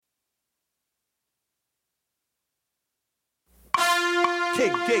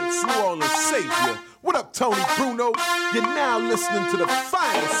Kid Gates, New Orleans savior. What up, Tony Bruno? You're now listening to the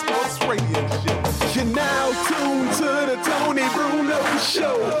finest sports radio show. You're now tuned to the Tony Bruno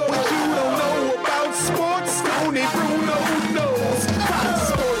Show. What you don't know about sports, Tony Bruno knows.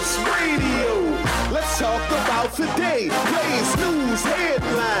 Fox Sports Radio. Let's talk about today. Plays, news,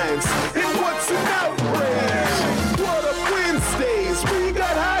 headlines, and what's an outrage. What up Wednesdays? We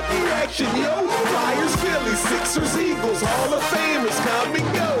got hockey action, yo. Flyers, Phillies, Sixers, Eagles, Hall of Famers come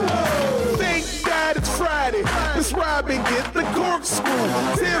and go. Thank God it's Friday. Let's Robin get the corkscrew.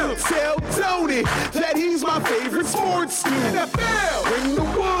 Tim, tell Tony that he's my favorite sports team. NFL, bring the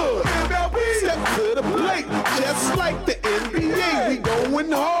wood. MLB, step to the plate. Just like the NBA, we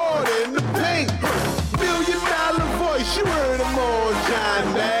going hard in the paint. $1 million voice, you heard him on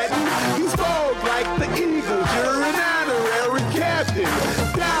John Madden. He's bald like the Eagles, you're an honorary captain.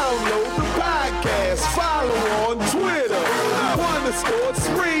 Download the podcast, follow on Twitter. Wonder Sports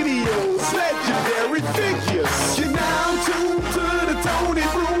Radio's legendary figures. You're now tuned to the Tony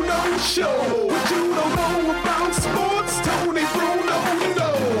Bruno Show. What you don't know about sports, Tony Bruno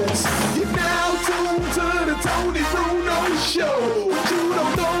knows. You're now tuned to the Tony Bruno Show. What you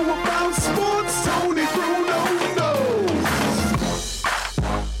don't know about sports, Tony Bruno knows.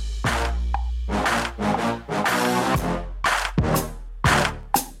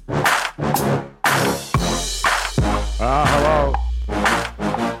 Hello.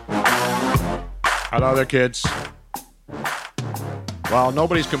 Hello there, kids. Well,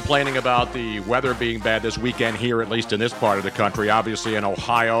 nobody's complaining about the weather being bad this weekend here, at least in this part of the country. Obviously in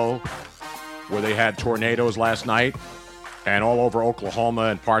Ohio, where they had tornadoes last night, and all over Oklahoma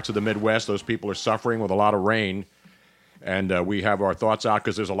and parts of the Midwest, those people are suffering with a lot of rain. And we have our thoughts out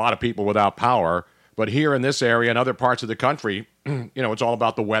because there's a lot of people without power. But here in this area and other parts of the country, it's all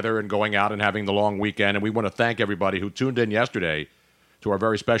about the weather and going out and having the long weekend. And we want to thank everybody who tuned in yesterday to our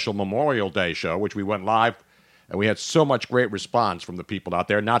very special Memorial Day show, which we went live. And we had so much great response from the people out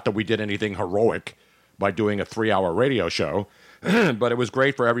there. Not that we did anything heroic by doing a 3-hour radio show, but it was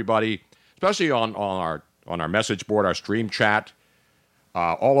great for everybody, especially on our message board, our stream chat.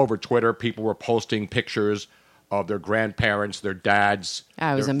 All over Twitter, people were posting pictures of their grandparents, their dads,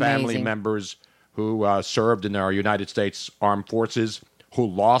 their family members who served in our United States Armed Forces, who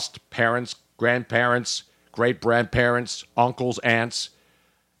lost parents, grandparents, great-grandparents, uncles, aunts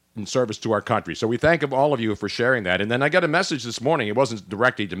in service to our country. So we thank all of you for sharing that. And then I got a message this morning. It wasn't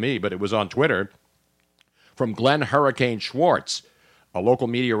directly to me, but it was on Twitter from Glenn Hurricane Schwartz, a local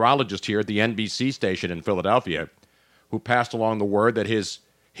meteorologist here at the NBC station in Philadelphia, who passed along the word that his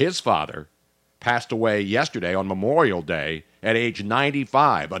father passed away yesterday on Memorial Day at age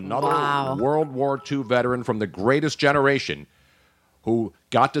 95. Another World War II veteran from the greatest generation who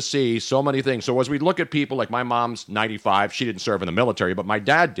got to see so many things. So as we look at people like my mom's 95, she didn't serve in the military, but my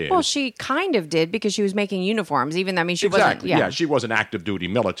dad did. Well, she kind of did because she was making uniforms. She exactly. wasn't. Yeah, she wasn't active duty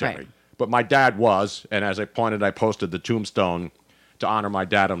military. Right. But my dad was, and as I posted the tombstone to honor my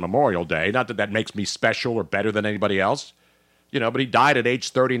dad on Memorial Day. Not that that makes me special or better than anybody else, but he died at age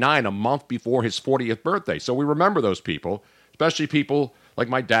 39, a month before his 40th birthday. So we remember those people, especially people like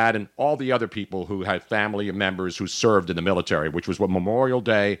my dad and all the other people who had family members who served in the military, which was what Memorial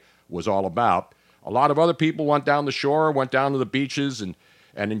Day was all about. A lot of other people went down the shore, went down to the beaches and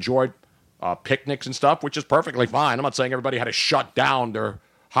enjoyed picnics and stuff, which is perfectly fine. I'm not saying everybody had to shut down their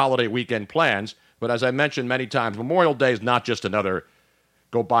holiday weekend plans, but as I mentioned many times, Memorial Day is not just another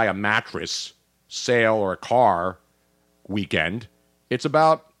go buy a mattress, sale, or a car weekend. It's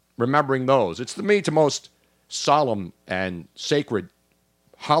about remembering those. It's, to me, the most solemn and sacred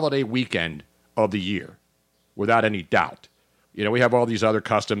holiday weekend of the year, without any doubt. We have all these other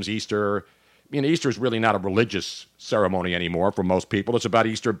customs, Easter. Easter is really not a religious ceremony anymore for most people. It's about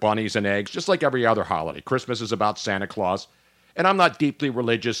Easter bunnies and eggs, just like every other holiday. Christmas is about Santa Claus. And I'm not deeply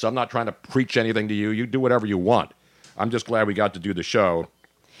religious. I'm not trying to preach anything to you. You do whatever you want. I'm just glad we got to do the show.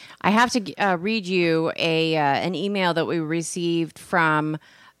 I have to read you an email that we received from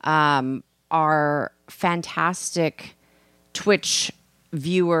our fantastic Twitch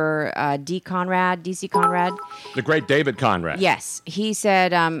viewer, DC Conrad. The great David Conrad. Yes. He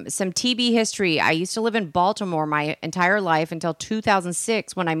said, some TB history. I used to live in Baltimore my entire life until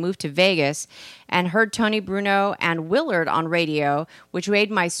 2006 when I moved to Vegas and heard Tony Bruno and Willard on radio, which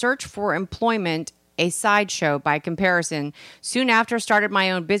made my search for employment a sideshow by comparison. Soon after, started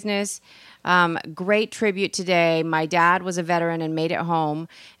my own business. Great tribute today. My dad was a veteran and made it home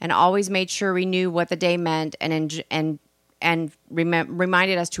and always made sure we knew what the day meant and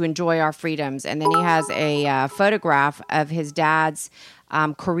reminded us to enjoy our freedoms. And then he has a photograph of his dad's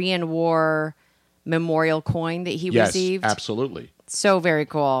Korean War memorial coin that he received. Yes, absolutely. So very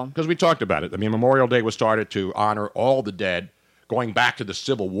cool. Because we talked about it. I mean, Memorial Day was started to honor all the dead going back to the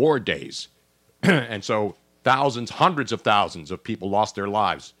Civil War days. And so thousands, hundreds of thousands of people lost their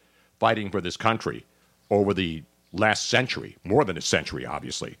lives fighting for this country over the last century, more than a century,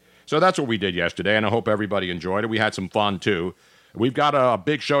 obviously. So that's what we did yesterday, and I hope everybody enjoyed it. We had some fun, too. We've got a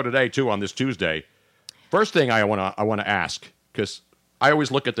big show today, too, on this Tuesday. First thing I want to ask, because I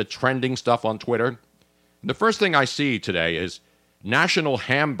always look at the trending stuff on Twitter. And the first thing I see today is National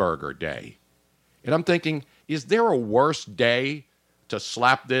Hamburger Day. And I'm thinking, is there a worse day to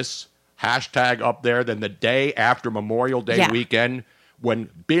slap this hashtag up there than the day after Memorial Day weekend when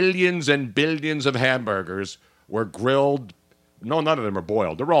billions and billions of hamburgers were grilled? No, none of them are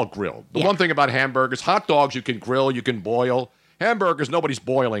boiled. They're all grilled. The one thing about hamburgers, hot dogs you can grill, you can boil. Hamburgers, nobody's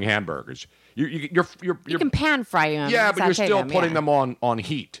boiling hamburgers. You can pan fry them. Yeah, but you're still putting them on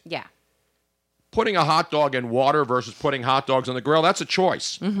heat. Yeah. Putting a hot dog in water versus putting hot dogs on the grill, that's a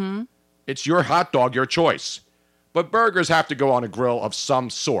choice. Mm-hmm. It's your hot dog, your choice. But burgers have to go on a grill of some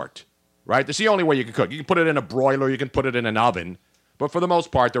sort, right? That's the only way you can cook. You can put it in a broiler, you can put it in an oven, but for the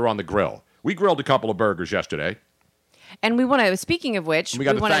most part, they're on the grill. We grilled a couple of burgers yesterday. And we want to, speaking of which, we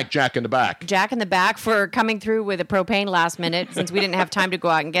got to thank Jack in the Back. Jack in the Back for coming through with a propane last minute, since we didn't have time to go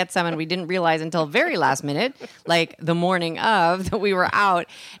out and get some, and we didn't realize until very last minute, like the morning of, that we were out.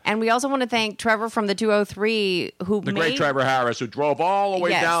 And we also want to thank Trevor from the 203, the great Trevor Harris, who drove all the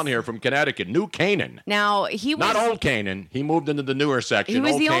way down here from Connecticut, New Canaan. Now, he was not Old Canaan. He moved into the newer section. He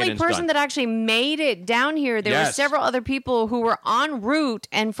was Old the only Canaan's person that actually made it down here. There were several other people who were en route,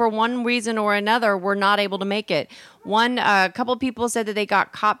 and for one reason or another, were not able to make it. A couple people said that they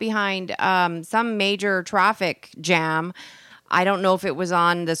got caught behind some major traffic jam. I don't know if it was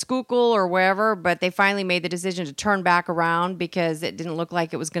on the Schuylkill or wherever, but they finally made the decision to turn back around because it didn't look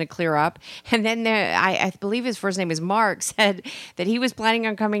like it was going to clear up. And then I believe his first name is Mark, said that he was planning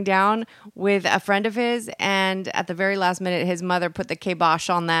on coming down with a friend of his, and at the very last minute, his mother put the kibosh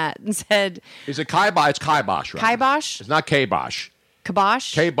on that and said... Is it kibosh? It's kibosh, right? Kibosh? It's not kibosh.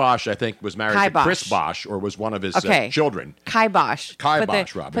 Kibosh? Kibosh, I think, was married to Chris Bosh, or was one of his children. Kibosh.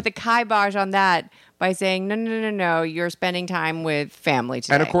 Kibosh, Robin. Put the kibosh on that by saying, no, you're spending time with family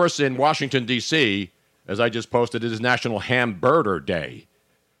today. And, of course, in Washington, D.C., as I just posted, it is National Hamburger Day,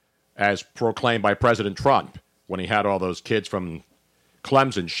 as proclaimed by President Trump, when he had all those kids from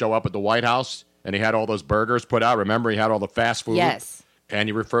Clemson show up at the White House, and he had all those burgers put out. Remember, he had all the fast food? Yes. And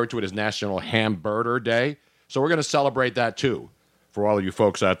he referred to it as National Hamburger Day. So we're going to celebrate that, too, for all of you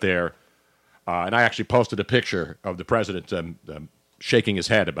folks out there. And I actually posted a picture of the president shaking his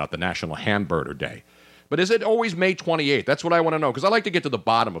head about the National Hamburger Day. But is it always May 28th? That's what I want to know, because I like to get to the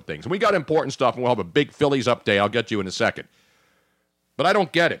bottom of things. And we got important stuff, and we'll have a big Phillies update. I'll get to you in a second. But I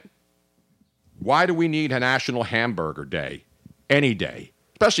don't get it. Why do we need a National Hamburger Day any day,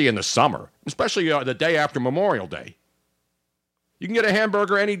 especially in the summer, especially the day after Memorial Day? You can get a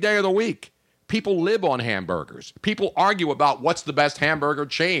hamburger any day of the week. People live on hamburgers. People argue about what's the best hamburger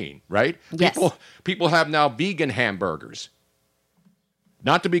chain, right? Yes. People have now vegan hamburgers.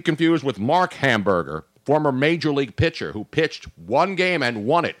 Not to be confused with Mark Hamburger, former Major League pitcher who pitched one game and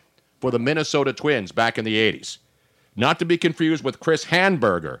won it for the Minnesota Twins back in the 80s. Not to be confused with Chris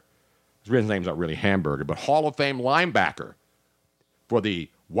Hamburger. His name's not really Hamburger, but Hall of Fame linebacker for the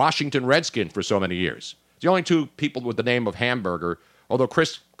Washington Redskins for so many years. The only two people with the name of Hamburger, although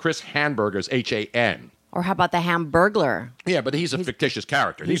Chris Hamburger is H-A-N. Or how about the Hamburglar? Yeah, but he's a fictitious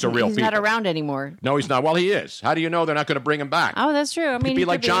character. These are real people. He's not around anymore. No, he's not. Well, he is. How do you know they're not going to bring him back? Oh, that's true. I mean, he'd be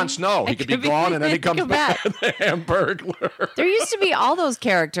like Jon Snow. He could be gone, and then he comes back. The Hamburglar. There used to be all those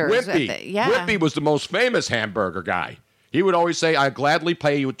characters. Whippy. Whippy was the most famous hamburger guy. He would always say, "I'd gladly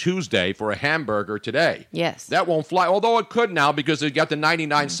pay you Tuesday for a hamburger today." Yes. That won't fly, although it could now because they got the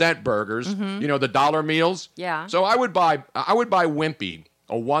 99-cent burgers, you know, the dollar meals. Yeah. So I would buy Wimpy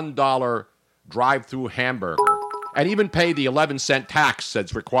a $1 drive-through hamburger and even pay the 11-cent tax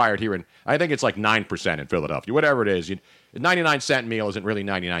that's required here. And I think it's like 9% in Philadelphia, whatever it is. A 99-cent meal isn't really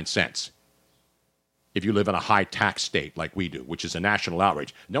 99 cents if you live in a high-tax state like we do, which is a national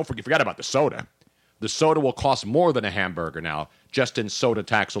outrage. Don't forget about the soda. The soda will cost more than a hamburger now, just in soda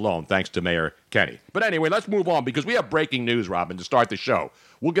tax alone, thanks to Mayor Kenny. But anyway, let's move on, because we have breaking news, Robin, to start the show.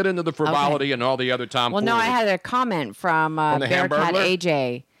 We'll get into the frivolity and all the other tomfoolery. Well, no, I had a comment from Bearcat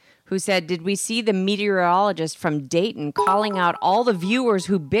AJ, who said, did we see the meteorologist from Dayton calling out all the viewers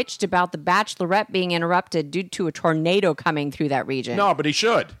who bitched about the Bachelorette being interrupted due to a tornado coming through that region? No, but he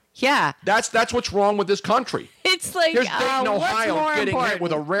should. Yeah. That's what's wrong with this country. It's like, here's Dayton, Ohio, getting hit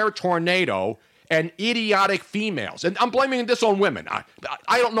with a rare tornado and idiotic females. And I'm blaming this on women.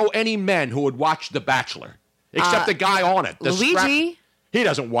 I don't know any men who would watch The Bachelor. Except the guy on it. Luigi? He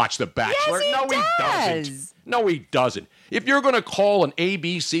doesn't watch The Bachelor. Yes, he does. doesn't. No, he doesn't. If you're going to call an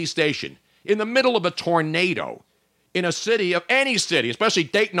ABC station in the middle of a tornado in a city of any city, especially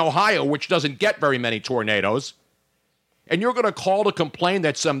Dayton, Ohio, which doesn't get very many tornadoes, and you're going to call to complain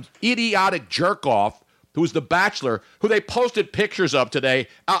that some idiotic jerk-off who's The Bachelor, who they posted pictures of today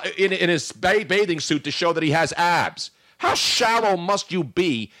in his bathing suit to show that he has abs. How shallow must you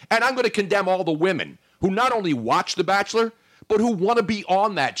be? And I'm going to condemn all the women who not only watch The Bachelor, but who want to be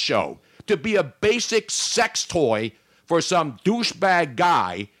on that show, to be a basic sex toy for some douchebag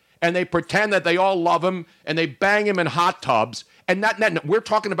guy, and they pretend that they all love him, and they bang him in hot tubs. And we're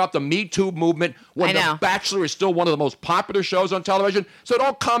talking about the Me Too movement when The Bachelor is still one of the most popular shows on television. So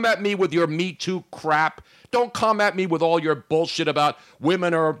don't come at me with your Me Too crap. Don't come at me with all your bullshit about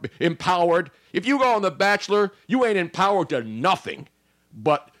women are empowered. If you go on The Bachelor, you ain't empowered to nothing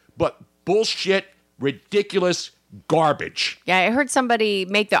but bullshit, ridiculous garbage. Yeah, I heard somebody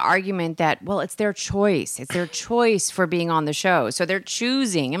make the argument that, well, it's their choice. It's their choice for being on the show. So they're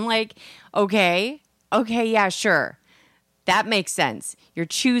choosing. I'm like, okay, yeah, sure. That makes sense. You're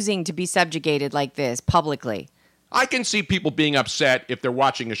choosing to be subjugated like this publicly. I can see people being upset if they're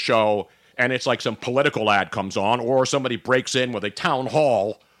watching a show and it's like some political ad comes on or somebody breaks in with a town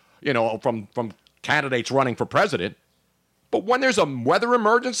hall, from candidates running for president. But when there's a weather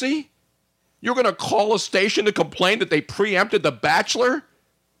emergency, you're going to call a station to complain that they preempted The Bachelor?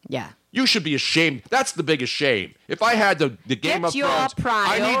 Yeah. You should be ashamed. That's the biggest shame. If I had the Game of Thrones,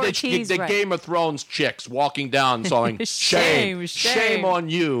 I need the Game of Thrones chicks walking down saying, shame on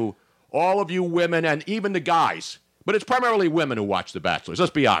you, all of you women and even the guys. But it's primarily women who watch The Bachelor.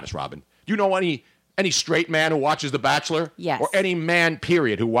 Let's be honest, Robin. Do you know any straight man who watches The Bachelor? Yes. Or any man,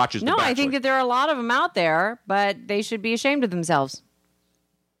 period, who watches The Bachelor? No, I think that there are a lot of them out there, but they should be ashamed of themselves.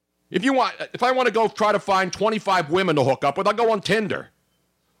 If I want to go try to find 25 women to hook up with, I'll go on Tinder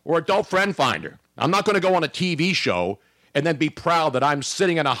or Adult Friend Finder. I'm not going to go on a TV show and then be proud that I'm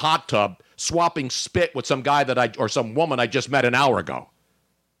sitting in a hot tub swapping spit with some guy or some woman I just met an hour ago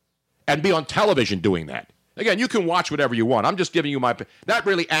and be on television doing that. Again, you can watch whatever you want. I'm just giving you that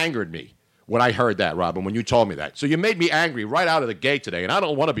really angered me when I heard that, Robin, when you told me that. So you made me angry right out of the gate today, and I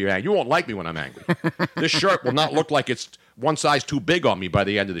don't want to be angry. You won't like me when I'm angry. This shirt will not look like it's one size too big on me by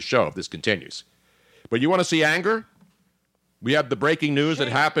the end of the show if this continues. But you want to see anger? We have the breaking news that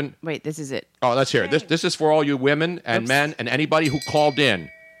happened. Wait, this is it. Oh, let's hear it. This is for all you women and men and anybody who called in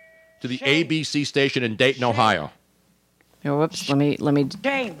to the ABC station in Dayton, Ohio. Oh, whoops. Let me.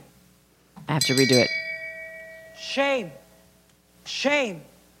 Shame. I have to redo it. Shame. Shame.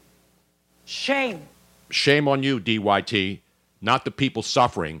 Shame. Shame on you, DYT. Not the people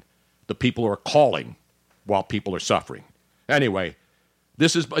suffering. The people who are calling while people are suffering. Anyway,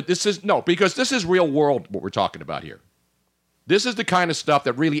 because this is real world what we're talking about here. This is the kind of stuff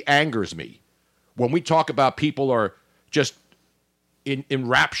that really angers me when we talk about people are just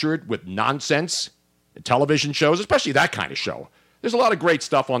enraptured with nonsense in television shows, especially that kind of show. There's a lot of great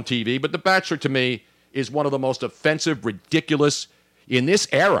stuff on TV, but The Bachelor to me is one of the most offensive, ridiculous in this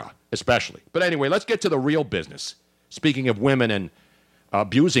era, especially. But anyway, let's get to the real business. Speaking of women and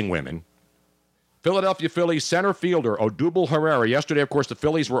abusing women, Philadelphia Phillies center fielder Odubel Herrera. Yesterday, of course, the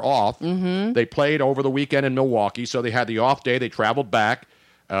Phillies were off. Mm-hmm. They played over the weekend in Milwaukee, so they had the off day. They traveled back.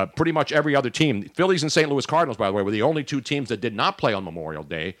 Pretty much every other team. Phillies and St. Louis Cardinals, by the way, were the only two teams that did not play on Memorial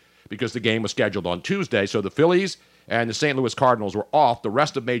Day because the game was scheduled on Tuesday. So the Phillies and the St. Louis Cardinals were off. The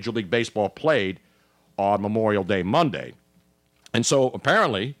rest of Major League Baseball played on Memorial Day Monday. And so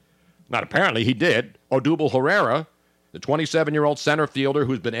he did. Odubel Herrera, the 27-year-old center fielder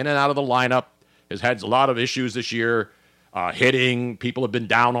who's been in and out of the lineup, has had a lot of issues this year, hitting. People have been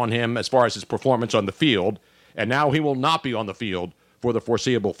down on him as far as his performance on the field. And now he will not be on the field for the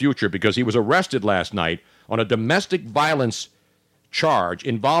foreseeable future because he was arrested last night on a domestic violence charge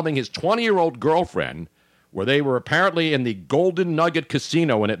involving his 20-year-old girlfriend, where they were apparently in the Golden Nugget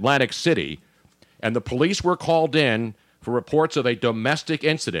Casino in Atlantic City. And the police were called in for reports of a domestic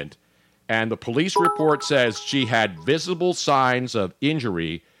incident. And the police report says she had visible signs of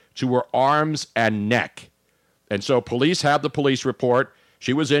injury to her arms and neck. And so police have the police report.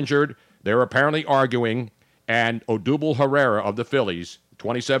 She was injured. They're apparently arguing. And Odubel Herrera of the Phillies,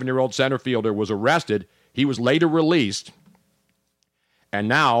 27-year-old center fielder, was arrested. He was later released. And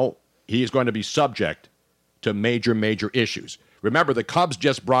now he is going to be subject to major, major issues. Remember, the Cubs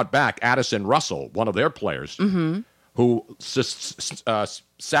just brought back Addison Russell, one of their players, who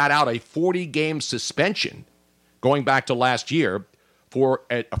sat out a 40-game suspension going back to last year for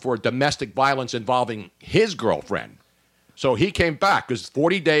domestic violence involving his girlfriend. So he came back because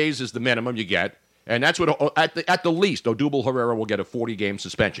 40 days is the minimum you get. And that's what, at the least, Odubel Herrera will get a 40-game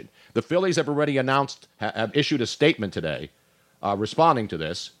suspension. The Phillies have already announced, have issued a statement today responding to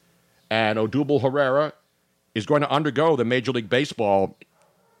this. And Odubel Herrera is going to undergo the Major League Baseball.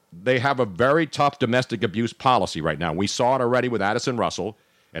 They have a very tough domestic abuse policy right now. We saw it already with Addison Russell.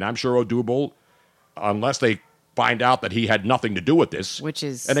 And I'm sure Odubel, unless they find out that he had nothing to do with this. Which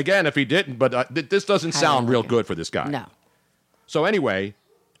is... And again, if he didn't, but this doesn't sound real good for this guy. No. So anyway,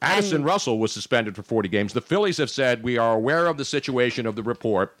 Addison Russell was suspended for 40 games. The Phillies have said, we are aware of the situation of the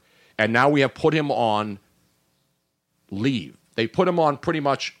report, and now we have put him on leave. They put him on pretty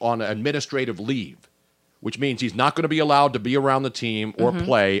much on administrative leave, which means he's not going to be allowed to be around the team or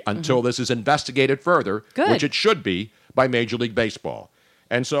play until this is investigated further, which it should be by Major League Baseball.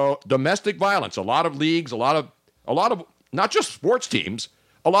 And so domestic violence, a lot of leagues, a lot of not just sports teams,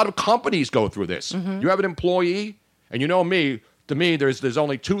 a lot of companies go through this. You have an employee, and you know me, to me, there's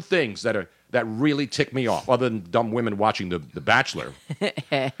only two things that really tick me off, other than dumb women watching The Bachelor.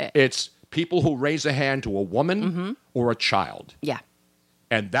 It's people who raise a hand to a woman or a child. Yeah.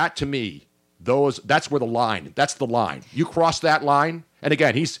 And that, to me, that's where that's the line. You cross that line, and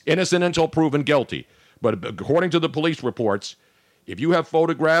again, he's innocent until proven guilty. But according to the police reports, if you have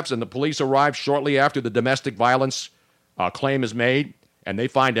photographs and the police arrive shortly after the domestic violence claim is made, and they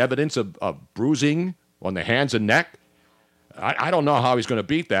find evidence of bruising on the hands and neck, I don't know how he's going to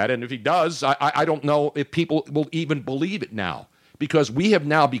beat that. And if he does, I don't know if people will even believe it now, because we have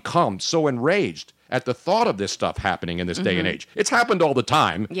now become so enraged at the thought of this stuff happening in this day and age. It's happened all the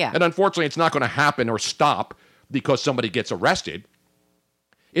time. Yeah. And unfortunately, it's not going to happen or stop because somebody gets arrested.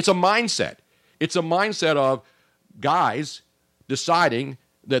 It's a mindset. It's a mindset of guys deciding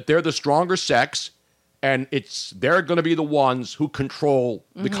that they're the stronger sex, and they're going to be the ones who control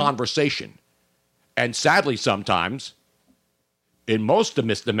the conversation. And sadly, sometimes, in most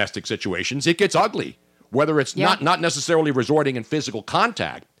domestic situations, it gets ugly. Whether it's not necessarily resorting in physical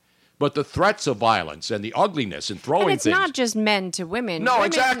contact, but the threats of violence and the ugliness and throwing things. And it's not just men to women. No,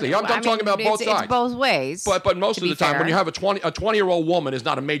 exactly. I'm talking about both sides. It's both ways. But most of the time, when you have a 20-year-old woman is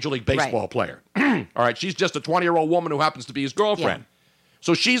not a Major League Baseball player. All right, she's just a 20-year-old woman who happens to be his girlfriend. Yeah.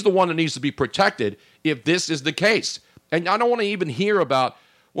 So she's the one that needs to be protected if this is the case. And I don't want to even hear about,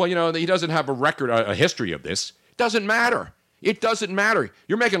 well, he doesn't have a history of this. It doesn't matter. It doesn't matter.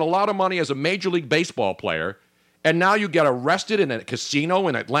 You're making a lot of money as a Major League Baseball player, and now you get arrested in a casino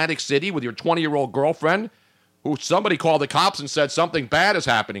in Atlantic City with your 20-year-old girlfriend, who somebody called the cops and said something bad is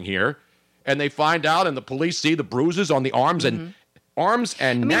happening here, and they find out, and the police see the bruises on the arms and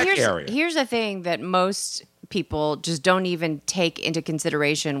neck area. Here's the thing that most people just don't even take into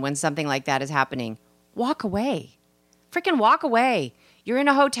consideration when something like that is happening. Walk away. Freaking walk away. You're in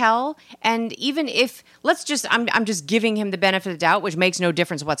a hotel, and even if, I'm just giving him the benefit of the doubt, which makes no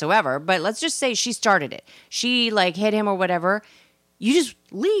difference whatsoever, but let's just say she started it. She, hit him or whatever. You just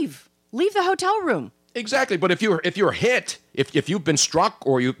leave. Leave the hotel room. Exactly, but if you're hit, if you've been struck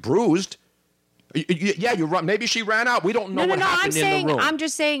or you bruised, you run. Maybe she ran out. We don't know what happened in the room. I'm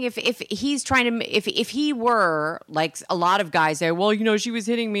just saying if he's trying to, if he were, like a lot of guys say, well, she was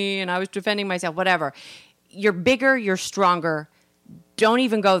hitting me and I was defending myself, whatever. You're bigger, you're stronger. Don't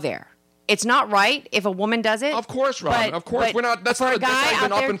even go there. It's not right if a woman does it. Of course, Robin. Of course, we're not. That's not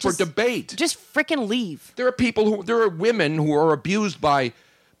even up for debate. Just freaking leave. There are women who are abused by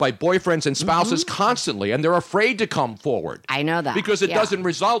boyfriends and spouses constantly, and they're afraid to come forward. I know that because it doesn't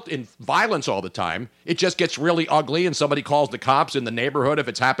result in violence all the time. It just gets really ugly, and somebody calls the cops in the neighborhood if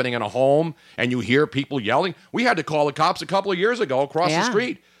it's happening in a home, and you hear people yelling. We had to call the cops a couple of years ago across the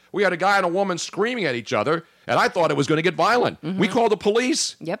street. We had a guy and a woman screaming at each other, and I thought it was going to get violent. We called the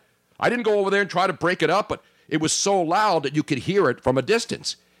police. Yep. I didn't go over there and try to break it up, but it was so loud that you could hear it from a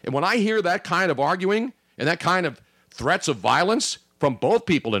distance. And when I hear that kind of arguing and that kind of threats of violence from both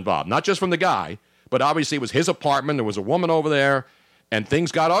people involved, not just from the guy, but obviously it was his apartment, there was a woman over there, and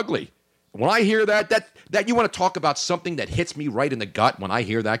things got ugly. When I hear that you want to talk about something that hits me right in the gut when I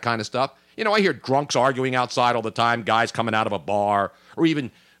hear that kind of stuff. I hear drunks arguing outside all the time, guys coming out of a bar, or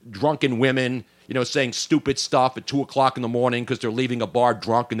even drunken women, saying stupid stuff at 2 o'clock in the morning because they're leaving a bar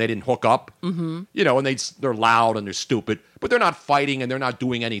drunk and they didn't hook up. And they're loud and they're stupid, but they're not fighting and they're not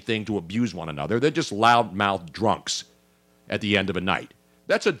doing anything to abuse one another. They're just loud-mouthed drunks at the end of a night.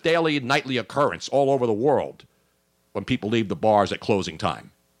 That's a daily and nightly occurrence all over the world when people leave the bars at closing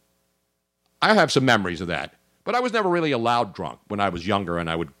time. I have some memories of that, but I was never really a loud drunk when I was younger, and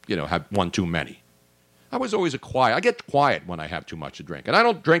I would, have one too many. I was always I get quiet when I have too much to drink. And I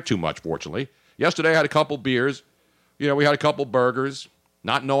don't drink too much, fortunately. Yesterday I had a couple beers. We had a couple burgers,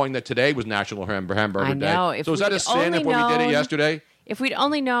 not knowing that today was National Hamburger Day. I know. So is that a sin if we did it yesterday? If we'd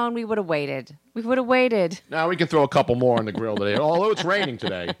only known, we would have waited. We would have waited. Now we can throw a couple more on the grill today, although it's raining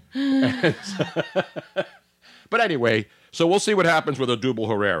today. But anyway, so we'll see what happens with Odubel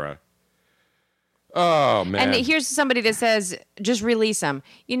Herrera. Oh, man. And here's somebody that says, just release him.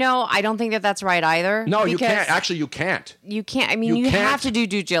 I don't think that that's right either. No, you can't. Actually, you can't. You can't. I mean, you have to do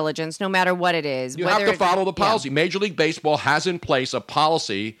due diligence no matter what it is. You have to follow the policy. Yeah. Major League Baseball has in place a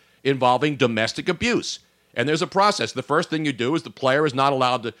policy involving domestic abuse. And there's a process. The first thing you do is the player is not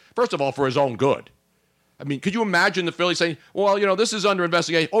allowed to, first of all, for his own good. I mean, could you imagine the Phillies saying, well, this is under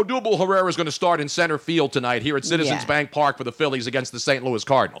investigation. Odubel Herrera is going to start in center field tonight here at Citizens Bank Park for the Phillies against the St. Louis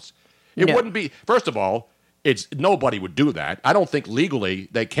Cardinals. It wouldn't be, first of all, nobody would do that. I don't think legally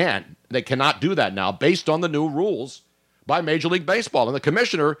they cannot do that now based on the new rules by Major League Baseball. And the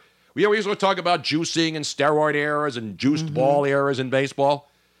commissioner, we always talk about juicing and steroid errors and juiced ball errors in baseball.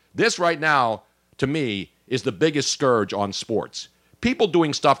 This right now, to me, is the biggest scourge on sports. People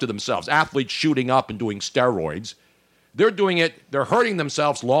doing stuff to themselves, athletes shooting up and doing steroids, they're doing it, they're hurting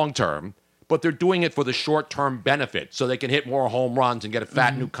themselves long term, but they're doing it for the short-term benefit so they can hit more home runs and get a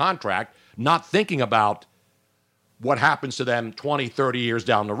fat new contract, not thinking about what happens to them 20, 30 years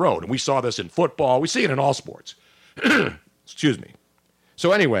down the road. And we saw this in football. We see it in all sports. Excuse me.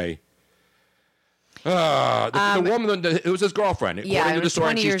 So anyway, the woman, it was his girlfriend. According to the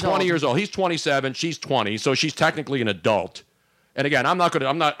story, she's 20 years old. He's 27. She's 20. So she's technically an adult. And again,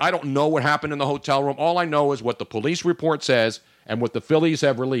 I don't know what happened in the hotel room. All I know is what the police report says and what the Phillies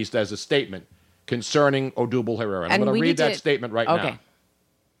have released as a statement concerning Odubel Herrera. And I'm going to read that statement right now.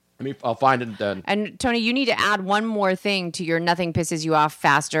 I'll find it then. And Tony, you need to add one more thing to your nothing pisses you off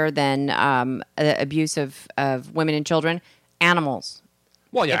faster than abuse of women and children. Animals.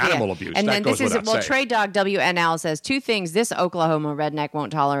 Well, yeah, animal abuse. And that then goes without saying. Trade Dog WNL says 2 things this Oklahoma redneck won't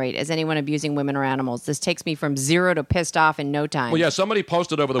tolerate is anyone abusing women or animals. This takes me from 0 to pissed off in no time. Well, yeah, somebody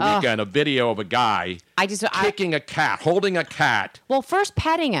posted over the weekend a video of a guy kicking a cat, holding a cat. Well, first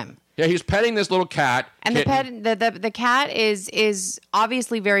petting him. Yeah, he's petting this little cat. And the cat is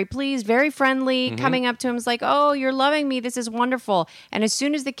obviously very pleased, very friendly, coming up to him. Is like, oh, you're loving me. This is wonderful. And as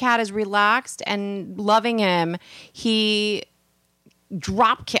soon as the cat is relaxed and loving him, he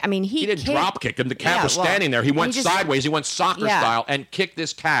drop kick. I mean, he didn't drop kick him. The cat was standing there. He went sideways. He went soccer style and kicked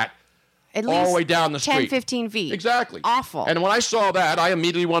this cat all the way down the street. 10, 15 feet. Exactly. Awful. And when I saw that, I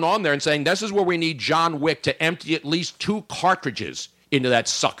immediately went on there and saying, this is where we need John Wick to empty at least 2 cartridges into that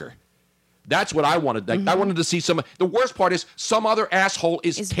sucker. That's what I wanted. I wanted to see some. The worst part is some other asshole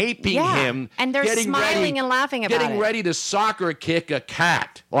is taping him. And they're smiling and laughing about it. Getting ready to soccer kick a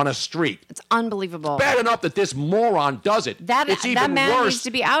cat on a street. It's unbelievable. It's bad enough that this moron does it. It's even man worse needs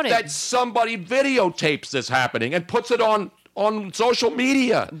to be outed. That somebody videotapes this happening and puts it on social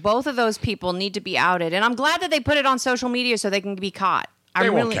media. Both of those people need to be outed. And I'm glad that they put it on social media so they can be caught.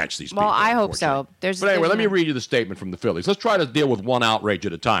 They won't catch these people. Well, I hope so. But anyway, let me read you the statement from the Phillies. Let's try to deal with one outrage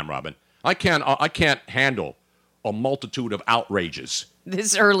at a time, Robin. I can't handle a multitude of outrages.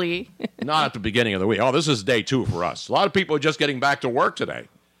 This early. Not at the beginning of the week. Oh, this is day 2 for us. A lot of people are just getting back to work today.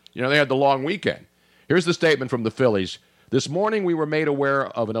 They had the long weekend. Here's the statement from the Phillies. This morning we were made aware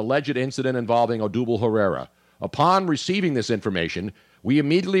of an alleged incident involving Odubel Herrera. Upon receiving this information, we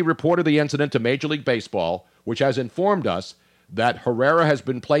immediately reported the incident to Major League Baseball, which has informed us that Herrera has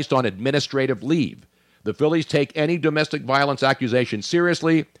been placed on administrative leave. The Phillies take any domestic violence accusation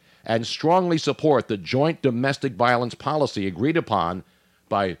seriously and strongly support the joint domestic violence policy agreed upon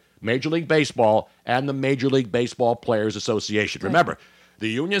by Major League Baseball and the Major League Baseball Players Association. Remember, the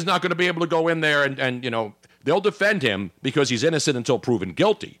union's not going to be able to go in there and they'll defend him because he's innocent until proven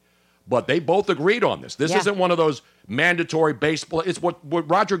guilty. But they both agreed on this. This isn't one of those mandatory baseball. It's what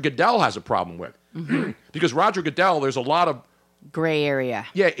Roger Goodell has a problem with. Because Roger Goodell, there's a lot of gray area.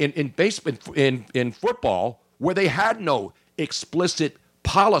 Yeah, in football where they had no explicit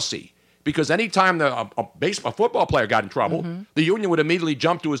policy, because anytime a football player got in trouble, the union would immediately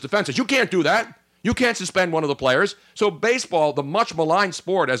jump to his defense. Says, you can't do that. You can't suspend one of the players. So baseball, the much maligned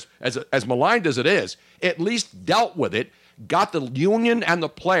sport, as maligned as it is, at least dealt with it, got the union and the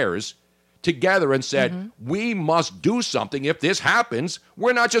players together and said, we must do something if this happens.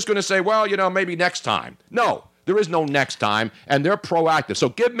 We're not just going to say, well, maybe next time. No, there is no next time, and they're proactive. So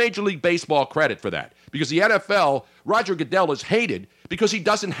give Major League Baseball credit for that, because the NFL, Roger Goodell is hated because he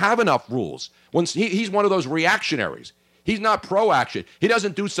doesn't have enough rules. He's one of those reactionaries. He's not pro-action. He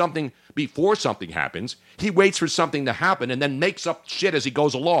doesn't do something before something happens. He waits for something to happen and then makes up shit as he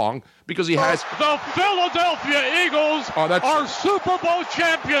goes along because he has... The Philadelphia Eagles are Super Bowl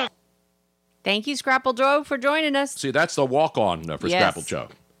champions. Thank you, Scrapple Joe, for joining us. See, that's the walk-on for Scrapple Joe.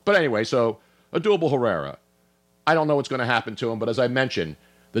 But anyway, so Odubel Herrera. I don't know what's going to happen to him, but as I mentioned,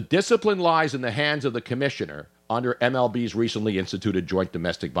 the discipline lies in the hands of the commissioner under MLB's recently instituted joint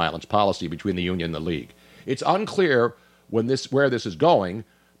domestic violence policy between the union and the league. It's unclear where this is going,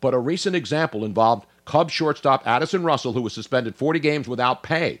 but a recent example involved Cubs shortstop Addison Russell, who was suspended 40 games without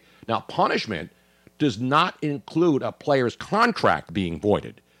pay. Now, punishment does not include a player's contract being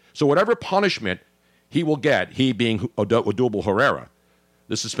voided. So whatever punishment he will get, he being Odubel Herrera,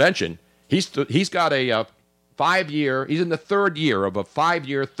 the suspension, he's got a 5-year, he's in the third year of a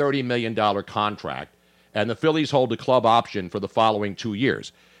 5-year, $30 million contract, and the Phillies hold a club option for the following 2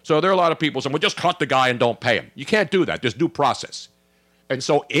 years. So there are a lot of people saying, well, just cut the guy and don't pay him. You can't do that. There's due process. And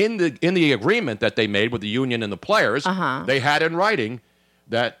so in the agreement that they made with the union and the players, they had in writing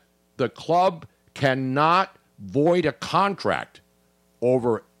that the club cannot void a contract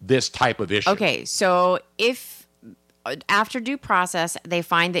over this type of issue. Okay, so if after due process they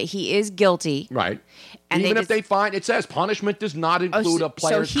find that he is guilty, right? And even if they find, it says punishment does not include a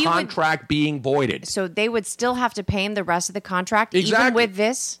player's contract being voided. So they would still have to pay him the rest of the contract, exactly. even with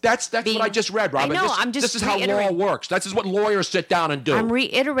this. That's what I just read, Robin. I know. This is how law works. This is what lawyers sit down and do. I'm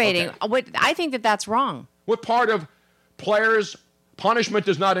reiterating. Okay. I think that's wrong. What part of players' punishment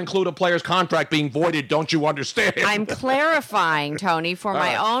does not include a player's contract being voided? Don't you understand? I'm clarifying, Tony, for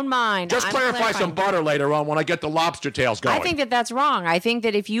my own mind. Just clarify some butter later on when I get the lobster tails going. I think that's wrong. I think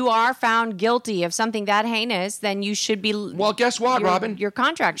that if you are found guilty of something that heinous, then you should be. Well, guess what, Robin? Your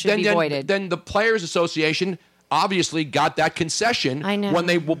contract should be voided. Then the Players Association obviously got that concession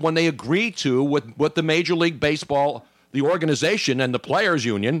when they agreed to with the Major League Baseball, the organization, and the Players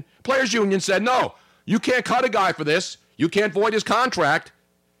Union. Players Union said, no, you can't cut a guy for this. You can't void his contract.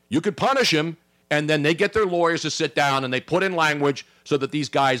 You could punish him, and then they get their lawyers to sit down and they put in language so that these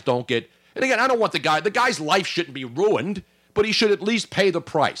guys don't get. And again, I don't want the guy's life shouldn't be ruined, but he should at least pay the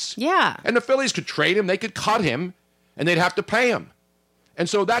price. Yeah. And the Phillies could trade him, they could cut him, and they'd have to pay him. And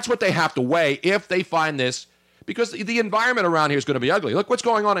so that's what they have to weigh if they find this, because the environment around here is going to be ugly. Look what's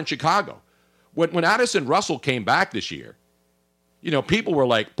going on in Chicago. When Addison Russell came back this year, people were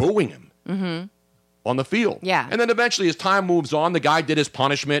like booing him. Mm-hmm. On the field. Yeah. And then eventually as time moves on, the guy did his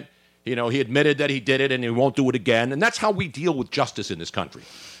punishment. He admitted that he did it and he won't do it again. And that's how we deal with justice in this country.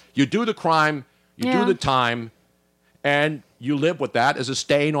 You do the crime, you do the time, and you live with that as a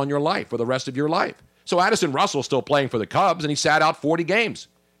stain on your life for the rest of your life. So Addison Russell's still playing for the Cubs, and he sat out 40 games.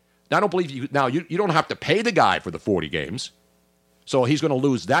 Now, I don't believe you don't have to pay the guy for the 40 games. So he's going to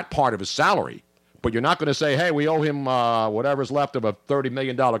lose that part of his salary. But you're not going to say, hey, we owe him whatever's left of a $30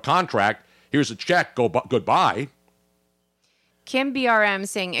 million contract. Here's a check, goodbye. Kim BRM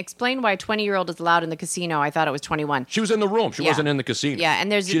saying, explain why a 20-year-old is allowed in the casino. I thought it was 21. She was in the room. She wasn't in the casino. Yeah,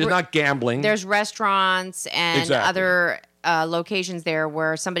 and she's not gambling. There's restaurants and other locations there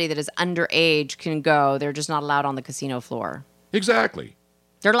where somebody that is underage can go. They're just not allowed on the casino floor. Exactly.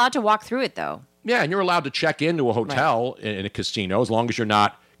 They're allowed to walk through it, though. Yeah, and you're allowed to check into a hotel in a casino as long as you're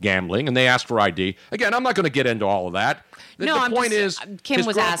not gambling, and they ask for ID. Again, I'm not going to get into all of that. The point is, Kim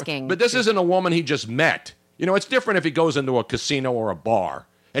was asking. But this isn't a woman he just met. It's different if he goes into a casino or a bar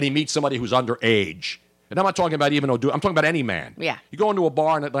and he meets somebody who's underage. And I'm not talking about I'm talking about any man. Yeah. You go into a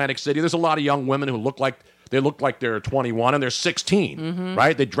bar in Atlantic City, there's a lot of young women who look like they're 21 and they're 16,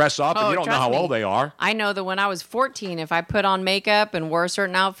 right? They dress up and you don't know how old they are. I know that when I was 14, if I put on makeup and wore a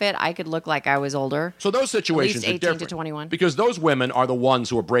certain outfit, I could look like I was older. So those situations at least 18 are different. to 21. Because those women are the ones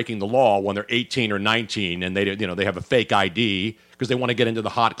who are breaking the law when they're 18 or 19 and they have a fake ID because they want to get into the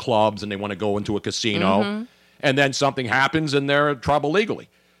hot clubs and they want to go into a casino. Mm-hmm. And then something happens and they're in trouble legally.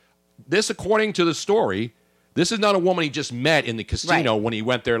 This, according to the story, this is not a woman he just met in the casino when he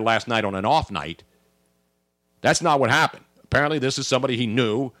went there last night on an off night. That's not what happened. Apparently, this is somebody he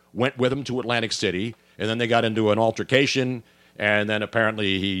knew, went with him to Atlantic City, and then they got into an altercation, and then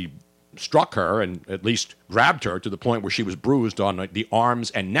apparently he struck her and at least grabbed her to the point where she was bruised on the arms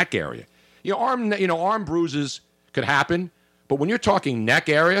and neck area. Arm bruises could happen, but when you're talking neck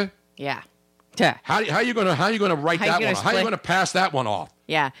area, how are you going to write that one off? How are you going to pass that one off?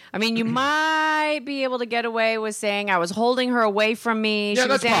 Yeah. I mean, you might be able to get away with saying I was holding her away from me. Yeah, she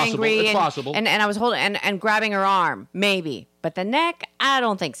was angry. It's possible. And I was holding and grabbing her arm. Maybe. But the neck, I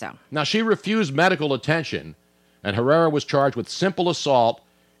don't think so. Now, she refused medical attention, and Herrera was charged with simple assault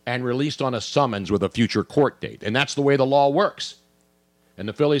and released on a summons with a future court date. And that's the way the law works. And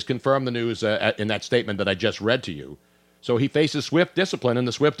the Phillies confirmed the news in that statement that I just read to you. So he faces swift discipline, and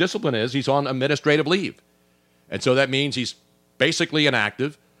the swift discipline is he's on administrative leave. And so that means he's basically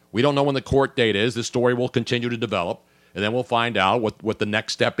inactive. We don't know when the court date is. This story will continue to develop, and then we'll find out what the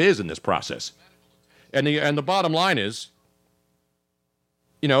next step is in this process. And the bottom line is,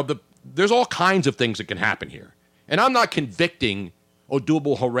 there's all kinds of things that can happen here. And I'm not convicting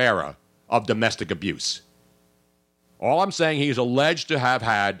Odubel Herrera of domestic abuse. All I'm saying, he's alleged to have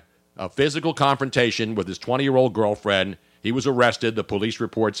had a physical confrontation with his 20-year-old girlfriend. He was arrested. The police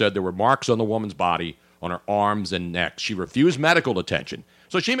report said there were marks on the woman's body, on her arms and neck. She refused medical attention.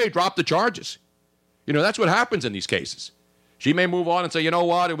 So she may drop the charges. That's what happens in these cases. She may move on and say, you know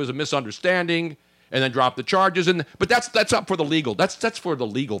what, it was a misunderstanding, and then drop the charges. But that's up for the legal. That's for the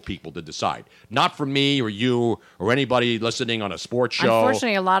legal people to decide, not for me or you or anybody listening on a sports show.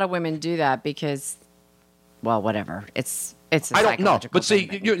 Unfortunately, a lot of women do that because, well, whatever. It's a I don't know, but see,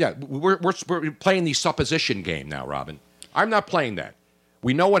 thing. we're playing the supposition game now, Robin. I'm not playing that.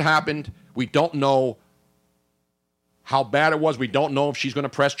 We know what happened. We don't know how bad it was. We don't know if she's going to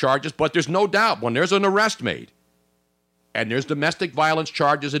press charges, but there's no doubt when there's an arrest made and there's domestic violence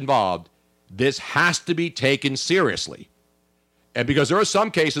charges involved, this has to be taken seriously. And because there are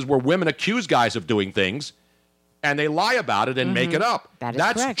some cases where women accuse guys of doing things and they lie about it and make it up.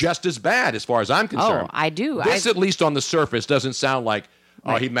 That's correct. Just as bad as far as I'm concerned. Oh, I do. This, at least on the surface, doesn't sound like,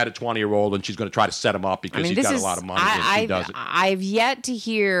 he met a 20-year-old and she's going to try to set him up because he's got a lot of money and she doesn't. I've yet to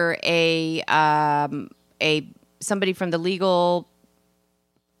hear somebody from the legal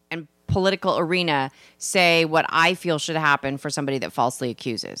and political arena say what I feel should happen for somebody that falsely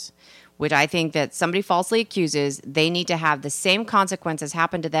accuses. Which I think that somebody falsely accuses, they need to have the same consequences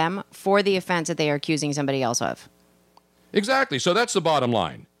happen to them for the offense that they are accusing somebody else of. Exactly. So that's the bottom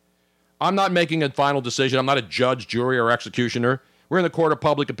line. I'm not making a final decision. I'm not a judge, jury, or executioner. We're in the court of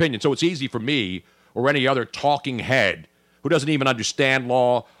public opinion. So it's easy for me or any other talking head who doesn't even understand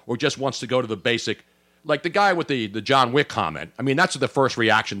law or just wants to go to the basic, like the guy with the John Wick comment. I mean, that's the first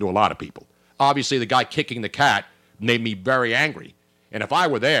reaction to a lot of people. Obviously, the guy kicking the cat made me very angry. And if I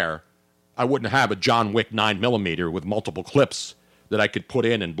were there, I wouldn't have a John Wick 9mm with multiple clips that I could put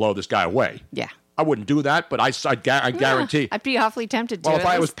in and blow this guy away. Yeah. I wouldn't do that, but I guarantee. I'd be awfully tempted to. Well, if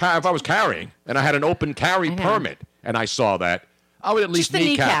I was carrying and I had an open carry permit and I saw that, I would at least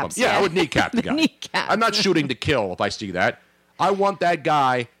kneecap him. Yeah, I would kneecap the guy. I'm not shooting to kill if I see that. I want that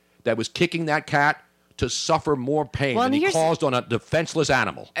guy that was kicking that cat to suffer more pain than he caused on a defenseless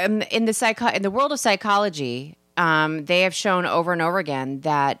animal. In the world of psychology, they have shown over and over again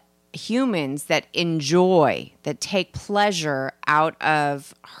that humans that take pleasure out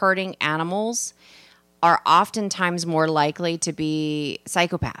of hurting animals are oftentimes more likely to be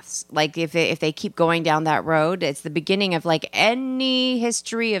psychopaths. Like if they keep going down that road, it's the beginning of like any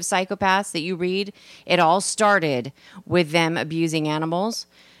history of psychopaths that you read. It all started with them abusing animals.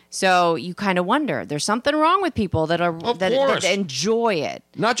 So you kind of wonder, there's something wrong with people that enjoy it.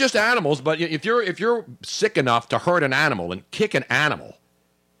 Not just animals, but if you're sick enough to hurt an animal and kick an animal,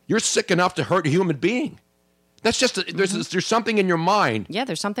 you're sick enough to hurt a human being. That's just there's something in your mind. Yeah,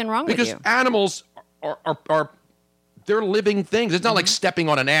 there's something wrong with you. Because animals are they're living things. It's not like stepping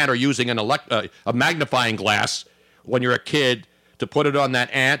on an ant or using a magnifying glass when you're a kid to put it on that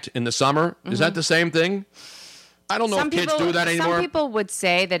ant in the summer. Is that the same thing? I don't know if kids do that anymore. Some people would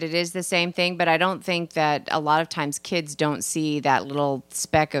say that it is the same thing, but I don't think that a lot of times kids don't see that little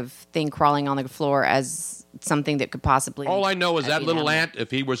speck of thing crawling on the floor as something that could possibly. All I know is that little ant,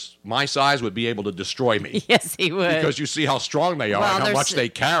 if he was my size, would be able to destroy me. Yes, he would. Because you see how strong they are and how much they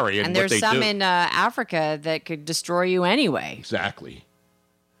carry and what they do. And there's some in Africa that could destroy you anyway. Exactly.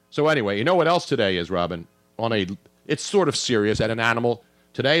 So anyway, you know what else today is, Robin? It's sort of serious at an animal.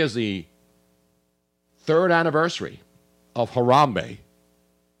 Today is the 3rd anniversary of Harambe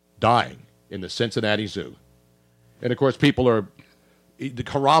dying in the Cincinnati Zoo. And of course, the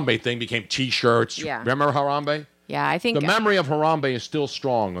Harambe thing became T-shirts. Yeah. Remember Harambe? Yeah, I think the memory of Harambe is still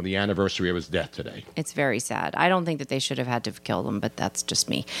strong on the anniversary of his death today. It's very sad. I don't think that they should have had to kill him, but that's just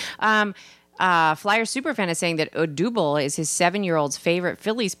me. Flyer Superfan is saying that Odubel is his 7-year-old's favorite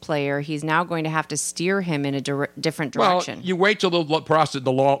Phillies player. He's now going to have to steer him in a different direction. Well, you wait till the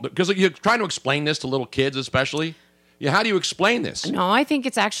law, because you're trying to explain this to little kids especially. Yeah, how do you explain this? No, I think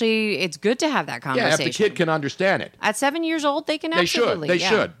it's good to have that conversation. Yeah, if the kid can understand it. At 7 years old, they can absolutely. They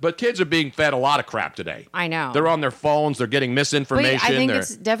should. But kids are being fed a lot of crap today. I know. They're on their phones. They're getting misinformation. But I think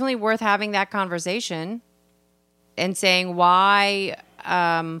it's definitely worth having that conversation and saying why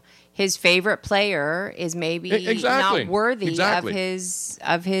his favorite player is maybe not worthy of his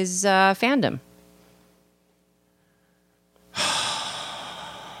fandom.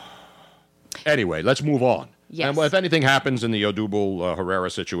 Anyway, let's move on. Yes. And if anything happens in the Odubel Herrera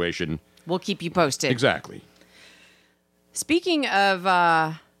situation, we'll keep you posted. Exactly. Speaking of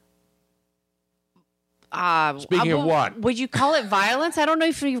Speaking of what? Would you call it violence? I don't know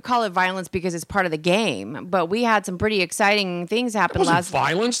if you call it violence because it's part of the game, but we had some pretty exciting things happen It wasn't last night.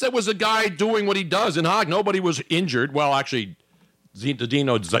 violence. That was a guy doing what he does in hockey. Nobody was injured. Well, actually,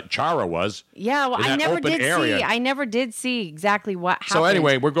 Zdeno Chara was. Yeah, well, I never did see exactly what happened. So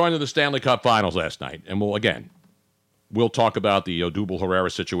anyway, we're going to the Stanley Cup Finals last night, and we'll talk about the Odubel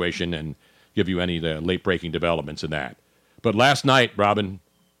Herrera situation and give you any of the late-breaking developments in that. But last night, Robin,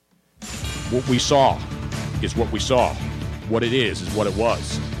 what we saw is what we saw. What it is what it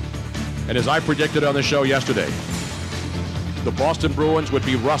was. And as I predicted on the show yesterday, the Boston Bruins would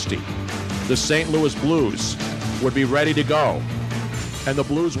be rusty. The St. Louis Blues would be ready to go. And the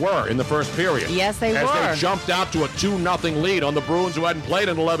Blues were in the first period. Yes, they as were. As they jumped out to a 2-0 lead on the Bruins, who hadn't played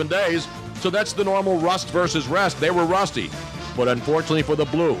in 11 days. So that's the normal rust versus rest. They were rusty. But unfortunately for the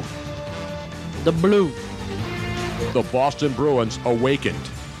Blue, the Boston Bruins awakened,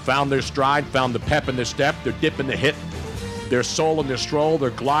 found their stride, found the pep in their step, their dip in the hit, their soul in their stroll,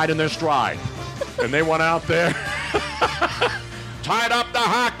 their glide in their stride. And they went out there, tied up the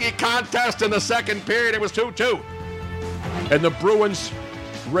hockey contest in the second period. It was 2-2. And the Bruins'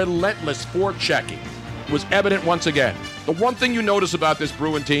 relentless forechecking was evident once again. The one thing you notice about this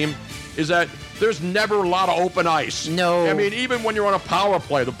Bruin team is that there's never a lot of open ice. No. I mean, even when you're on a power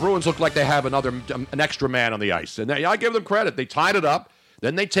play, the Bruins look like they have an extra man on the ice. And I give them credit. They tied it up,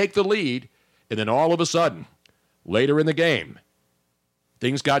 then they take the lead, and then all of a sudden, later in the game,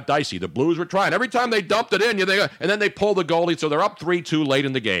 things got dicey. The Blues were trying. Every time they dumped it in, and then they pull the goalie, so they're up 3-2 late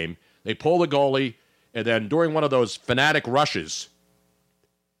in the game. They pull the goalie, and then during one of those fanatic rushes,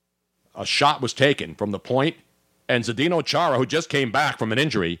 a shot was taken from the point, and Zdeno Chara, who just came back from an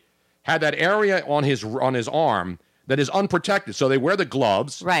injury, had that area on his arm that is unprotected. So they wear the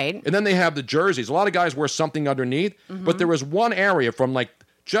gloves. Right. And then they have the jerseys. A lot of guys wear something underneath. Mm-hmm. But there was one area from like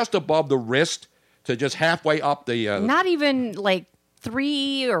just above the wrist to just halfway up the... Not even like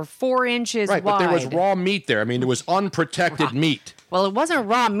 3 or 4 inches wide. Right, but there was raw meat there. I mean, there was unprotected meat. Well, it wasn't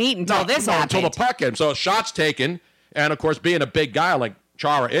raw meat until this happened. Until the puck hit him. So a shot's taken. And, of course, being a big guy like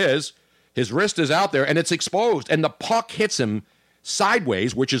Chara is, his wrist is out there and it's exposed. And the puck hits him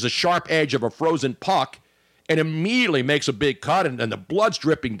sideways, which is a sharp edge of a frozen puck, and immediately makes a big cut, and the blood's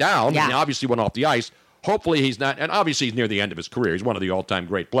dripping down. Yeah. And he obviously went off the ice. Hopefully he's not, and obviously he's near the end of his career. He's one of the all-time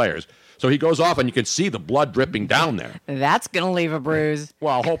great players. So he goes off, and you can see the blood dripping down there. That's going to leave a bruise.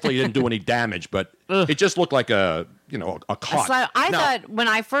 Well, hopefully he didn't do any damage, but it just looked like a cut. I thought when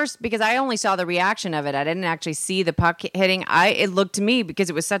I first, because I only saw the reaction of it, I didn't actually see the puck hitting. It looked to me, because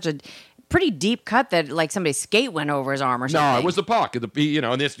it was such a pretty deep cut that like somebody's skate went over his arm or something. No, it was the puck. And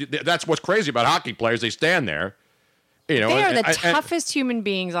that's what's crazy about hockey players. They stand there. They are the toughest human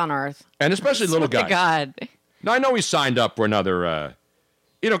beings on earth. And especially little guys. God. Now, I know he signed up for another,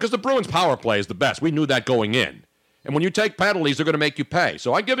 because the Bruins' power play is the best. We knew that going in. And when you take penalties, they're going to make you pay.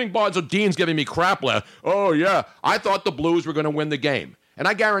 So Dean's giving me crap. Oh, yeah, I thought the Blues were going to win the game. And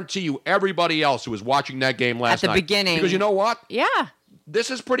I guarantee you everybody else who was watching that game last night. At the beginning. Because you know what? Yeah.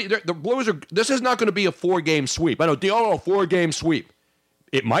 This is the Blues this is not going to be a 4-game sweep. I know, 4-game sweep.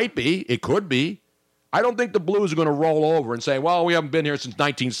 It might be. It could be. I don't think the Blues are going to roll over and say, well, we haven't been here since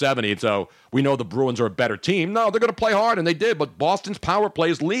 1970, and so we know the Bruins are a better team. No, they're going to play hard, and they did, but Boston's power play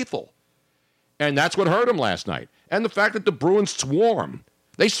is lethal. And that's what hurt them last night. And the fact that the Bruins swarm.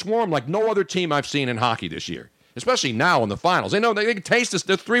 They swarm like no other team I've seen in hockey this year, especially now in the finals. They know they can taste this.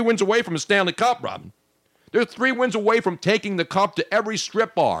 They're 3 wins away from a Stanley Cup, Robin. They're 3 wins away from taking the cup to every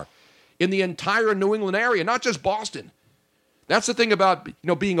strip bar in the entire New England area, not just Boston. That's the thing about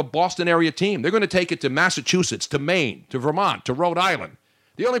being a Boston area team. They're going to take it to Massachusetts, to Maine, to Vermont, to Rhode Island.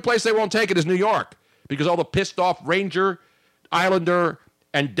 The only place they won't take it is New York, because all the pissed off Ranger, Islander,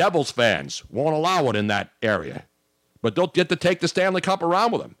 and Devils fans won't allow it in that area. But they'll get to take the Stanley Cup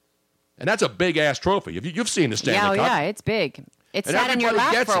around with them. And that's a big-ass trophy. You've seen the Stanley Cup. Yeah, it's big. It sat in your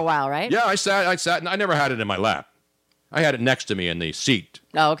lap for a while, right? Yeah, I sat, and I never had it in my lap. I had it next to me in the seat.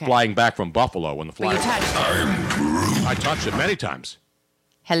 Oh, okay. Flying back from Buffalo when the Flyers. But you touched it. I touched it many times.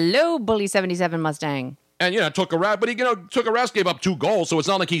 Hello, Bully 77 Mustang. And Tuukka gave up 2 goals, so it's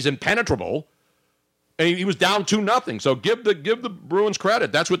not like he's impenetrable. And he was down 2-0. So give the Bruins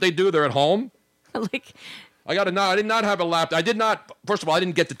credit. That's what they do. They're at home. I did not have a lap. First of all, I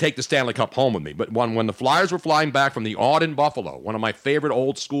didn't get to take the Stanley Cup home with me. But when the Flyers were flying back from the Aud in Buffalo, one of my favorite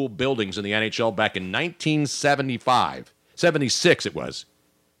old school buildings in the NHL back in 1975, 76 it was,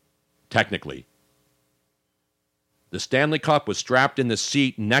 technically. The Stanley Cup was strapped in the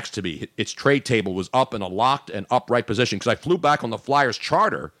seat next to me. Its tray table was up in a locked and upright position because I flew back on the Flyers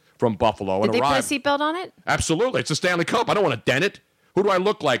charter from Buffalo and arrived. Did they put a seatbelt on it? Absolutely. It's the Stanley Cup. I don't want to dent it. Who do I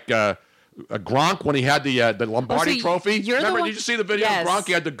look like? Gronk when he had the Lombardi Trophy. Remember, did you see the video? Yes. Gronk,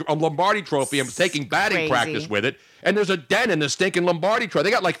 he had the Lombardi Trophy and was taking batting practice with it. And there's a dent in the stinking Lombardi Trophy.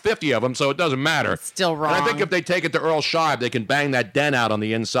 They got like 50 of them, so it doesn't matter. It's still wrong. And I think if they take it to Earl Scheib, they can bang that dent out on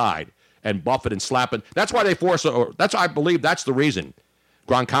the inside and buff it and slap it. That's why they force it. I believe that's the reason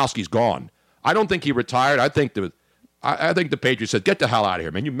Gronkowski's gone. I don't think he retired. I think the Patriots said, get the hell out of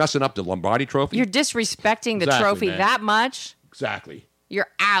here, man. You're messing up the Lombardi Trophy. You're disrespecting the trophy man. that much. Exactly. You're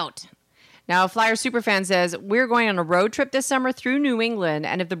out. Now, Flyer Superfan says, we're going on a road trip this summer through New England,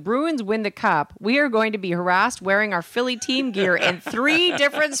 and if the Bruins win the Cup, we are going to be harassed wearing our Philly team gear in 3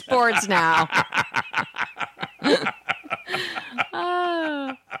 different sports now.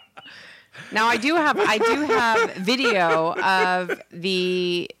 Now, I do have video of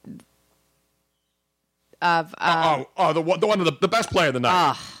the best player of the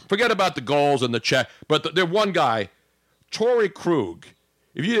night. Forget about the goals and the check, but the one guy, Torrey Krug.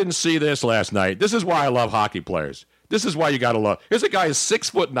 If you didn't see this last night, this is why I love hockey players. This is why you got to love. Here's a guy who's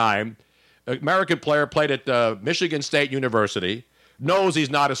 6'9", American player, played at Michigan State University, knows he's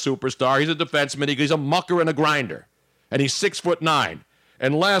not a superstar. He's a defenseman. He's a mucker and a grinder, and he's 6'9".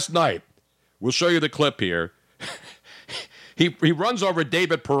 And last night, we'll show you the clip here. He runs over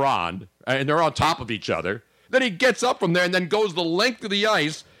David Perron, and they're on top of each other. Then he gets up from there and then goes the length of the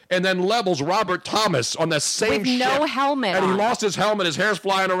ice and then levels Robert Thomas on the same with no helmet and he on. lost his helmet, his hair's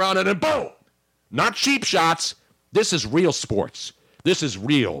flying around, and then boom! Not cheap shots. This is real sports. This is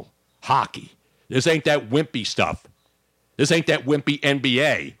real hockey. This ain't that wimpy stuff. This ain't that wimpy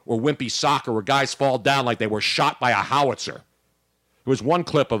NBA or wimpy soccer where guys fall down like they were shot by a howitzer. There was one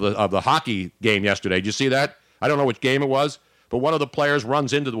clip of the hockey game yesterday. Did you see that? I don't know which game it was, but one of the players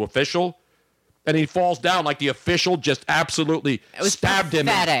runs into the official, and he falls down like the official just absolutely stabbed him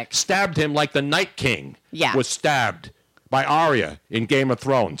like the Night King was stabbed by Arya in Game of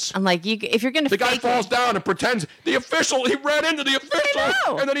Thrones. I'm like, if you're going to the guy falls down and pretends he ran into the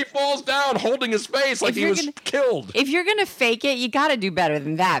official, and then he falls down holding his face like he was killed. If you're going to fake it, you got to do better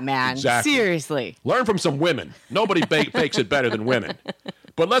than that, man. Exactly. Seriously. Learn from some women. Nobody fakes it better than women.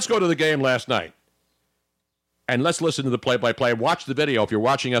 But let's go to the game last night. And let's listen to the play-by-play. Watch the video. If you're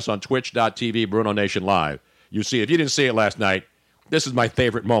watching us on twitch.tv, Bruno Nation Live, you see it. If you didn't see it last night, this is my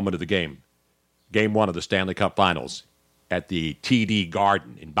favorite moment of the game. Game 1 of the Stanley Cup Finals at the TD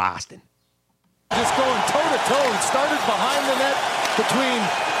Garden in Boston. Just going toe-to-toe and started behind the net between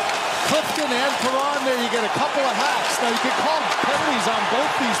Clifton and Perron. There you get a couple of hacks. Now you can call penalties on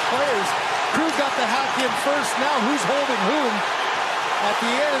both these players. Krug got the hack in first. Now who's holding whom? At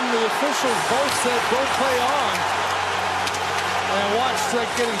the end, the officials both said, go play on. And watch, like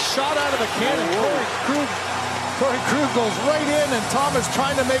getting shot out of a cannon. Torrey Krug goes right in, and Thomas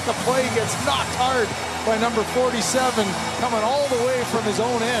trying to make a play gets knocked hard by number 47, coming all the way from his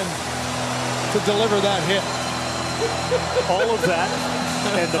own end to deliver that hit. All of that,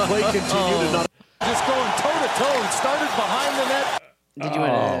 and the play continued. And just going toe-to-toe and started behind the net.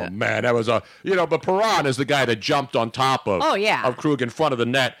 Man, that was but Perron is the guy that jumped on top of Krug in front of the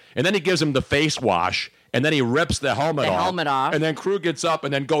net, and then he gives him the face wash, and then he rips the helmet off, and then Krug gets up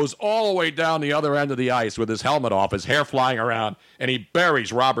and then goes all the way down the other end of the ice with his helmet off, his hair flying around, and he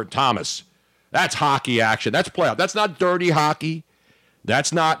buries Robert Thomas. That's hockey action. That's playoff. That's not dirty hockey.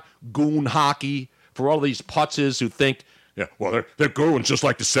 That's not goon hockey for all these putzes who think, they're goons just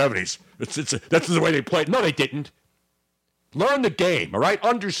like the 70s. That's the way they played. No, they didn't. Learn the game, all right?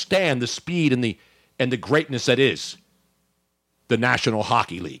 Understand the speed and the greatness that is the National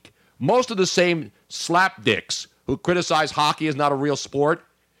Hockey League. Most of the same slapdicks who criticize hockey as not a real sport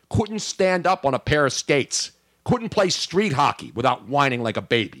couldn't stand up on a pair of skates, couldn't play street hockey without whining like a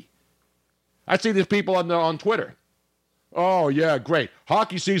baby. I see these people on Twitter. Oh, yeah, great.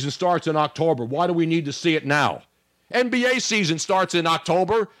 Hockey season starts in October. Why do we need to see it now? NBA season starts in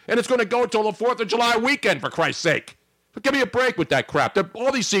October, and it's going to go until the 4th of July weekend, for Christ's sake. But give me a break with that crap.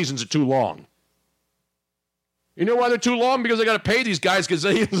 All these seasons are too long. You know why they're too long? Because they got to pay these guys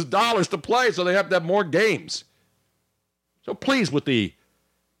gazillions of dollars to play, so they have to have more games. So please,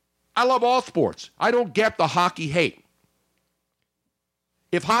 I love all sports. I don't get the hockey hate.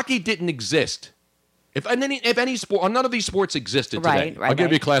 If hockey didn't exist, if any sport, none of these sports existed today. I'll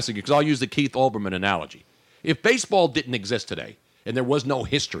give you a classic because I'll use the Keith Olbermann analogy. If baseball didn't exist today and there was no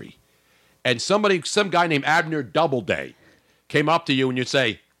history, and some guy named Abner Doubleday came up to you and you'd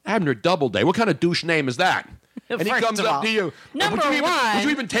say, Abner Doubleday, what kind of douche name is that? And he comes up to you. Would you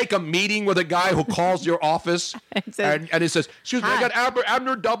even take a meeting with a guy who calls your office and he says, excuse me, I got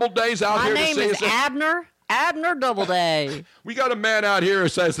Abner Doubleday's out here to say. My name is Abner Doubleday. We got a man out here who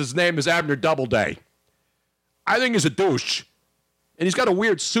says his name is Abner Doubleday. I think he's a douche. And he's got a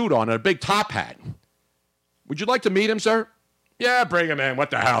weird suit on and a big top hat. Would you like to meet him, sir? Yeah, bring him in.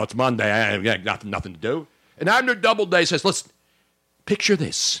 What the hell? It's Monday. I got nothing to do. And Abner Doubleday says, listen, picture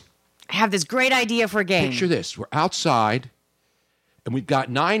this. I have this great idea for a game. Picture this. We're outside, and we've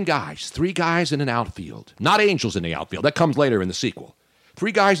got 9 guys, 3 guys in an outfield. Not Angels in the outfield. That comes later in the sequel.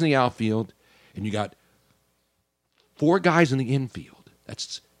 3 guys in the outfield, and you got 4 guys in the infield.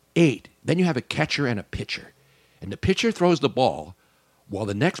 That's 8. Then you have a catcher and a pitcher. And the pitcher throws the ball while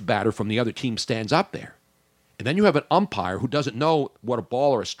the next batter from the other team stands up there. And then you have an umpire who doesn't know what a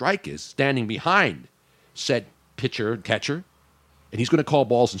ball or a strike is standing behind said pitcher and catcher, and he's going to call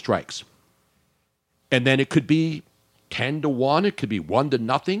balls and strikes. And then it could be 10-1. It could be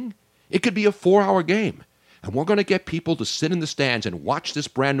 1-0. It could be a 4-hour game. And we're going to get people to sit in the stands and watch this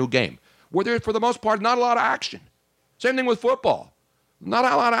brand new game where there, for the most part, not a lot of action. Same thing with football. Not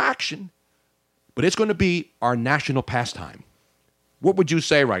a lot of action. But it's going to be our national pastime. What would you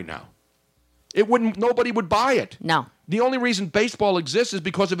say right now? It wouldn't. Nobody would buy it. No. The only reason baseball exists is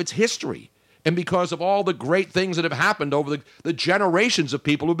because of its history and because of all the great things that have happened over the generations of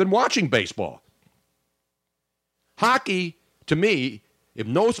people who've been watching baseball. Hockey, to me, if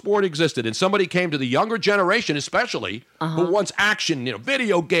no sport existed and somebody came to the younger generation especially, who wants action,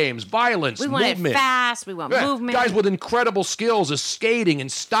 video games, violence, movement. We want it fast. We want movement. Guys with incredible skills of skating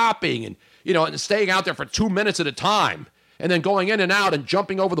and stopping and, and staying out there for 2 minutes at a time. And then going in and out and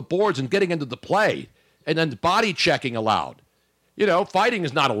jumping over the boards and getting into the play. And then body checking allowed. Fighting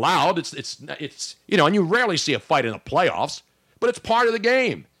is not allowed. It's and you rarely see a fight in the playoffs. But it's part of the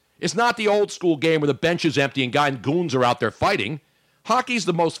game. It's not the old school game where the bench is empty and guys and goons are out there fighting. Hockey is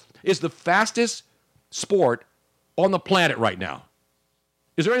the fastest sport on the planet right now.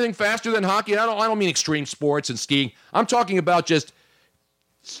 Is there anything faster than hockey? I don't mean extreme sports and skiing. I'm talking about just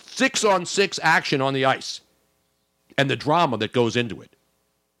 6-on-6 action on the ice. And the drama that goes into it.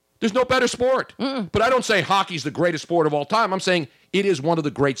 There's no better sport. But I don't say hockey's the greatest sport of all time. I'm saying it is one of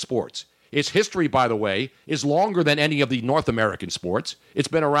the great sports. Its history, by the way, is longer than any of the North American sports. It's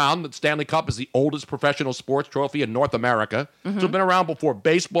been around. The Stanley Cup is the oldest professional sports trophy in North America. So it's been around before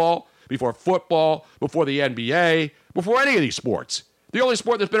baseball, before football, before the NBA, before any of these sports. The only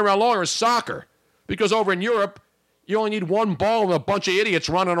sport that's been around longer is soccer. Because over in Europe, you only need one ball and a bunch of idiots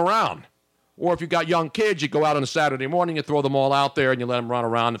running around. Or if you've got young kids, you go out on a Saturday morning, you throw them all out there, and you let them run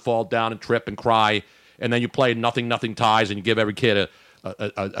around and fall down and trip and cry. And then you play nothing ties, and you give every kid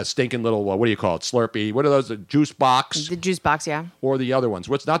a stinking little, what do you call it, Slurpee. What are those, a juice box? The juice box, yeah. Or the other ones.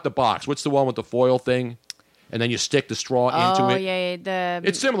 What's not the box? What's the one with the foil thing? And then you stick the straw into it. Oh, yeah.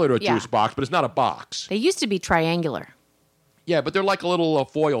 It's similar to a juice box, but it's not a box. They used to be triangular. Yeah, but they're like a little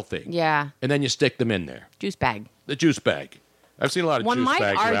foil thing. Yeah. And then you stick them in there. Juice bag. The juice bag. I've seen a lot of juice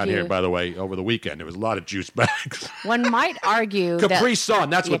bags around argue, here, by the way, over the weekend. There was a lot of juice bags. One might argue Capri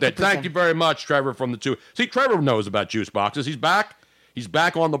Sun, that's what they... Capri Thank Sun. you very much, Trevor, from the two. See, Trevor knows about juice boxes. He's back. He's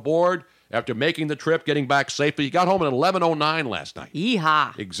back on the board after making the trip, getting back safely. He got home at 11:09 last night.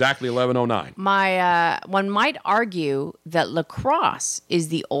 Yeehaw. Exactly 11:09. One might argue that lacrosse is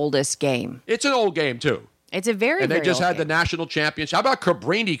the oldest game. It's an old game, too. It's a very, And they very just old had the game. national championship. How about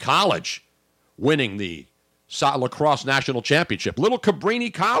Cabrini College winning the lacrosse national championship? Little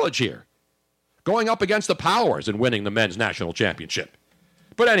Cabrini College here, going up against the Powers and winning the men's national championship.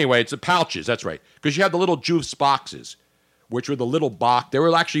 But anyway, it's the pouches, that's right. Because you have the little juice boxes, which were the little box. They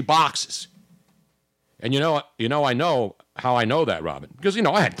were actually boxes. And I know how I know that, Robin. Because,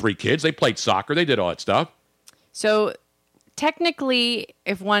 I had 3 kids. They played soccer. They did all that stuff. So technically,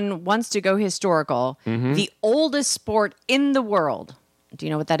 if one wants to go historical, the oldest sport in the world. Do you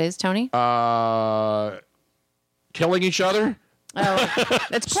know what that is, Tony? Killing each other? Oh,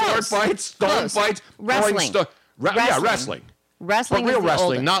 that's close. Sword fights, stone fights, Wrestling. Yeah, wrestling. Wrestling But real is the wrestling,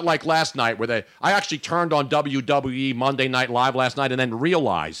 oldest. not like last night where I actually turned on WWE Monday Night Live last night and then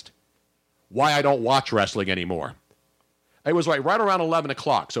realized why I don't watch wrestling anymore. It was right around 11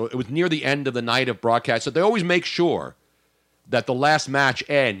 o'clock, so it was near the end of the night of broadcast. So they always make sure that the last match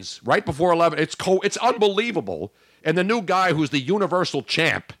ends right before 11. It's unbelievable. And the new guy who's the Universal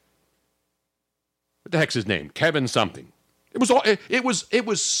Champ, what the heck's his name? Kevin something. It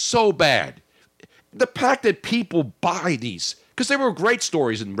was so bad. The fact that people buy these, because there were great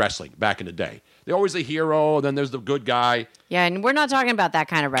stories in wrestling back in the day. They're always the hero, then there's the good guy. Yeah, and we're not talking about that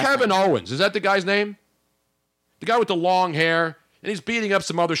kind of wrestling. Kevin Owens, is that the guy's name? The guy with the long hair, and he's beating up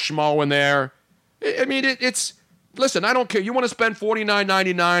some other schmo in there. I mean, it's listen, I don't care. You want to spend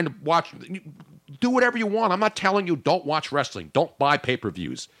 $49.99 to watch, do whatever you want. I'm not telling you don't watch wrestling. Don't buy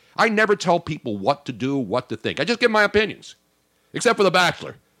pay-per-views. I never tell people what to do, what to think. I just give my opinions. Except for The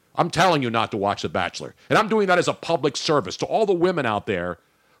Bachelor, I'm telling you not to watch The Bachelor. And I'm doing that as a public service to all the women out there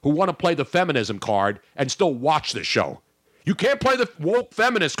who want to play the feminism card and still watch this show. You can't play the woke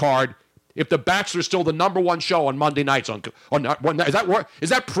feminist card if The Bachelor is still the number one show on Monday nights. Is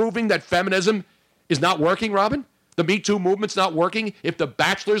that proving that feminism is not working, Robin? The Me Too movement's not working if The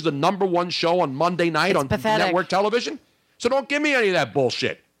Bachelor is the number one show on Monday night on network television? So don't give me any of that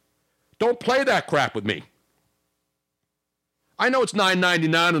bullshit. Don't play that crap with me. I know it's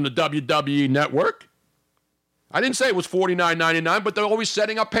 $9.99 on the WWE network. I didn't say it was $49.99, but they're always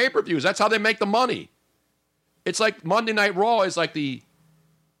setting up pay-per-views. That's how they make the money. It's like Monday Night Raw is like the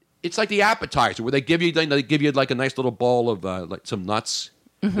appetizer where they give you like a nice little bowl of like some nuts.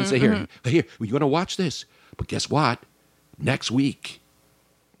 Mm-hmm, and say, here, you're going to watch this. But guess what? Next week,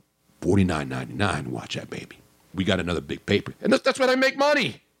 $49.99. Watch that, baby. We got another big paper. And that's where they make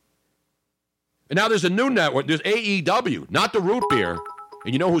money. And now there's a new network. There's AEW, not the root beer.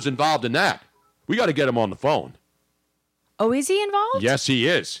 And you know who's involved in that? We got to get him on the phone. Oh, is he involved? Yes, he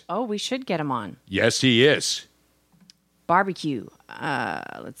is. Oh, we should get him on. Yes, he is. Barbecue.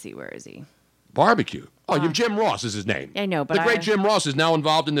 Let's see, where is he? Barbecue. Oh, Jim Ross is his name. I know, but the great Jim Ross is now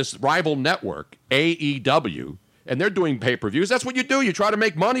involved in this rival network, AEW, and they're doing pay-per-views. That's what you do. You try to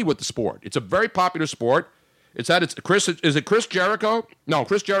make money with the sport. It's a very popular sport. Is it Chris Jericho? No,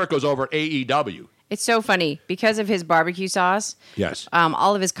 Chris Jericho's over at AEW. It's so funny because of his barbecue sauce. Yes.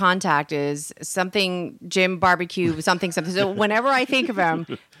 All of his contact is something Jim Barbecue, something. So whenever I think of him,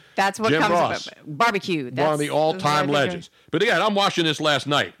 that's what Jim comes Ross. up. Barbecue. That's one of the all-time legends. But again, I'm watching this last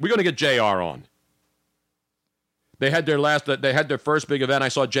night. We're going to get JR on. They had their first big event. I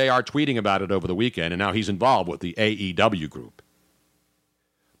saw JR tweeting about it over the weekend, and now he's involved with the AEW group.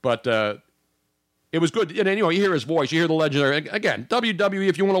 But it was good. And anyway, you hear his voice. You hear the legendary. Again, WWE,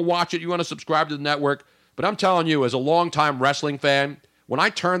 if you want to watch it, you want to subscribe to the network. But I'm telling you, as a longtime wrestling fan, when I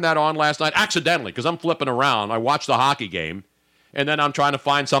turned that on last night, accidentally, because I'm flipping around, I watched the hockey game, and then I'm trying to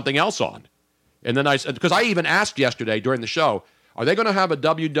find something else on. And then because I even asked yesterday during the show, are they going to have a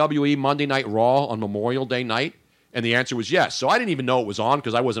WWE Monday Night Raw on Memorial Day night? And the answer was yes. So I didn't even know it was on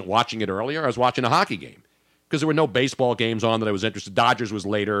because I wasn't watching it earlier. I was watching a hockey game because there were no baseball games on that I was interested. Dodgers was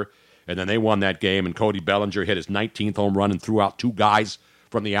later, and then they won that game, and Cody Bellinger hit his 19th home run and threw out two guys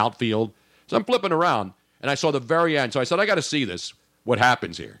from the outfield. So I'm flipping around, and I saw the very end. So I said, I got to see this, what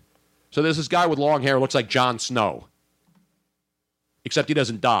happens here. So there's this guy with long hair, looks like Jon Snow, except he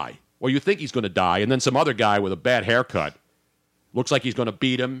doesn't die. Or you think he's going to die, and then some other guy with a bad haircut looks like he's going to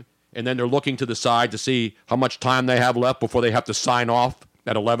beat him, and then they're looking to the side to see how much time they have left before they have to sign off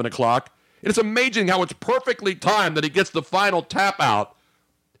at 11 o'clock. And it's amazing how it's perfectly timed that he gets the final tap out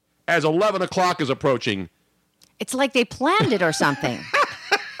as 11 o'clock is approaching. It's like they planned it or something.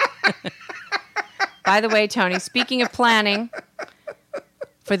 By the way, Tony, speaking of planning,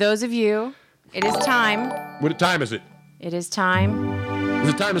 for those of you, it is time. What time is it? It is time. Is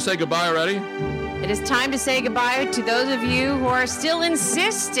it time to say goodbye already? It is time to say goodbye to those of you who are still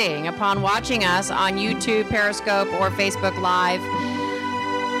insisting upon watching us on YouTube, Periscope, or Facebook Live.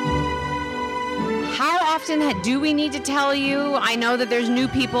 How often do we need to tell you? I know that there's new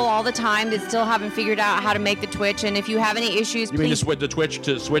people all the time that still haven't figured out how to make the Twitch, and if you have any issues, you mean to switch to Twitch?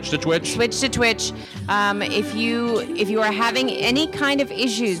 Switch to Twitch. If you are having any kind of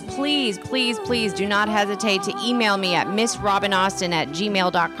issues, please do not hesitate to email me at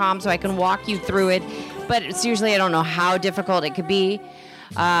missrobinaustin@gmail.com so I can walk you through it. But seriously, I don't know how difficult it could be.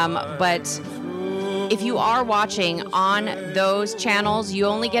 But if you are watching on those channels, you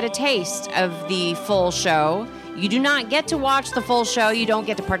only get a taste of the full show. You do not get to watch the full show. You don't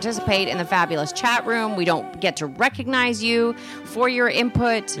get to participate in the fabulous chat room. We don't get to recognize you for your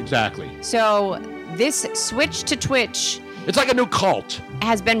input. Exactly. So this switch to Twitch, it's like a new cult,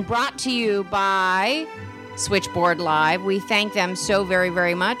 has been brought to you by Switchboard Live. We thank them so very,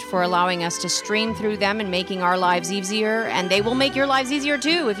 very much for allowing us to stream through them and making our lives easier, and they will make your lives easier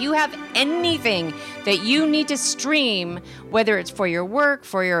too. If you have anything that you need to stream, whether it's for your work,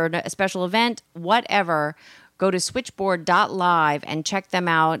 for your special event, whatever, go to switchboard.live and check them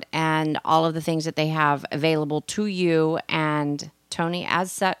out and all of the things that they have available to you. And Tony, as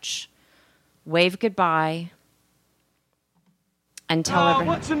such, wave goodbye. And tell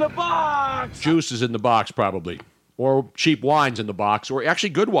everyone. What's in the box? Juice is in the box, probably. Or cheap wine's in the box. Or actually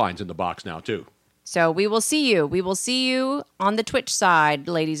good wine's in the box now, too. So we will see you. We will see you on the Twitch side,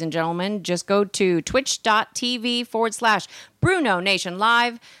 ladies and gentlemen. Just go to twitch.tv/Bruno Nation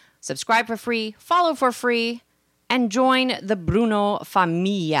Live. Subscribe for free. Follow for free. And join the Bruno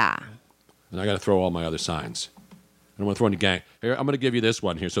Familia. And I got to throw all my other signs. I don't want to throw any gang. Here, I'm going to give you this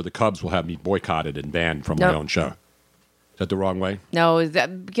one here so the Cubs will have me boycotted and banned from my own show. that the wrong way? No,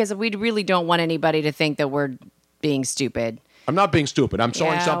 because we really don't want anybody to think that we're being stupid. I'm not being stupid. I'm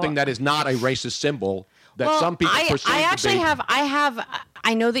showing something that is not a racist symbol that some people perceive to be.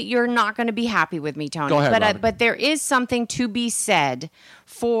 I know that you're not going to be happy with me, Tony. Go ahead, but there is something to be said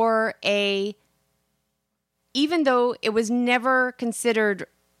for even though it was never considered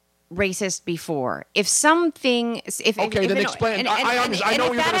racist before. Then explain. I know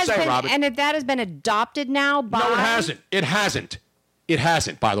what you're going to say, Robin. And if that has been adopted now by... No, it hasn't. It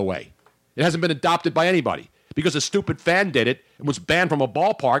hasn't, by the way. It hasn't been adopted by anybody. Because a stupid fan did it and was banned from a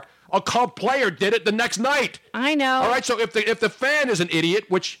ballpark, a Cub player did it the next night. I know. All right, so if the fan is an idiot,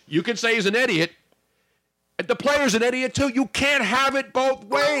 which you can say is an idiot, and the player's an idiot too, you can't have it both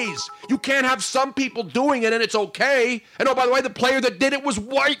ways. You can't have some people doing it and it's okay. And oh, by the way, the player that did it was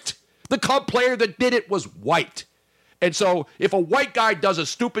white. The Cub player that did it was white. And so if a white guy does a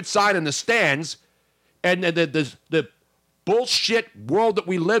stupid sign in the stands, and the bullshit world that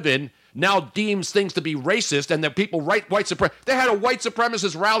we live in now deems things to be racist, and that people white supremacists. They had a white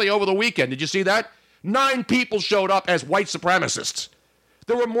supremacist rally over the weekend. Did you see that? 9 people showed up as white supremacists.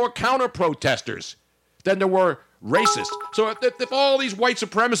 There were more counter-protesters than there were racists. So if all these white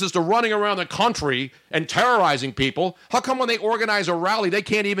supremacists are running around the country and terrorizing people, how come when they organize a rally, they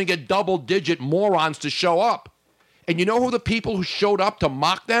can't even get double-digit morons to show up? And you know who the people who showed up to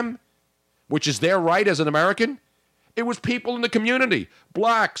mock them, which is their right as an American? It was people in the community,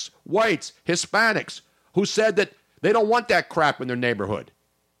 blacks, whites, Hispanics, who said that they don't want that crap in their neighborhood.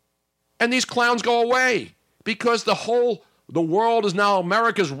 And these clowns go away because the world is now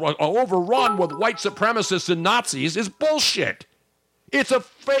America's overrun with white supremacists and Nazis is bullshit. It's a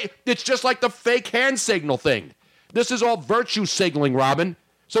fake. It's just like the fake hand signal thing. This is all virtue signaling, Robin.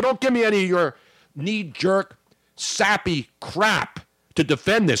 So don't give me any of your knee-jerk, sappy crap to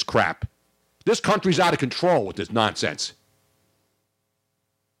defend this crap. This country's out of control with this nonsense.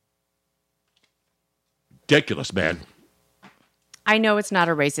 Ridiculous, man. I know it's not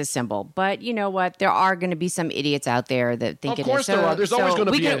a racist symbol, but you know what? There are going to be some idiots out there that think it is. Of course there are. There's always going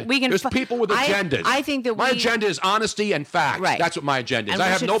to be. There's people with agendas. I think that my agenda is honesty and facts. Right. That's what my agenda is. I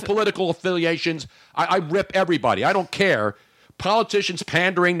have no political affiliations. I rip everybody. I don't care. Politicians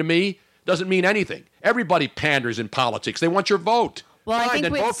pandering to me doesn't mean anything. Everybody panders in politics. They want your vote. Well, fine, I think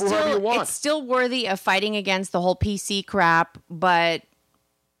then vote for whoever you want. It's still worthy of fighting against the whole PC crap, but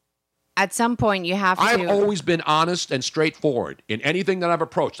at some point you have to... I've always been honest and straightforward in anything that I've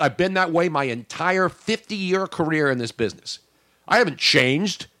approached. I've been that way my entire 50-year career in this business. I haven't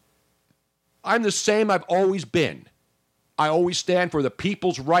changed. I'm the same I've always been. I always stand for the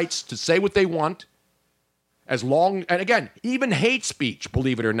people's rights to say what they want. And again, even hate speech,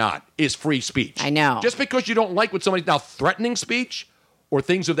 believe it or not, is free speech. I know. Just because you don't like what somebody's now threatening speech or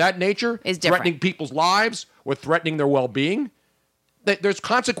things of that nature, is different. Threatening people's lives or threatening their well-being, there's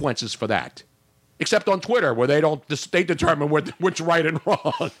consequences for that. Except on Twitter, where they determine what's right and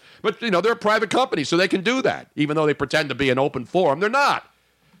wrong. But, they're a private company, so they can do that. Even though they pretend to be an open forum, they're not.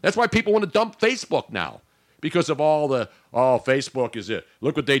 That's why people want to dump Facebook now. Because of all the, Facebook is it.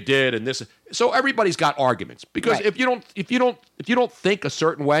 Look what they did and this. So everybody's got arguments. Because right. if you don't think a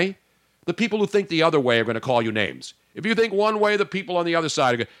certain way, the people who think the other way are going to call you names. If you think one way, the people on the other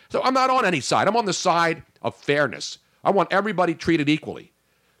side are going to. So I'm not on any side. I'm on the side of fairness. I want everybody treated equally.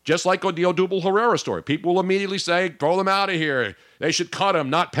 Just like the Odubel Herrera story. People will immediately say, throw them out of here. They should cut him,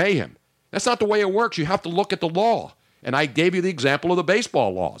 not pay him. That's not the way it works. You have to look at the law. And I gave you the example of the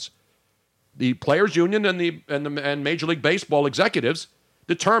baseball laws. The Players Union and Major League Baseball executives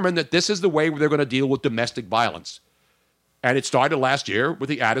determined that this is the way they're going to deal with domestic violence. And it started last year with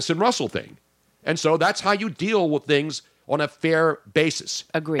the Addison Russell thing. And so that's how you deal with things on a fair basis.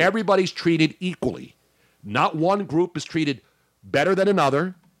 Agreed. Everybody's treated equally. Not one group is treated better than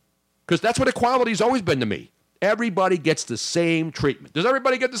another, because that's what equality has always been to me. Everybody gets the same treatment. Does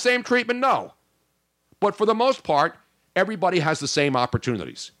everybody get the same treatment? No. But for the most part, everybody has the same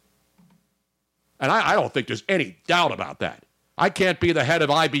opportunities. And I don't think there's any doubt about that. I can't be the head of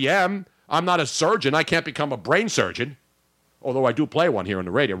IBM. I'm not a surgeon. I can't become a brain surgeon, although I do play one here on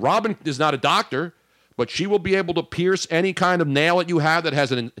the radio. Robin is not a doctor, but she will be able to pierce any kind of nail that you have that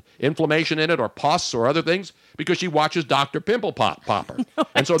has an inflammation in it or pus or other things because she watches Dr. Pimple Popper. No,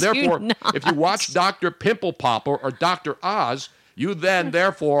 and so I therefore, do not. if you watch Dr. Pimple Popper or Dr. Oz, you then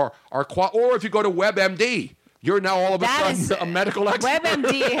therefore are or if you go to WebMD, you're now all of a sudden a medical expert.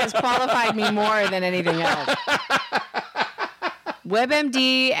 WebMD has qualified me more than anything else.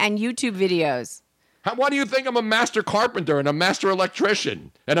 WebMD and YouTube videos. Why do you think I'm a master carpenter and a master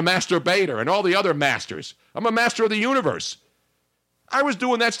electrician and a master baiter and all the other masters? I'm a master of the universe. I was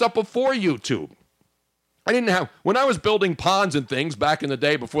doing that stuff before YouTube. I didn't have, when I was building ponds and things back in the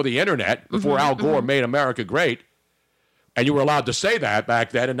day before the internet, before Al Gore made America great, and you were allowed to say that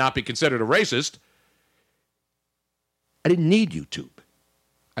back then and not be considered a racist, I didn't need YouTube.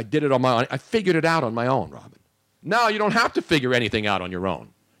 I did it on my own. I figured it out on my own, Robin. Now you don't have to figure anything out on your own.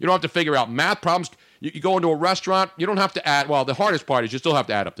 You don't have to figure out math problems. You go into a restaurant, you don't have to add, well, the hardest part is you still have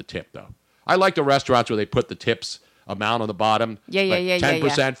to add up the tip, though. I like the restaurants where they put the tips amount on the bottom. Yeah.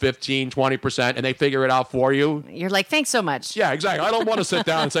 10%, 15, 20%, and they figure it out for you. You're like, thanks so much. Yeah, exactly. I don't want to sit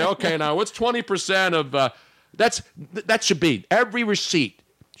down and say, okay, now what's 20% of, that should be, every receipt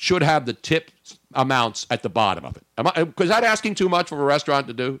should have the tip amounts at the bottom of it. Is that asking too much for a restaurant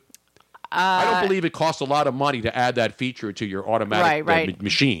to do? I don't believe it costs a lot of money to add that feature to your automatic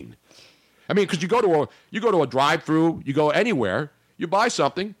machine. I mean, because you go to a drive-through, you go anywhere, you buy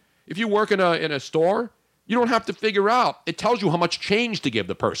something. If you work in a store, you don't have to figure out. It tells you how much change to give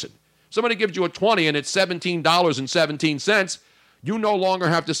the person. Somebody gives you a 20 and it's $17.17. You no longer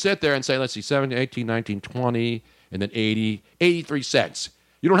have to sit there and say, let's see, 17, 18, 19, 20, and then 80, 83 cents.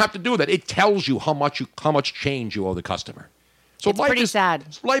 You don't have to do that. It tells you how much change you owe the customer. So it's pretty sad.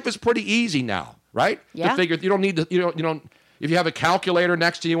 Life is pretty easy now, right? Yeah. To figure, you don't need to, you don't. If you have a calculator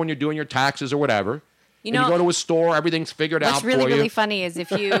next to you when you're doing your taxes or whatever, you go to a store, everything's figured out for you. What's really funny is if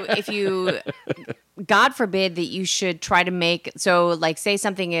you, God forbid that you should try to make, so like say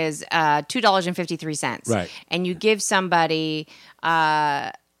something is $2.53, right? And you give somebody $2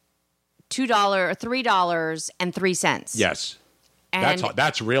 or $3.03. Yes. And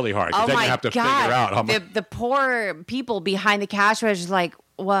that's really hard. Oh then my you have to God. figure out how much. The poor people behind the cash register is like,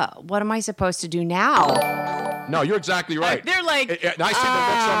 what am I supposed to do now? No, you're exactly right. They're like, and I see the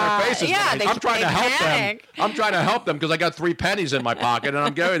looks on their faces. Yeah, I'm trying to help them. I'm trying to help them because I got 3 pennies in my pocket and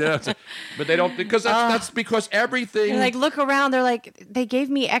I'm going to. But they don't, because that's because everything. They're like, look around. They're like, they gave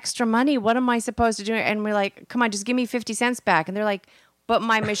me extra money. What am I supposed to do? And we're like, come on, just give me 50 cents back. And they're like, but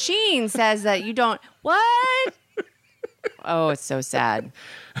my machine says that you don't. What? Oh, it's so sad.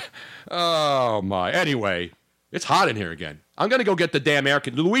 Oh, my. Anyway, it's hot in here again. I'm going to go get the damn air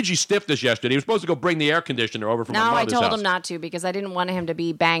conditioner. Luigi stiffed us yesterday. He was supposed to go bring the air conditioner over from my mother's house. No, I told him not to because I didn't want him to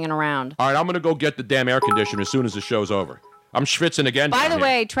be banging around. All right, I'm going to go get the damn air conditioner as soon as the show's over. I'm schwitzing again. By the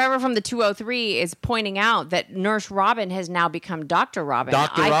way, Trevor from the 203 is pointing out that Nurse Robin has now become Dr. Robin.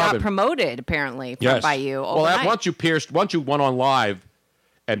 Dr. I Robin. got promoted, apparently, by you. Well, once you went on live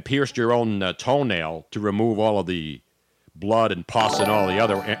and pierced your own toenail to remove all of the blood and pus and all the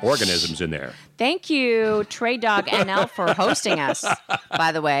other organisms in there. Thank you, Trey Dog NL, for hosting us,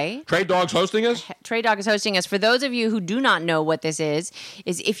 by the way. Trey Dog's hosting us? Trey Dog is hosting us. For those of you who do not know what this is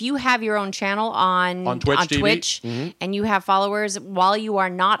if you have your own channel on Twitch and you have followers, while you are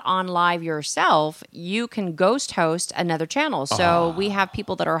not on live yourself, you can ghost host another channel. So we have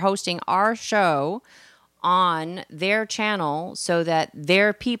people that are hosting our show on their channel so that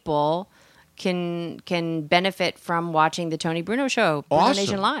their people can benefit from watching the Tony Bruno Show, Bruno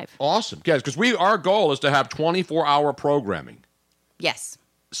Nation Live. Awesome. Yes, because our goal is to have 24-hour programming. Yes.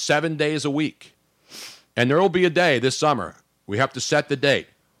 7 days a week. And there will be a day this summer, we have to set the date,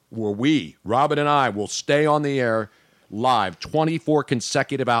 where Robin and I, will stay on the air live 24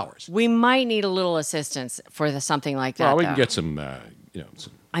 consecutive hours. We might need a little assistance for something like that. Well, we can get some,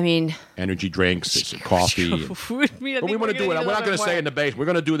 energy drinks, some coffee. But we want to do it. We're not going to stay in the basement. We're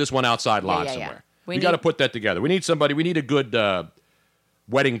going to do this one outside live somewhere. We got to put that together. We need somebody. We need a good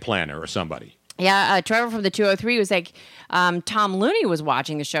wedding planner or somebody. Yeah, Trevor from the 203 was like, Tom Looney was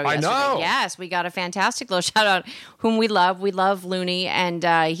watching the show yesterday. I know. Yes, we got a fantastic little shout out, whom we love. We love Looney, and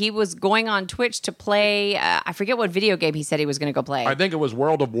he was going on Twitch to play, I forget what video game he said he was going to go play. I think it was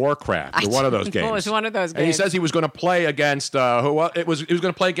World of Warcraft, or one of those games. It was one of those games. And he says he was going to play against, he was going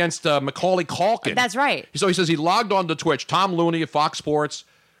to play against Macaulay Culkin. That's right. So he says he logged on to Twitch. Tom Looney of Fox Sports,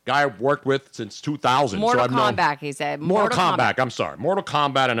 guy I've worked with since 2000. Mortal Kombat, he said. Mortal Kombat, I'm sorry. Mortal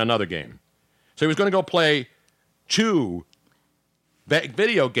Kombat and another game. So he was going to go play 2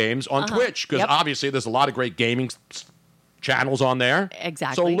 video games on Twitch because obviously there's a lot of great gaming channels on there.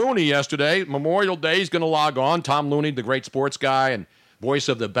 Exactly. So Looney yesterday, Memorial Day, he's going to log on. Tom Looney, the great sports guy and voice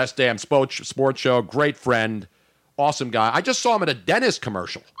of the Best Damn Sports Show, great friend, awesome guy. I just saw him at a dentist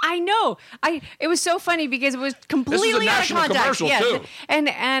commercial. I know. It was so funny because it was completely out of context. Commercial too.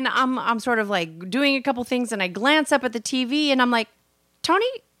 And I'm sort of like doing a couple things and I glance up at the TV and I'm like, Tony,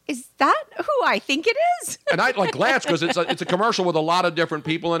 is that who I think it is? And I glance because it's a commercial with a lot of different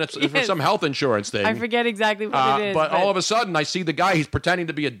people and it's for some health insurance thing. I forget exactly what it is. But all of a sudden I see the guy, he's pretending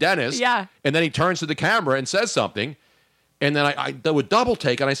to be a dentist. Yeah. And then he turns to the camera and says something. And then I do a double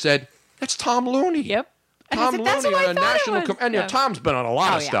take and I said, that's Tom Looney. Yep. Tom Looney on a national... And Tom's been on a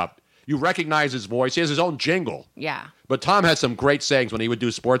lot of stuff. You recognize his voice. He has his own jingle. Yeah. But Tom had some great sayings when he would do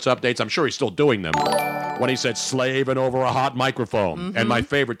sports updates. I'm sure he's still doing them. When he said slaving over a hot microphone. Mm-hmm. And my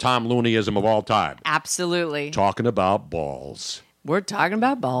favorite Tom Looneyism of all time. Absolutely. Talking about balls. We're talking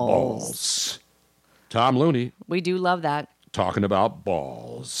about balls. Tom Looney. We do love that. Talking about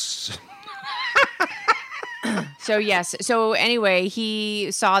balls. So, yes. So, anyway, he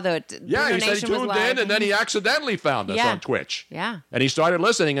saw the Yeah, he said he tuned in, and then he accidentally found us on Twitch. Yeah. And he started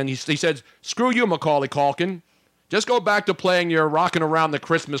listening, and he said, screw you, Macaulay Culkin. Just go back to playing your Rockin' Around the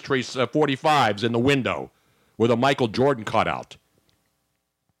Christmas Tree 45s in the window with a Michael Jordan cutout.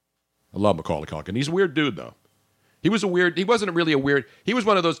 I love Macaulay Culkin. He's a weird dude, though. He wasn't really a weird, he was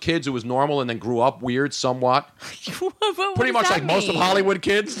one of those kids who was normal and then grew up weird somewhat. Pretty much like most of Hollywood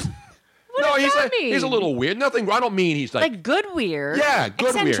kids. He's a little weird. Nothing, I don't mean he's like good weird. Yeah, good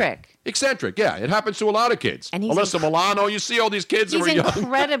eccentric. weird. Eccentric, yeah. It happens to a lot of kids. And he's Alyssa Milano, you see all these kids who are young. He's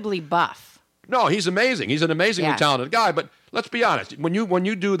incredibly buff. No, he's amazing. He's an amazingly talented guy. But let's be honest. When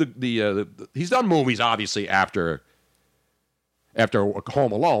you do the he's done movies obviously after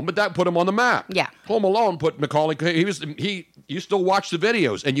Home Alone, but that put him on the map. Yeah, Home Alone put Macaulay. You still watch the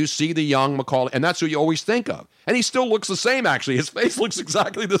videos and you see the young Macaulay, and that's who you always think of. And he still looks the same. Actually, his face looks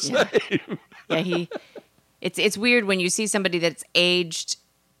exactly the same. Yeah, it's weird when you see somebody that's aged,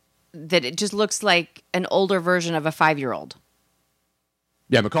 that it just looks like an older version of a 5-year-old.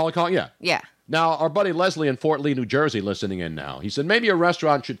 Yeah, Macaulay Culkin. Yeah. Yeah. Now, our buddy Leslie in Fort Lee, New Jersey, listening in now. He said maybe a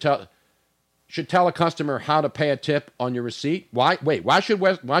restaurant should tell a customer how to pay a tip on your receipt. Why? Wait, why should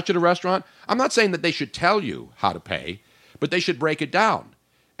a restaurant? I'm not saying that they should tell you how to pay, but they should break it down.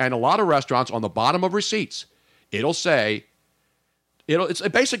 And a lot of restaurants on the bottom of receipts, it'll say, it's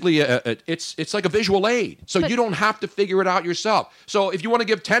basically it's like a visual aid, so you don't have to figure it out yourself. So if you want to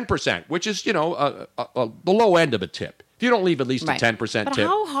give 10%, which is the low end of a tip, if you don't leave at least a 10% tip. But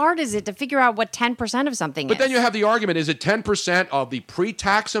how hard is it to figure out what 10% of something is? But then you have the argument: is it 10% of the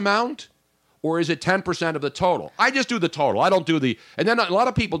pre-tax amount? Or is it 10% of the total? I just do the total. I don't do the... And then a lot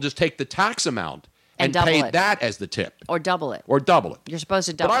of people just take the tax amount and pay that as the tip. Or double it. You're supposed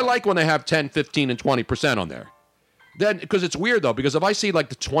to double it. But I like when they have 10, 15, and 20% on there. Then, because it's weird, though, because if I see like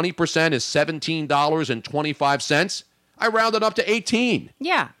the 20% is $17.25, I round it up to 18.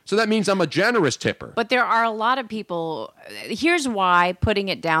 Yeah. So that means I'm a generous tipper. But there are a lot of people... Here's why putting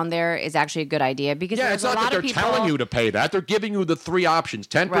it down there is actually a good idea. Because it's not that they're telling you to pay that. They're giving you the three options,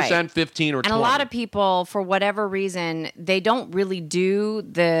 10%, 15, or 20. And a lot of people, for whatever reason, they don't really do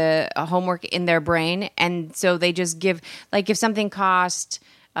the homework in their brain. And so they just give... Like if something costs...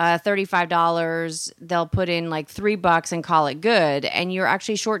 $35, they'll put in like $3 and call it good, and you're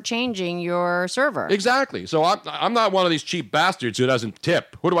actually shortchanging your server. Exactly. So I'm not one of these cheap bastards who doesn't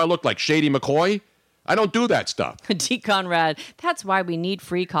tip. Who do I look like, Shady McCoy? I don't do that stuff. D. Conrad, that's why we need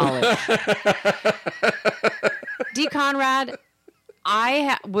free college. D. Conrad,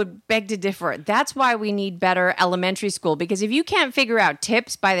 I would beg to differ. That's why we need better elementary school, because if you can't figure out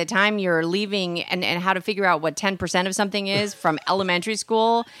tips by the time you're leaving and how to figure out what 10% of something is from elementary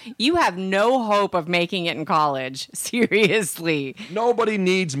school, you have no hope of making it in college. Seriously. Nobody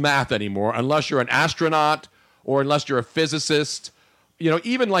needs math anymore unless you're an astronaut or unless you're a physicist.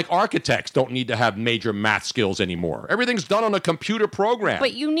 Even like architects don't need to have major math skills anymore. Everything's done on a computer program.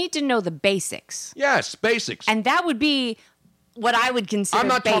 But you need to know the basics. Yes, basics. And that would be... what I would consider I'm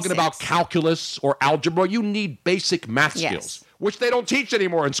not basics. talking about calculus or algebra. You need basic math skills, which they don't teach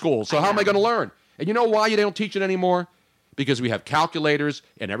anymore in school. So how am I going to learn? And you know why they don't teach it anymore? Because we have calculators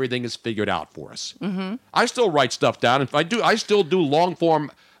and everything is figured out for us. Mm-hmm. I still write stuff down. If I still do long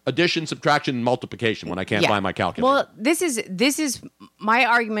form addition, subtraction, and multiplication when I can't find my calculator. Well, this is my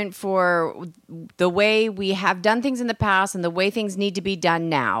argument for the way we have done things in the past and the way things need to be done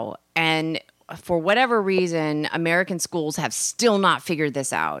now. And for whatever reason, American schools have still not figured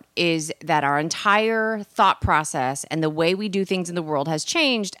this out, is that our entire thought process and the way we do things in the world has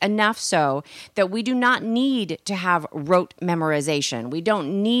changed enough so that we do not need to have rote memorization. We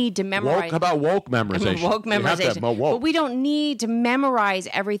don't need to memorize. How about woke memorization? Woke memorization. But we don't need to memorize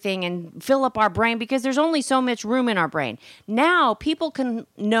everything and fill up our brain because there's only so much room in our brain. Now, people can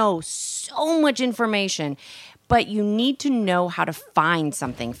know so much information, but you need to know how to find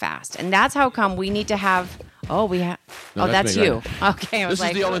something fast. And that's how come we need to have... that's me, you. Right? Okay, this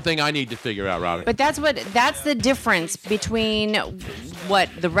is the only thing I need to figure out, Robin. But that's the difference between what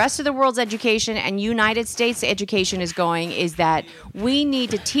the rest of the world's education and United States education is going, is that we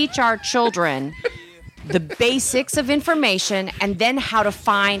need to teach our children the basics of information and then how to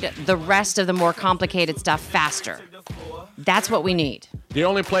find the rest of the more complicated stuff faster. That's what we need. The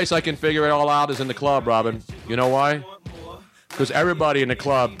only place I can figure it all out is in the club, Robin. You know why? Because everybody in the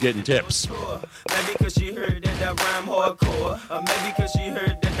club getting tips. Maybe because she heard that rhyme hardcore. Or maybe because she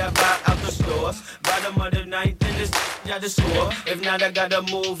heard that vibe out the store. Bottom of the ninth and this got the score. If not, I gotta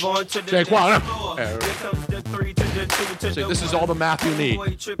move on to the Jaquan, floor. Here comes the 3 to the 2 to the this is all the math you need.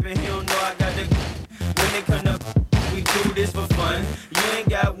 Boy tripping, he don't know I got the. When they come up, we do this for fun. You ain't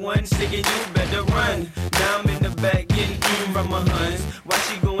got one sticking, you better run. Now I'm in the back getting from my huns. Why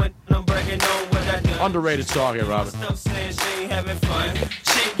she going? I'm bragging on what I done. Underrated song here, Robin. Stop saying she ain't having fun.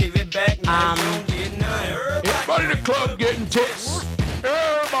 She give it back, now you don't get none. Everybody in the club getting tips.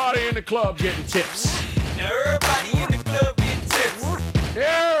 Everybody in the club getting tips. Everybody in the club getting tips.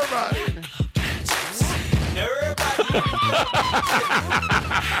 Everybody.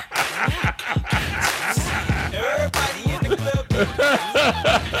 Everybody in the club.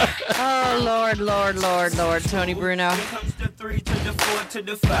 Oh, Lord, Tony Bruno. Here comes the 3 to the 4 to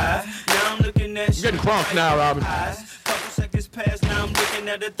the 5. Now I'm looking at You're getting crunk now, Robin. Couple seconds past, now I'm looking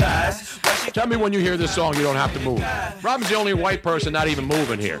at the thighs. Tell me when you hear this song, you don't have to move. Robin's the only white person not even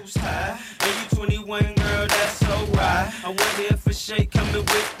moving here. And you 21, girl, that's so right. I wonder if a shake coming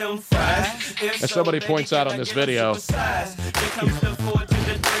with them fries. As somebody points out on this video,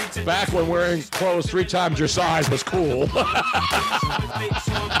 back when wearing clothes 3 times your size was cool.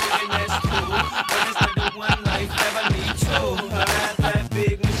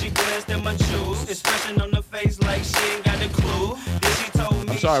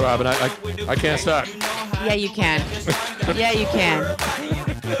 I'm sorry, Robin. I can't stop. Yeah, you can. Yeah, you can.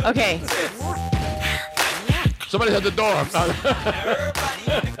 Okay. Somebody's at the door.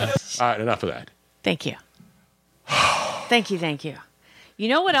 All right, enough of that. Thank you. Thank you. You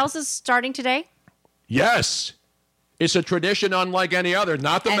know what else is starting today? Yes. It's a tradition unlike any other,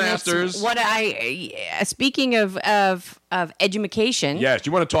 not the And Masters. it's what speaking of education. Yes,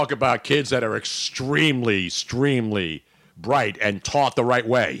 you want to talk about kids that are extremely bright and taught the right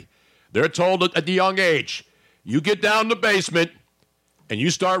way. They're told at the young age, you get down in the basement and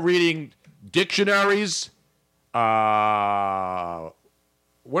you start reading dictionaries. What are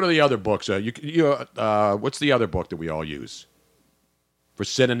the other books? What's the other book that we all use for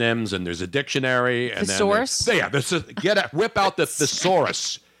synonyms? And there's a dictionary. And Thesaurus? Whip out the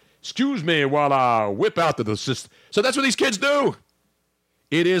thesaurus. Excuse me while I whip out the thesaurus. So that's what these kids do.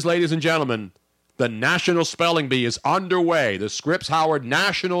 It is, ladies and gentlemen, the National Spelling Bee is underway. The Scripps Howard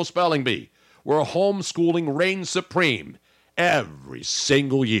National Spelling Bee, where homeschooling reigns supreme every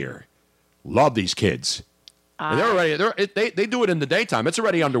single year. Love these kids. And they're already, they do it in the daytime. It's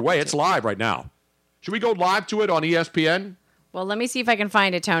already underway. It's live right now. Should we go live to it on ESPN? Well, let me see if I can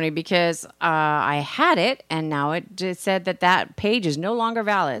find it, Tony, because I had it, and now it just said that page is no longer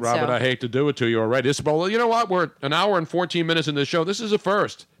valid. Robin, I hate to do it to you already. Well, you know what? We're an hour and 14 minutes into the show. This is a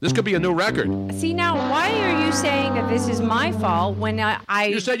first. This could be a new record. See, now, why are you saying that this is my fault when I...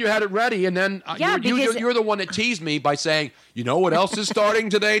 You said you had it ready, and then you're the one that teased me by saying, you know what else is starting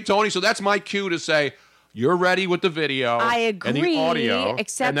today, Tony? So that's my cue to say... You're ready with the video and the audio,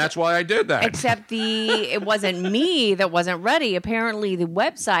 and that's why I did that. Except it wasn't me that wasn't ready. Apparently, the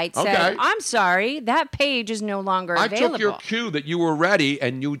website said, I'm sorry, that page is no longer available. I took your cue that you were ready,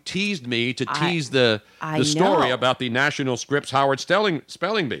 and you teased me to tease the story about the National Scripps Howard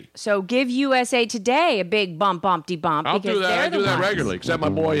Spelling Bee. So give USA Today a big bumpty bump. I'll do that. I do that regularly, except my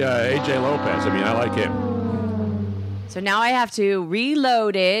boy A.J. Lopez. I mean, I like him. So now I have to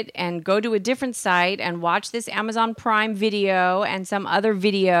reload it and go to a different site and watch this Amazon Prime video and some other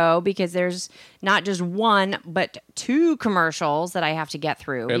video because there's not just one, but 2 commercials that I have to get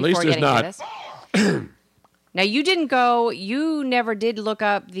through. At least there's not. Now, you never did look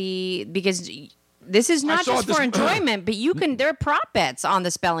up because this is not just for enjoyment, but there are prop bets on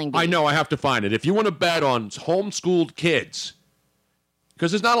the spelling bee. I know, I have to find it. If you want to bet on homeschooled kids,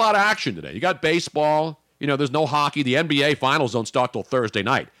 because there's not a lot of action today. You got baseball. You know, there's no hockey. The NBA finals don't start till Thursday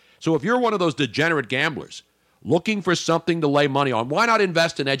night. So if you're one of those degenerate gamblers looking for something to lay money on, why not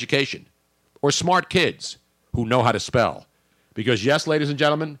invest in education or smart kids who know how to spell? Because, yes, ladies and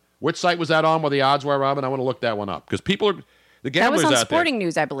gentlemen, which site was that on where the odds were, Robin? I want to look that one up. Because the gamblers out there. That was on Sporting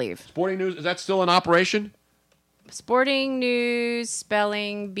News, I believe. Sporting News, is that still in operation? Sporting News,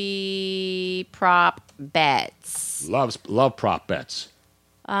 spelling bee, prop bets. Love prop bets.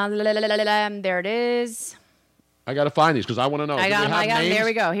 There it is. I got to find these because I want to know. I got them. There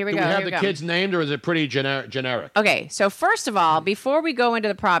we go. Here we go. Do we have the kids named, or is it pretty generic? Okay, so first of all, before we go into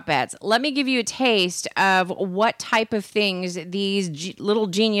the prop bets, let me give you a taste of what type of things these little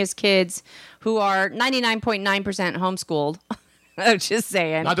genius kids who are 99.9% homeschooled. I'm just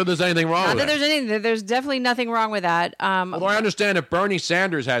saying. Not that there's anything wrong with that. There's definitely nothing wrong with that. Although I understand if Bernie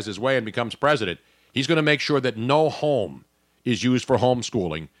Sanders has his way and becomes president, he's going to make sure that no home is used for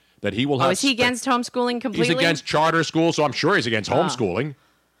homeschooling, that he will have... Oh, is he against homeschooling completely? He's against charter school, so I'm sure he's against homeschooling.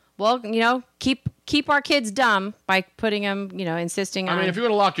 Well, keep our kids dumb by putting them, insisting on... I mean, if you're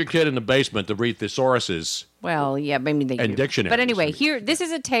going to lock your kid in the basement to read thesauruses... Well, yeah, maybe they and do. dictionaries. But anyway, this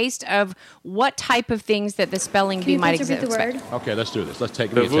is a taste of what type of things that the spelling bee might repeat the word? Okay, let's do this. Let's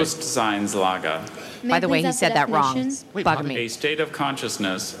take Bewusstseinslage. By the way, he said that wrong. Bugging me. A state of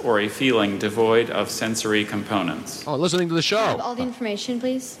consciousness or a feeling devoid of sensory components. Oh, listening to the show. Have all the information,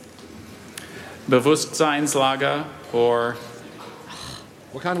 please. Bewusstseinslage or...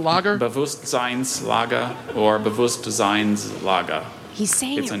 What kind of lager? Bewusstseinslage or Bewusstseinslage. He's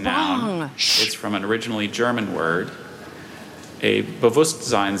saying it's it a noun. wrong. It's from an originally German word. A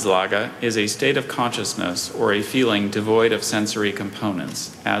Bewusstseinslage is a state of consciousness or a feeling devoid of sensory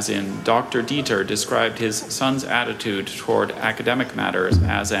components, as in Dr. Dieter described his son's attitude toward academic matters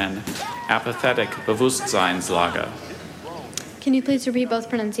as an apathetic Bewusstseinslage. Can you please repeat both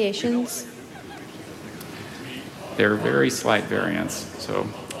pronunciations? They're very slight variants. So,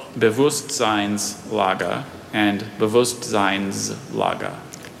 Bewusstseinslage and Bewusstseinslage.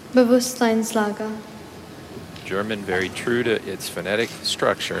 Bewusstseinslage. German, very true to its phonetic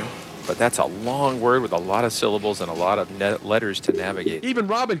structure, but that's a long word with a lot of syllables and a lot of letters to navigate. Even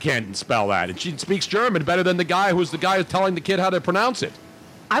Robin can't spell that, and she speaks German better than the guy who's telling the kid how to pronounce it.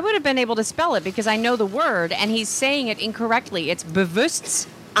 I would have been able to spell it because I know the word, and he's saying it incorrectly. It's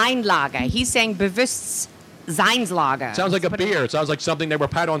Bewusstseinslage. He's saying Bewusstseinslage. Sounds like a beer. It sounds like something they were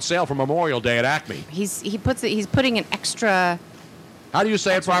had on sale for Memorial Day at Acme. He's putting an extra... How do you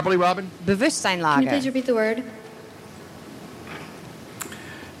say it properly, Robin? Bewusstseinslage. Can you please repeat the word?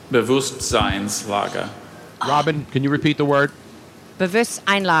 Bewusstseinslage. Robin, can you repeat the word?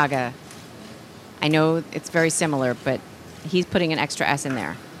 Bewusstseinslage. I know it's very similar, but he's putting an extra S in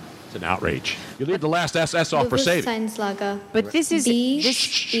there. It's an outrage. You leave the last SS off for saving. Bewusstseinslage. But this is...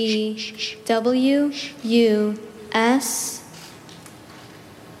 Bewusstseinslage.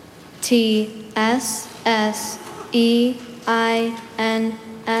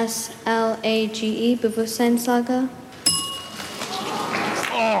 Bewusstseinslage.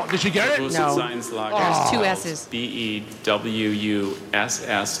 Oh, did she get it? No. Bewusstseinslage. There's two S's.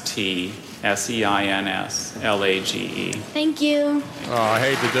 Bewusstseinslage. Thank you. Oh, I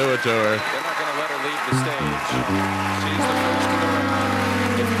hate to do it to her. They're not going to let her leave the stage. She's the first in the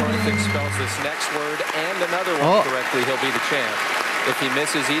round. If Karthik spells this next word and another one correctly, he'll be the champ. If he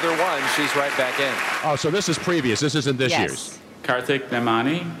misses either one, she's right back in. Oh, so this is previous. This isn't this year's. Karthik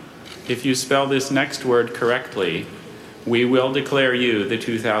Nemani, if you spell this next word correctly, we will declare you the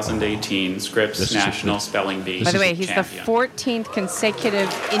 2018 Scripps National Spelling Bee. By the way, he's champion. the 14th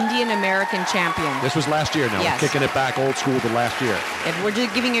consecutive Indian American champion. This was last year now. Yes. Kicking it back old school to last year. And we're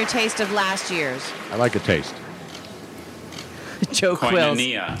just giving you a taste of last year's. I like a taste. Joe Quills.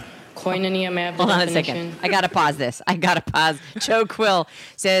 Koinonia. Koinonia, may I have the Hold on a definition? second. I got to pause this. Joe Quill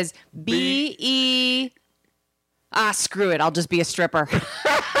says B-E... Ah, screw it. I'll just be a stripper.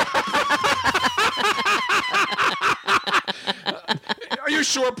 Are you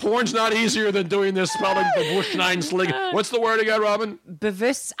sure porn's not easier than doing this spelling? What's the word again, Robin?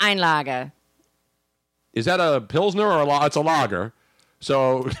 Bewusstseinslage. Is that a Pilsner or it's a lager?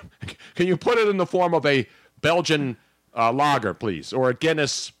 So can you put it in the form of a Belgian lager, please? Or a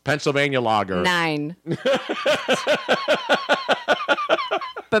Guinness Pennsylvania lager? 9.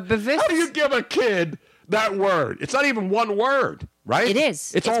 But How do you give a kid that word? It's not even one word, right? It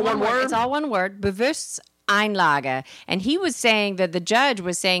is. It's all one word? It's all one word. Bewusstseinslage. And he was saying that the judge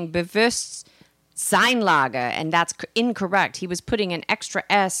was saying Bewusstseinslage, and that's incorrect. He was putting an extra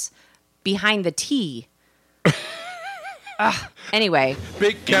S behind the T. Anyway.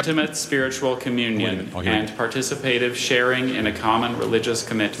 Intimate spiritual communion and participative sharing in a common religious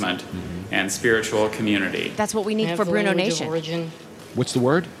commitment and spiritual community. That's what we need for Bruno Nation. Origin. What's the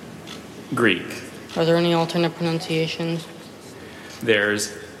word? Greek. Are there any alternate pronunciations?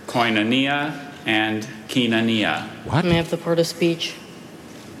 There's koinonia and koinonia. What? May I have the part of speech?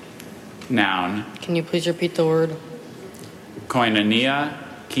 Noun. Can you please repeat the word? Koinonia,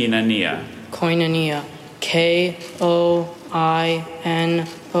 koinonia. Koinonia. K-O-I-N-O-N-I-A.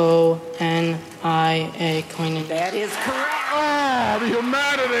 Koinonia. That is correct. Oh, the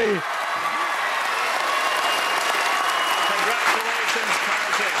humanity.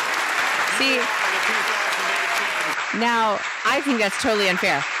 See, now I think that's totally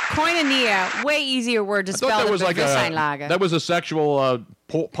unfair. Koinonia, way easier word to spell than Bewusstseinslage. That was a sexual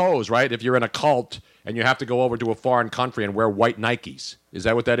pose, right? If you're in a cult and you have to go over to a foreign country and wear white Nikes. Is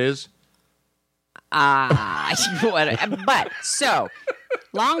that what that is? But so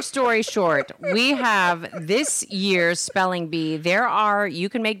Long story short, we have this year's spelling bee. You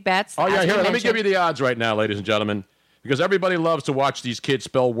can make bets. Oh, yeah, as we here, let me mentioned. give you the odds right now, ladies and gentlemen, because everybody loves to watch these kids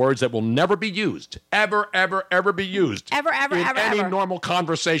spell words that will never be used, ever be used. Ever, in any normal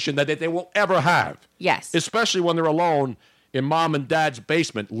conversation that they will ever have. Yes. Especially when they're alone in mom and dad's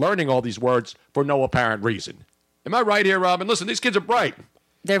basement learning all these words for no apparent reason. Am I right here, Robin? Listen, these kids are bright.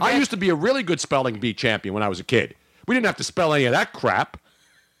 I used to be a really good spelling bee champion when I was a kid. We didn't have to spell any of that crap.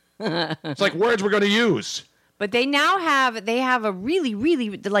 It's like words we're going to use. But they now have a really, really,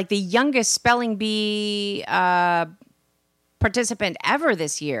 like the youngest spelling bee participant ever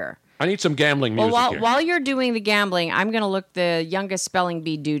this year. I need some gambling music Well, here. while you're doing the gambling, I'm going to look the youngest spelling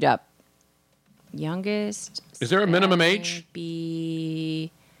bee dude up. Youngest. Is there a minimum age?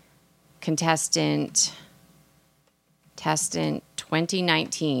 Bee contestant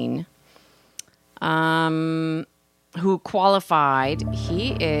 2019. Who qualified?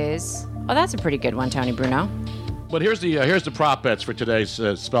 He is. Oh, that's a pretty good one, Tony Bruno. But here's the prop bets for today's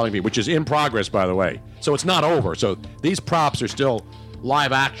spelling bee, which is in progress, by the way. So it's not over. So these props are still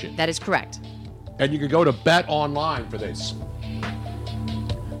live action. That is correct. And you can go to Bet Online for this.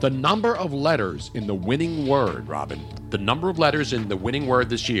 The number of letters in the winning word, Robin, the number of letters in the winning word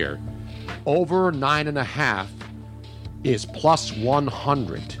this year, over 9.5 is plus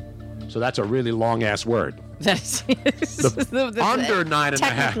 100. So that's a really long-ass word. That's under 9.5.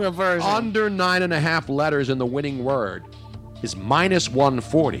 technical version. Under 9.5 letters in the winning word is minus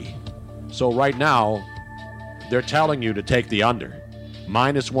 140. So right now, they're telling you to take the under.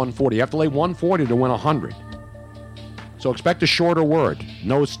 Minus 140. You have to lay 140 to win 100. So expect a shorter word.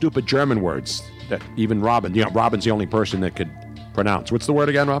 No stupid German words that even Robin, Robin's the only person that could pronounce. What's the word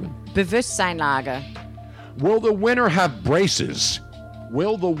again, Robin? Bewusstseinlage. Will the winner have braces?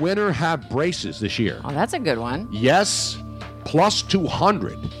 Will the winner have braces this year? Oh, that's a good one. Yes, plus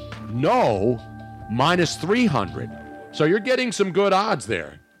 200. No, minus 300. So you're getting some good odds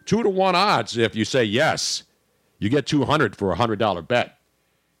there. 2-to-1 odds if you say yes. You get 200 for a $100 bet.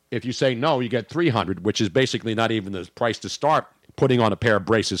 If you say no, you get 300, which is basically not even the price to start putting on a pair of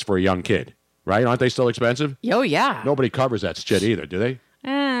braces for a young kid. Right? Aren't they still expensive? Oh, yeah. Nobody covers that shit either, do they?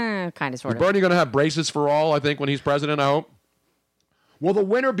 Kind of, sort Is of. Bernie going to have braces for all, I think, when he's president, I hope? Will the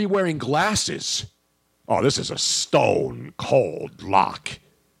winner be wearing glasses? Oh, this is a stone cold lock.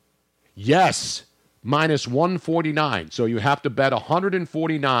 Yes, minus 149. So you have to bet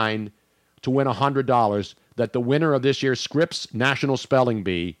 149 to win $100 that the winner of this year's Scripps National Spelling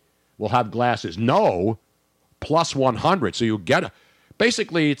Bee will have glasses. No, plus 100. So you get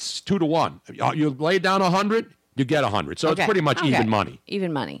basically it's 2-to-1. You lay down 100, you get 100. So it's pretty much even money.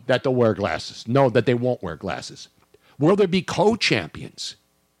 Even money. That they'll wear glasses. No, that they won't wear glasses. Will there be co-champions?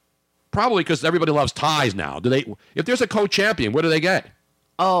 Probably because everybody loves ties now. If there's a co-champion, what do they get?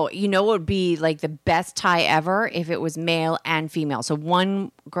 Oh, you know what would be like the best tie ever if it was male and female. So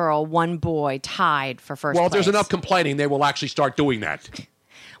one girl, one boy tied for first place. Well, if there's enough complaining, they will actually start doing that.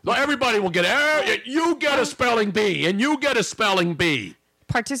 Everybody will get, you get a spelling bee, and you get a spelling bee.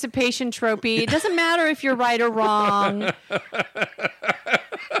 Participation trophy. It doesn't matter if you're right or wrong.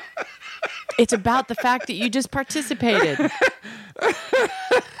 It's about the fact that you just participated.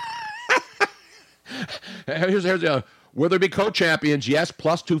 Here's the will there be co-champions? Yes,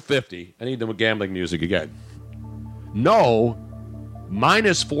 plus 250. I need them with gambling music again. No,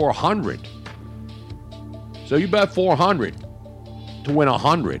 minus 400. So you bet 400 to win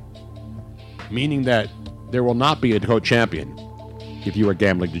 100, meaning that there will not be a co-champion if you are a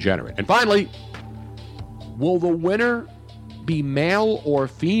gambling degenerate. And finally, will the winner be male or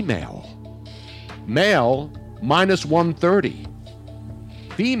female? Male, minus 130.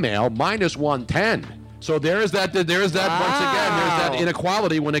 Female, minus 110. So there's that once again, there's that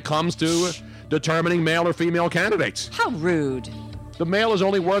inequality when it comes to determining male or female candidates. How rude. The male is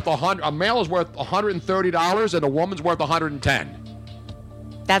only worth a male is worth $130 and a woman's worth $110.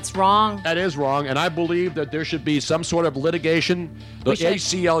 That's wrong. That is wrong, and I believe that there should be some sort of litigation. The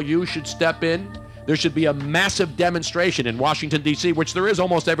ACLU should step in. There should be a massive demonstration in Washington, D.C., which there is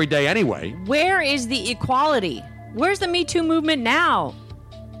almost every day anyway. Where is the equality? Where's the Me Too movement now?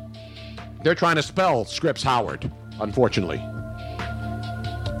 They're trying to spell Scripps Howard, unfortunately.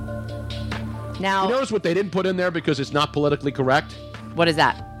 Now, you notice what they didn't put in there because it's not politically correct? What is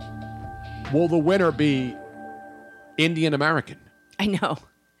that? Will the winner be Indian American? I know.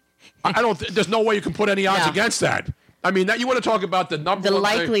 I don't. There's no way you can put any odds against that. I mean, that you want to talk about the number. The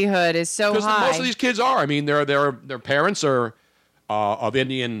likelihood is so high. Because most of these kids are. I mean, their parents are of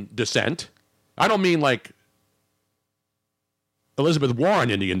Indian descent. I don't mean like Elizabeth Warren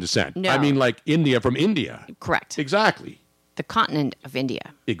Indian descent. No. I mean like India from India. Correct. Exactly. The continent of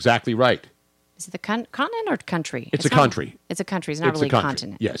India. Exactly right. Is it the continent or country? It's a country. It's a country. It's not really a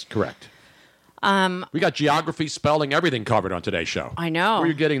continent. Yes, correct. We got geography, spelling, everything covered on today's show. I know. Where are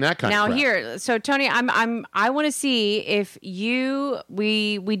you getting that kind of crap? Now here, so Tony, I want to see if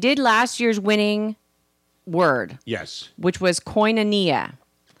we did last year's winning word. Yes. Which was koinonia.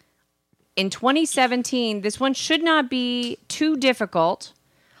 In 2017, this one should not be too difficult.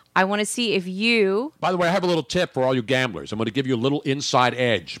 I want to see if you... By the way, I have a little tip for all you gamblers. I'm going to give you a little inside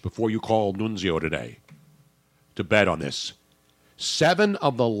edge before you call Nunzio today to bet on this. 7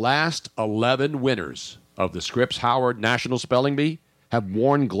 of the last 11 winners of the Scripps Howard National Spelling Bee have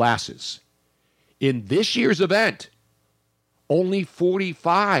worn glasses. In this year's event, only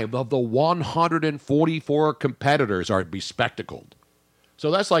 45 of the 144 competitors are bespectacled. So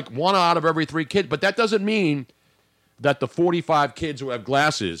that's like 1 out of every 3 kids. But that doesn't mean that the 45 kids who have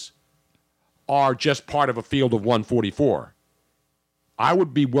glasses are just part of a field of 144. I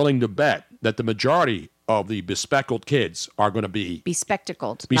would be willing to bet that the majority of the bespectacled kids are going to be...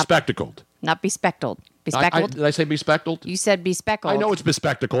 Bespectacled. Bespectacled. Not bespectacled. Bespectacled? Did I say bespectacled? You said bespectacled. I know it's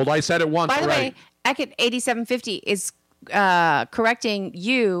bespectacled. I said it once. By the way, Eckett 8750 is correcting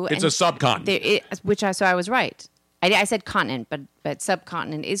you. It's a subcontinent. So I was right. I said continent, but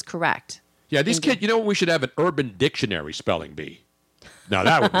subcontinent is correct. Yeah, these kids, you know what we should have? An urban dictionary spelling bee. Now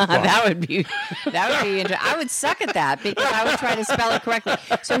that would be fun. that would be interesting. I would suck at that because I would try to spell it correctly.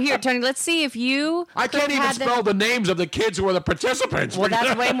 So here, Tony, let's see if you... I can't even spell the names of the kids who are the participants. Well,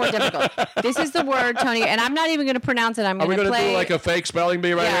 that's way more difficult. This is the word, Tony, and I'm not even going to pronounce it. I'm going to play... Are we going to do like a fake spelling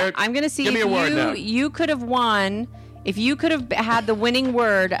bee right here? I'm going to see Give me a word now. You could have won... If you could have had the winning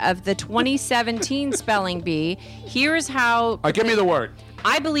word of the 2017 spelling bee, here's how... All right, give me the word.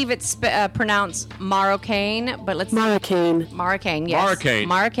 I believe it's pronounced Marocane, but let's... Marocane. Marocane, yes. Marocane.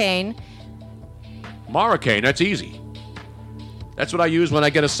 Marocane. Marocane, that's easy. That's what I use when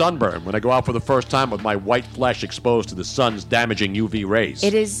I get a sunburn, when I go out for the first time with my white flesh exposed to the sun's damaging UV rays.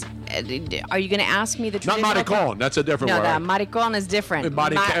 It is... Are you going to ask me the traditional... Not maricon, that's a different word. No, maricon is different.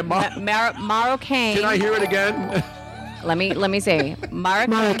 Marocane. Can I hear it again? Let me say.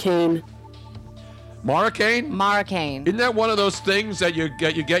 Marocane. Marocane? Marocane. Isn't that one of those things that you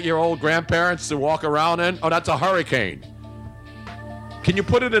get your old grandparents to walk around in? Oh, that's a hurricane. Can you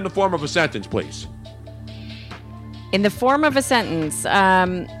put it in the form of a sentence, please? In the form of a sentence.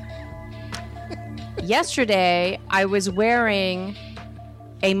 Yesterday, I was wearing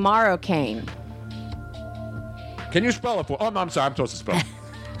a Marocane. Can you spell it for... Oh, no, I'm sorry. I'm supposed to spell it.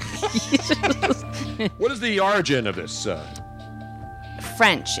 What is the origin of this?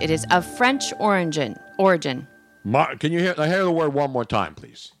 French. It is of French origin. Can you hear the word one more time,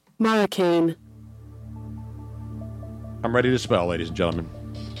 please? Marocane. I'm ready to spell, ladies and gentlemen.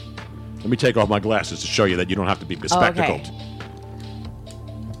 Let me take off my glasses to show you that you don't have to be bespectacled. Okay.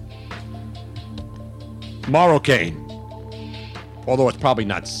 Marocane. Although it's probably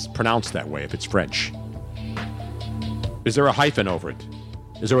not pronounced that way if it's French. Is there a hyphen over it?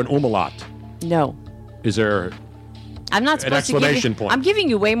 Is there an umlaut? No. Is there... I'm not supposed an exclamation to point? I'm giving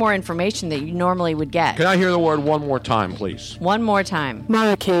you way more information that you normally would get. Can I hear the word one more time, please? One more time.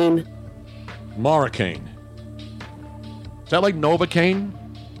 Marocane. Marocane. Is that like Novocaine?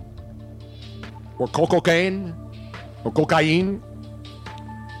 Or cocaine? Or cocaine?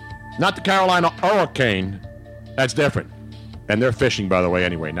 Not the Carolina Hurricane. That's different. And they're fishing, by the way,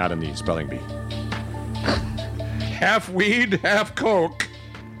 anyway, not in the spelling bee. Half weed, half coke.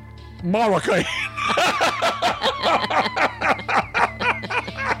 Marocane.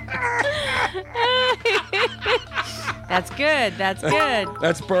 That's good. That's good.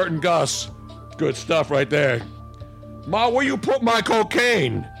 That's Bert and Gus. Good stuff right there. Ma, where you put my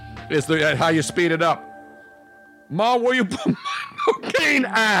cocaine? Is how you speed it up. Ma, where you put my cocaine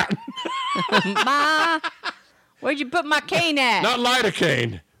at? Ma, where'd you put my cane at? Not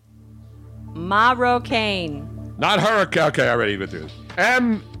lidocaine. Marocane. Not hurricane. Okay, I already went through this.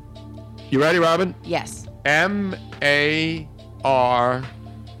 You ready, Robin? Yes. Marocane.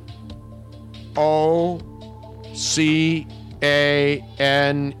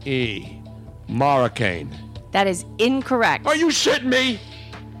 Marocane. That is incorrect. Are you shitting me?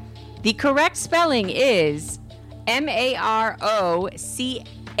 The correct spelling is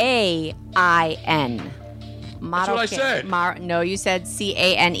Marocane. That's what I said. No, you said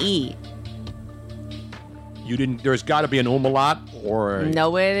Cane. You didn't. There's got to be an umlaut or.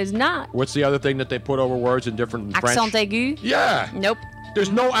 No, it is not. What's the other thing that they put over words in different French? Accent aigu? Yeah. Nope.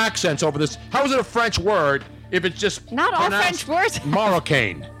 There's no accents over this. How is it a French word if it's just not all French words?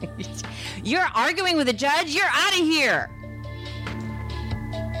 Marocane. You're arguing with a judge. You're out of here.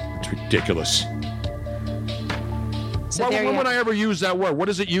 It's ridiculous. When would I ever use that word? What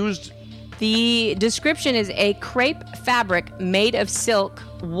is it used? The description is a crepe fabric made of silk,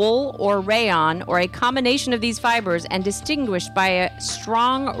 wool, or rayon, or a combination of these fibers, and distinguished by a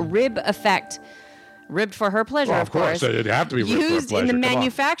strong rib effect. Ribbed for her pleasure, Of course. It'd have to be ribbed for her used pleasure. in the Come on.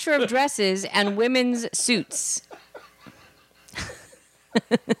 manufacture of dresses and women's suits.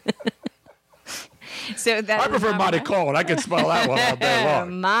 So that I prefer Maricón. I can spell that one all day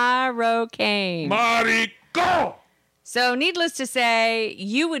long. Marocane. Maricón. So, needless to say,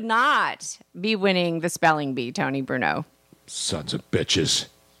 you would not be winning the spelling bee, Tony Bruno. Sons of bitches.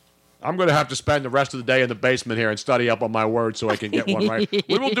 I'm going to have to spend the rest of the day in the basement here and study up on my words so I can get one right.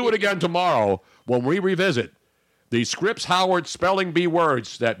 We will do it again tomorrow when we revisit the Scripps Howard spelling bee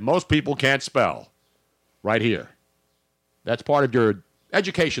words that most people can't spell. Right here. That's part of your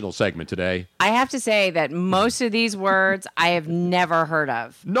educational segment today. I have to say that most of these words I have never heard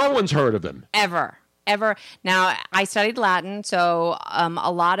of. No one's heard of them. Ever. Now, I studied Latin, so a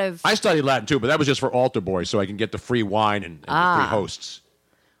lot of... I studied Latin too, but that was just for altar boys so I can get the free wine and the free hosts.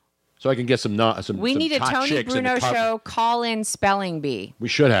 So I can get some We need a hot Tony chicks in the Bruno cover. show call-in spelling bee. We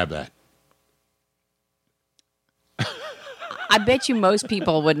should have that. I bet you most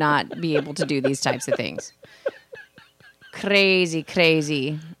people would not be able to do these types of things.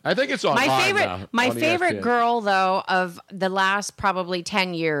 Crazy. I think it's on My favorite girl, though, of the last probably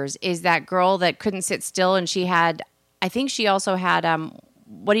 10 years is that girl that couldn't sit still, and she had, I think she also had,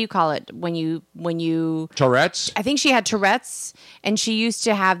 what do you call it when you Tourette's? I think she had Tourette's, and she used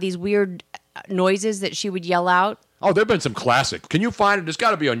to have these weird noises that she would yell out. Oh, there've been some classic. Can you find it? It's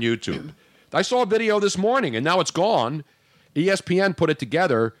got to be on YouTube. I saw a video this morning, and now it's gone. ESPN put it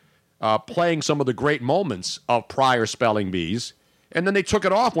together, playing some of the great moments of prior spelling bees, and then they took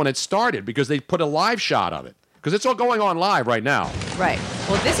it off when it started because they put a live shot of it. Because it's all going on live right now. Right.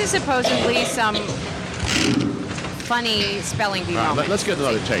 Well, this is supposedly some funny spelling bee moment. Let's get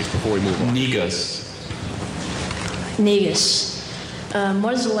another taste before we move on. Negus.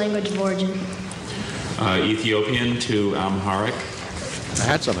 What is the language of origin? Ethiopian to Amharic. I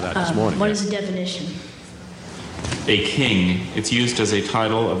had some of that this morning. What is the definition? A king. It's used as a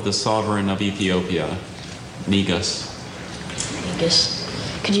title of the sovereign of Ethiopia. Negus.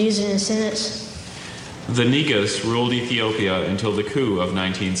 Could you use it in a sentence? The Negus ruled Ethiopia until the coup of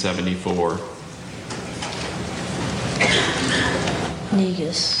 1974.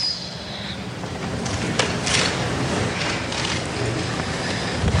 Negus.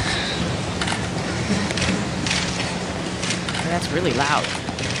 That's really loud.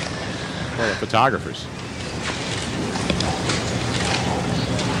 Well, the photographers.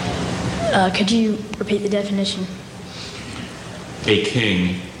 Could you repeat the definition? A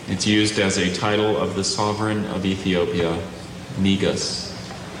king. It's used as a title of the sovereign of Ethiopia. Negus.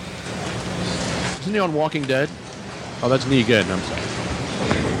 Isn't he on Walking Dead? Oh, that's Negan. I'm sorry.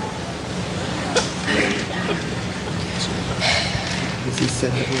 Is he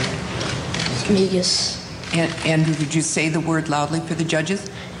said the word? Negus. Andrew, would you say the word loudly for the judges?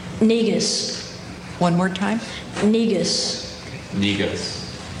 Negus. One more time. Negus. Negus.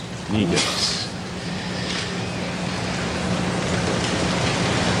 Negus.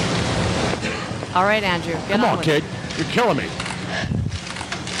 All right, Andrew. Get Come on, with kid. it. You're killing me.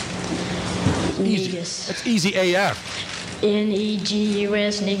 Negus. That's easy AF.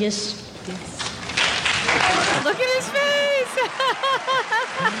 Negus. Negus. Look at his face.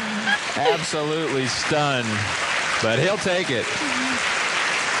 Absolutely stunned, but he'll take it.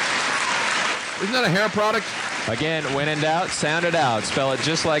 Isn't that a hair product? Again, when in doubt, sound it out. Spell it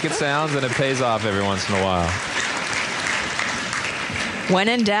just like it sounds, and it pays off every once in a while. When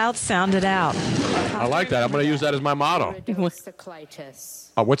in doubt, sound it out. I like that. I'm going to use that as my motto. Iridocyclitis.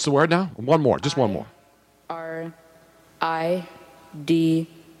 Oh, what's the word now? One more. Just one more. RIDO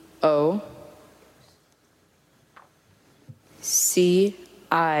CI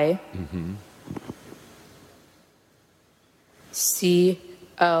CLITIS.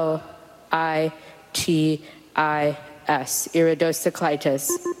 Iridocyclitis.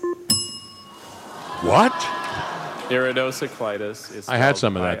 What? Iridocyclitis is I had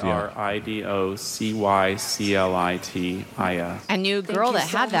some of that, yeah. RIDOCYCLITIS. I knew a girl that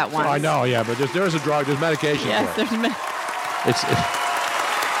had that one. I know, yeah, but there's a drug, there's medication Yes, for it. there's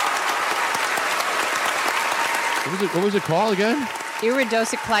What was it called again?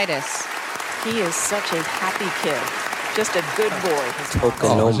 Iridocyclitis. He is such a happy kid. Just a good boy.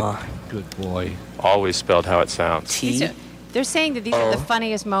 Tokonoma. Good boy. Always spelled how it sounds. They're saying that these are the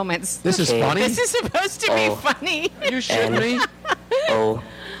funniest moments. This is funny? This is supposed to be funny. Are you shitting me? O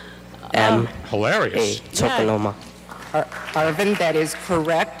M Hilarious. Tokonoma. Arvin, that is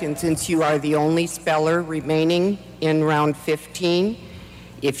correct. And since you are the only speller remaining in round 15,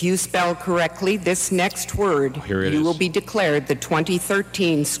 if you spell correctly this next word, you will be declared the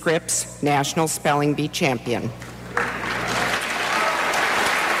 2013 Scripps National Spelling Bee champion. He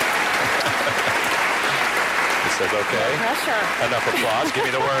says, okay. Pressure. Enough applause. Give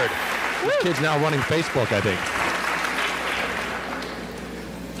me the word. This kid's now running Facebook, I think.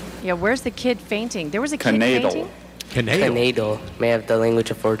 Yeah, where's the kid fainting? There was a kid Canadal. fainting? Canadal. May I have the language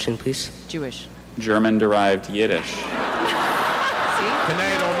of origin, please? Jewish. German-derived Yiddish.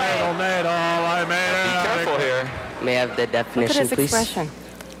 Canadal, nadal, nadal, I made it. Be careful here. May I have the definition, please?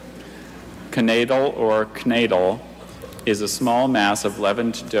 Canadal or knadel is a small mass of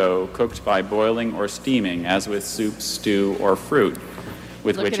leavened dough cooked by boiling or steaming, as with soup, stew, or fruit,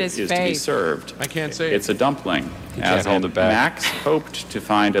 with Look which at it his is to be face. served. I can't say It's a dumpling. He As can't hold in, it back. Max hoped to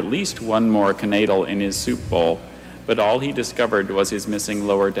find at least one more canadal in his soup bowl, but all he discovered was his missing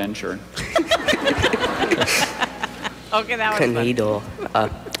lower denture. Okay, that was fun. Canadal.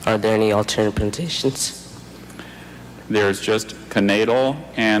 Are there any alternate pronunciations? There's just canadal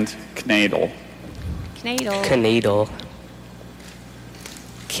and knadel. Canadal. Canadal.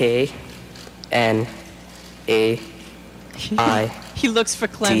 K-N-A-I. He looks for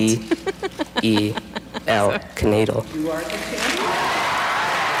Clint. D-E-L. Canadal. You are the champion.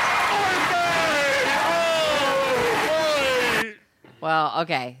 Well,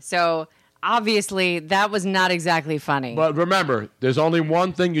 okay. So obviously that was not exactly funny. But remember, there's only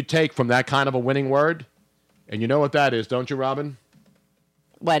one thing you take from that kind of a winning word, and you know what that is, don't you, Robin?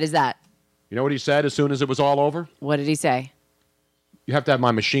 What is that? You know what he said as soon as it was all over? What did he say? You have to have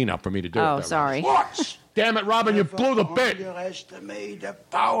my machine up for me to do it. Oh, that sorry. Schwartz! Damn it, Robin, you blew the bit. Underestimate the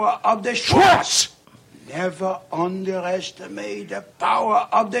power of the Schwartz. Never underestimate the power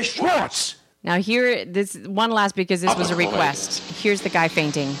of the Schwartz. Now here, this one last because this was a request. Here's the guy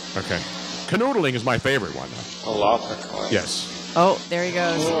fainting. Okay. Canoodling is my favorite one. Yes. Oh, there he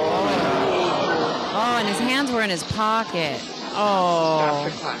goes. Oh, and his hands were in his pocket. Oh.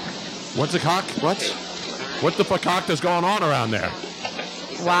 What's a cock? What the fuck is going on around there?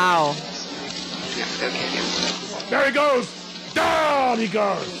 Wow. There he goes. Down he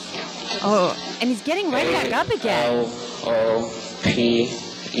goes. Oh, and he's getting right back up again. L-O-P-E-C-O-I-D.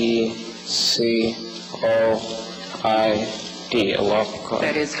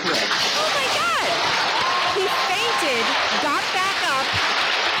 That is correct. Oh my God! He fainted, got back up,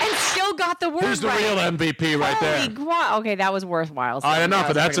 and still got the word Who's the right. real MVP right there? Okay, that was worthwhile. All right, enough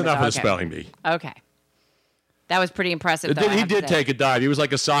of that's enough of the okay. spelling bee. Okay. That was pretty impressive, though. He did take a dive. He was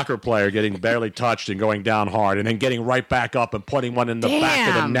like a soccer player, getting barely touched and going down hard, and then getting right back up and putting one in the back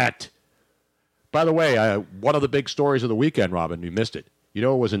of the Damn. net. By the way, one of the big stories of the weekend, Robin, you missed it. You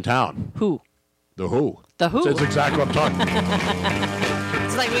know who was in town? Who? The Who. The Who? That's exactly what I'm talking about.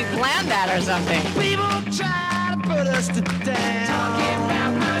 It's like we planned that or something. People try to put us to down.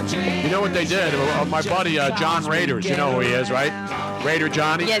 You know what they did? My buddy John Raiders, you know who he is, right? Raider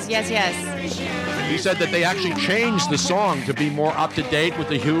Johnny? Yes. He said that they actually changed the song to be more up to date with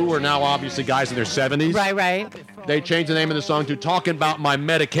the Who, who are now obviously guys in their 70s. Right. They changed the name of the song to Talking About My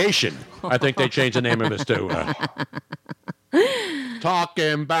Medication. I think they changed the name of this too.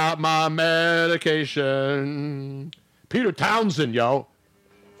 Talking About My Medication. Peter Townsend, yo.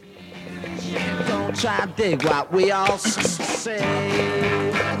 Don't try to dig what we all say.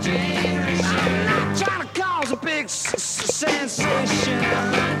 I'm not trying to cause a big sensation.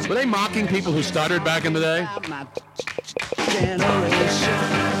 Were they mocking people who stuttered back in the day? My generation.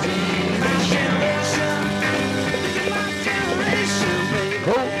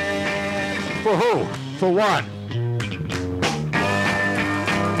 Who? For who? For what?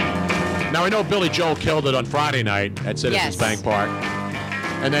 Now, I know Billy Joel killed it on Friday night at Citizens Bank Park.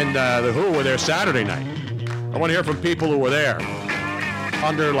 And then the Who were there Saturday night. I want to hear from people who were there.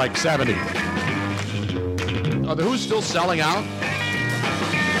 Under like 70. Are the Who still selling out?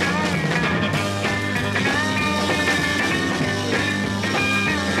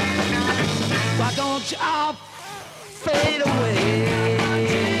 Why don't you all fade away?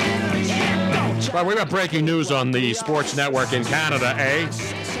 Well, we got breaking news on the sports network in Canada, eh?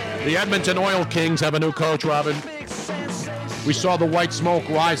 The Edmonton Oil Kings have a new coach, Robin. We saw the white smoke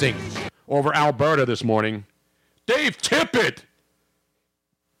rising over Alberta this morning. Dave Tippett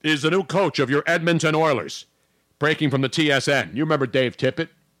is the new coach of your Edmonton Oilers. Breaking from the TSN. You remember Dave Tippett?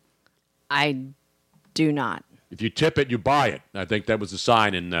 I do not. If you tip it, you buy it. I think that was the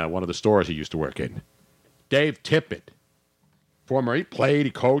sign in one of the stores he used to work in. Dave Tippett. He played,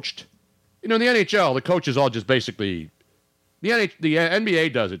 he coached. You know, in the NHL, the coaches all just basically... The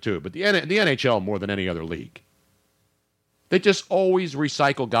NBA does it too, but the NHL more than any other league. They just always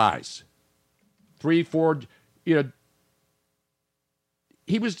recycle guys. 3, 4,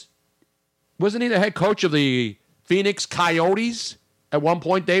 wasn't he the head coach of the Phoenix Coyotes at one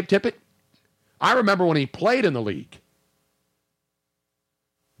point, Dave Tippett? I remember when he played in the league.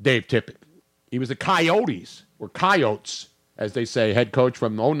 Dave Tippett. He was the Coyotes, or Coyotes, as they say, head coach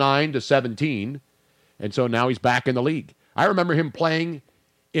from 09 to 17. And so now he's back in the league. I remember him playing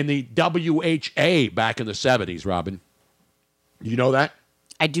in the WHA back in the 70s, Robin. You know that?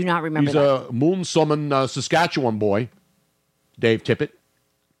 I do not remember He's that. a Moonsummon, Saskatchewan boy, Dave Tippett.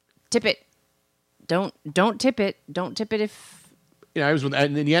 Tip it. Don't tip it. Don't tip it if... He was in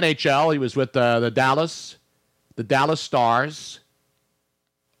the NHL. He was with the Dallas Stars,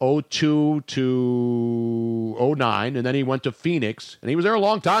 02 to 09, and then he went to Phoenix, and he was there a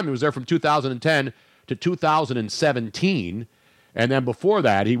long time. He was there from 2010 to 2017, and then before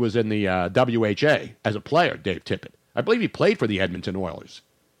that, he was in the WHA as a player, Dave Tippett. I believe he played for the Edmonton Oilers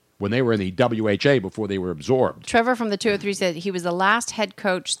when they were in the WHA before they were absorbed. Trevor from the 203 said he was the last head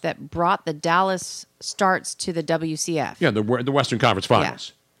coach that brought the Dallas Starts to the WCF. Yeah, the Western Conference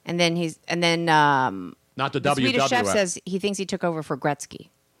Finals. Yeah. And then not the WWF. Swedish Chef WWF. says he thinks he took over for Gretzky.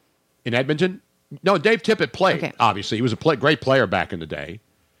 In Edmonton? No, Dave Tippett played, obviously. He was a great player back in the day.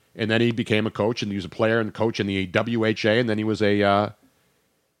 And then he became a coach, and he was a player and coach in the WHA, and then he was a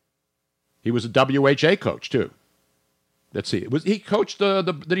WHA coach, too. Let's see. Did he coach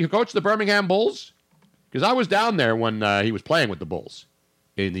the Birmingham Bulls? Because I was down there when he was playing with the Bulls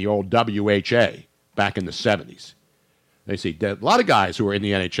in the old WHA back in the 70s. They see a lot of guys who were in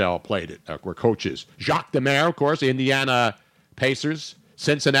the NHL played it, were coaches. Jacques Demers, of course, the Indiana Pacers,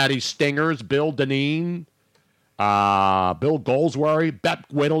 Cincinnati Stingers, Bill Dineen, Bill Goldsworthy, Bette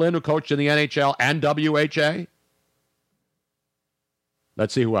Gwynolin, who coached in the NHL and WHA.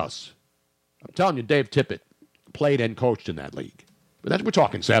 Let's see who else. I'm telling you, Dave Tippett played and coached in that league. But we're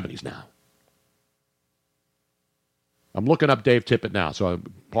talking 70s now. I'm looking up Dave Tippett now, so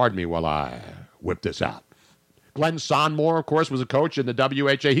pardon me while I whip this out. Glenn Sonmore, of course, was a coach in the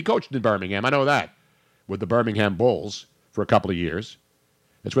WHA. He coached in Birmingham. I know that, with the Birmingham Bulls for a couple of years.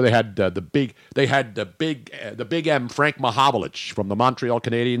 That's where they had the big M Frank Mahovlich from the Montreal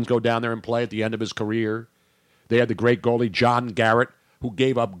Canadiens go down there and play at the end of his career. They had the great goalie John Garrett, who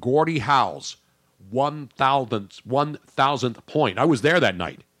gave up Gordie Howe's 1,000th point. I was there that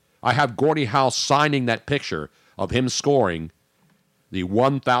night. I have Gordie Howe signing that picture of him scoring the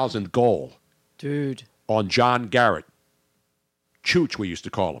 1,000th goal. Dude. On John Garrett. Chooch, we used to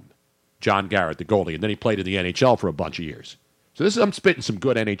call him. John Garrett, the goalie. And then he played in the NHL for a bunch of years. So I'm spitting some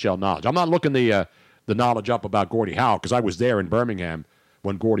good NHL knowledge. I'm not looking the knowledge up about Gordie Howe because I was there in Birmingham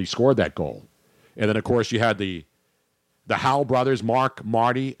when Gordie scored that goal. And then, of course, you had the Howe brothers, Mark,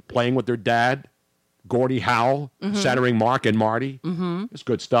 Marty, playing with their dad. Gordie Howe, centering Mark and Marty. Mm-hmm. It's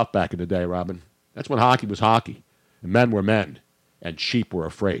good stuff back in the day, Robin. That's when hockey was hockey. And men were men. And sheep were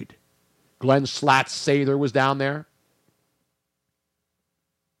afraid. Glenn Slats Sather was down there.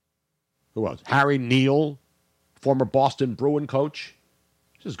 Who else? Harry Neal, former Boston Bruin coach.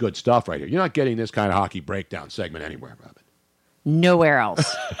 This is good stuff right here. You're not getting this kind of hockey breakdown segment anywhere, Robin. Nowhere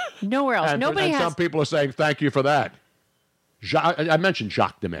else. Nowhere else. And some people are saying thank you for that. I mentioned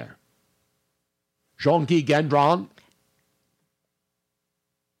Jacques Demers. Jean-Guy Gendron.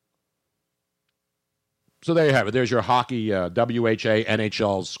 So there you have it. There's your hockey WHA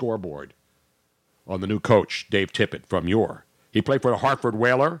NHL scoreboard on the new coach, Dave Tippett from Yore. He played for the Hartford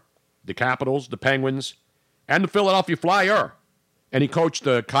Whaler, the Capitals, the Penguins, and the Philadelphia Flyer. And he coached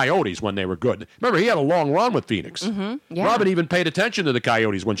the Coyotes when they were good. Remember, he had a long run with Phoenix. Mm-hmm, yeah. Robin even paid attention to the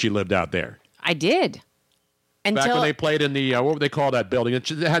Coyotes when she lived out there. I did. Back when they played in the, what would they call that building? It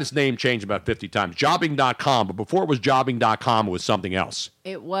had its name changed about 50 times. Jobbing.com, but before it was Jobbing.com, it was something else.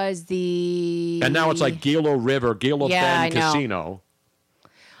 It was the... And now it's like Gila River, Gila Bend Casino.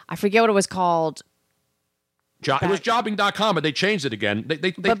 I forget what it was called. It was Jobbing.com, but they changed it again.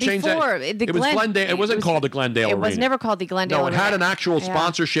 They changed before, that. It was Glendale. It wasn't called the Glendale Arena. It was never called the Glendale Arena. No, it had an actual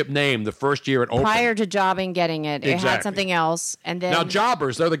sponsorship name the first year it opened. Prior to Jobbing getting it, it had something else. And then now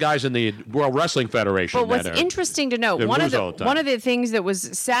jobbers, they're the guys in the World Wrestling Federation. But what's interesting to note, one of the things that was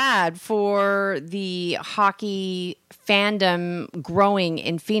sad for the hockey fandom growing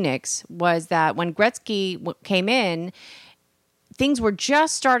in Phoenix was that when Gretzky came in, things were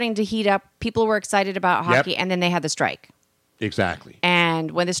just starting to heat up. People were excited about hockey, and then they had the strike. Exactly. And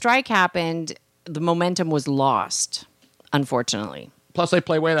when the strike happened, the momentum was lost, unfortunately. Plus, they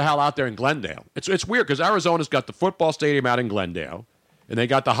play way the hell out there in Glendale. It's weird because Arizona's got the football stadium out in Glendale, and they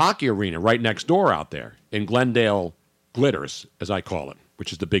got the hockey arena right next door out there in Glendale Glitters, as I call it,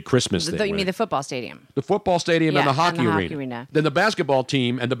 which is the big Christmas thing. You mean the football stadium? The football stadium and the hockey and the arena. Hockey arena. Then the basketball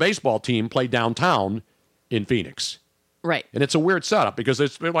team and the baseball team play downtown in Phoenix. Right. And it's a weird setup because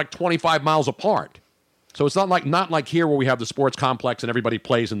they're like 25 miles apart. So it's not like here where we have the sports complex and everybody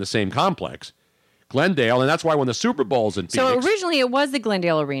plays in the same complex. Glendale, and that's why when the Super Bowl's in Phoenix. So originally it was the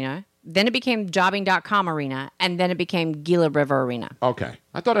Glendale Arena, then it became Jobbing.com Arena, and then it became Gila River Arena. Okay.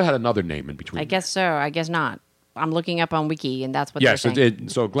 I thought it had another name in between. I guess so. I guess not. I'm looking up on Wiki, and that's what they're saying.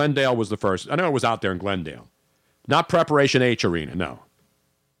 Yes, so Glendale was the first. I know it was out there in Glendale. Not Preparation H Arena, no.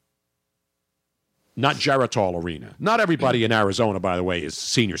 Not Geritol Arena. Not everybody in Arizona, by the way, is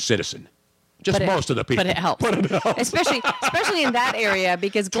senior citizen. Just most of the people. But it helps. Especially in that area,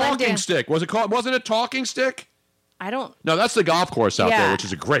 because Glendale... Talking Stick. Wasn't it Talking Stick? I don't... No, that's the golf course out there, which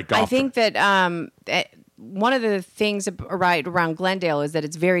is a great golf course. I think that one of the things right around Glendale is that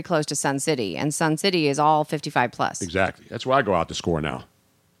it's very close to Sun City, and Sun City is all 55 plus. Exactly. That's where I go out to score now.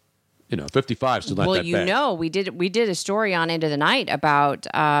 55 is still not that bad. Well, we did a story on Into the Night about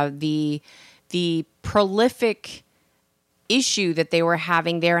the prolific issue that they were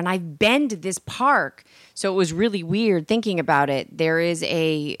having there, and I've been to this park, so it was really weird thinking about it. There is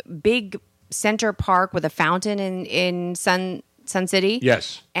a big center park with a fountain in Sun City.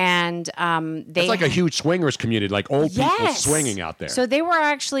 Yes. And it's like a huge swingers community, like old people swinging out there. So they were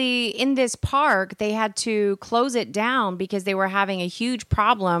actually in this park. They had to close it down because they were having a huge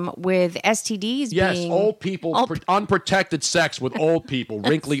problem with STDs. Yes, old people, unprotected sex with old people,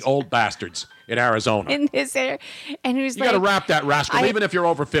 wrinkly old bastards in Arizona. In this area. And who's you got to wrap that rascal, even if you're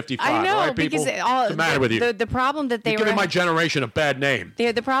over 55. I know, right, people? because What's the matter with you? The problem that they You're were... giving my generation a bad name.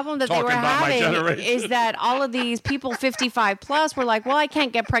 The problem that they were having is that all of these people 55 plus were like, well, I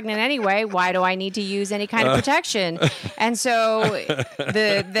can't get pregnant anyway. Why do I need to use any kind of protection? And so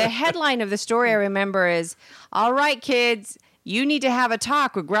the headline of the story I remember is, all right, kids, you need to have a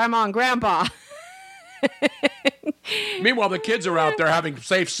talk with Grandma and Grandpa. Meanwhile, the kids are out there having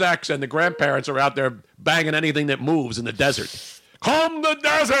safe sex, and the grandparents are out there banging anything that moves in the desert. Comb the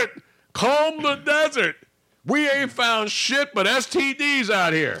desert! Comb the desert! We ain't found shit but STDs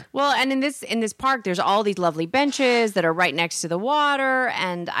out here. Well, and in this park, there's all these lovely benches that are right next to the water,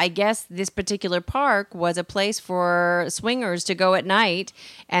 and I guess this particular park was a place for swingers to go at night,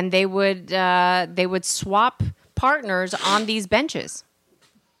 and they would swap partners on these benches.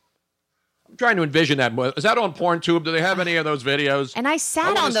 I'm trying to envision that. Is that on PornTube? Do they have any of those videos? And I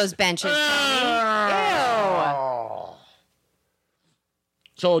sat on those benches. Ew.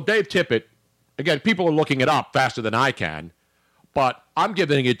 So Dave Tippett, again, people are looking it up faster than I can, but I'm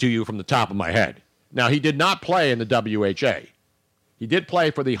giving it to you from the top of my head. Now, he did not play in the WHA. He did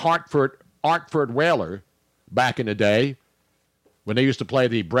play for the Hartford Whaler back in the day when they used to play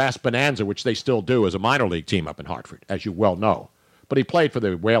the Brass Bonanza, which they still do as a minor league team up in Hartford, as you well know. But he played for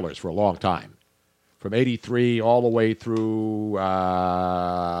the Whalers for a long time, from 83 all the way through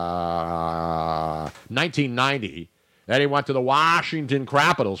 1990. Then he went to the Washington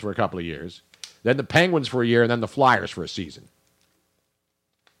Capitals for a couple of years, then the Penguins for a year, and then the Flyers for a season.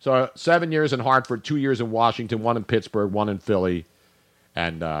 So 7 years in Hartford, 2 years in Washington, 1 in Pittsburgh, 1 in Philly,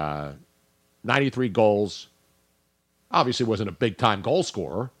 and 93 goals. Obviously wasn't a big-time goal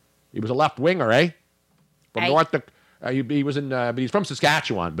scorer. He was a left winger, eh? From North Dakota. He was in, but he's from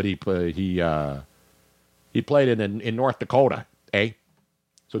Saskatchewan, but he played in North Dakota, eh?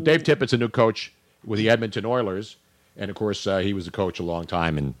 So Dave Tippett's a new coach with the Edmonton Oilers, and of course he was a coach a long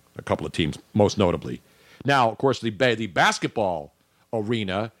time in a couple of teams, most notably. Now, of course, the basketball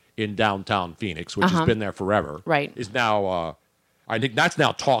arena in downtown Phoenix, which has been there forever, right, is now I think that's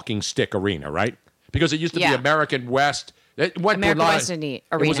now Talking Stick Arena, right? Because it used to be American West. American West Arena.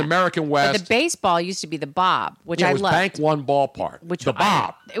 It was American West. But the baseball used to be the Bob, which I loved. It was Bank One Ballpark. The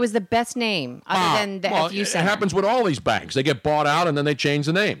Bob. It was the best name, other than the FU Center. It happens with all these banks. They get bought out, and then they change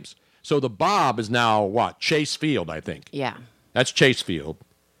the names. So the Bob is now what? Chase Field, I think. Yeah. That's Chase Field.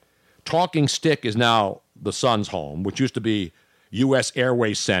 Talking Stick is now the Sun's home, which used to be U.S.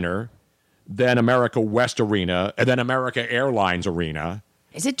 Airways Center, then America West Arena, and then America Airlines Arena.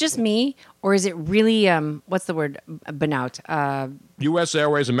 Is it just me, or is it really, what's the word, Benout? U.S.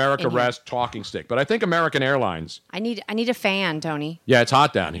 Airways, America West, Talking Stick. But I think American Airlines. I need a fan, Tony. Yeah, it's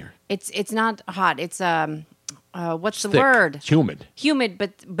hot down here. It's not hot. It's, what's the thick. word? It's humid. Humid,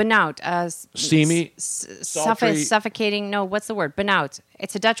 but Benout. Steamy? Suffocating. No, what's the word? Benout.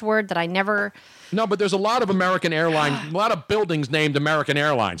 It's a Dutch word that I never... No, but there's a lot of American Airlines, a lot of buildings named American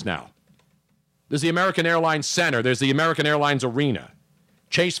Airlines now. There's the American Airlines Center. There's the American Airlines Arena.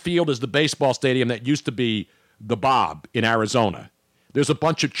 Chase Field is the baseball stadium that used to be the Bob in Arizona. There's a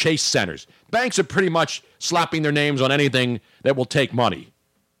bunch of Chase centers. Banks are pretty much slapping their names on anything that will take money.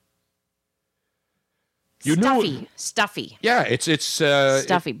 Stuffy. Yeah, it's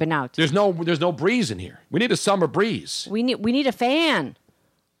stuffy, but now there's no breeze in here. We need a summer breeze. We need a fan.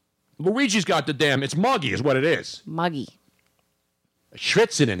 Luigi's got it's muggy is what it is. Muggy.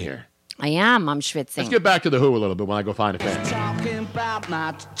 Schwitzing in here. I'm schwitzing. Let's get back to the Who a little bit when I go find a fan.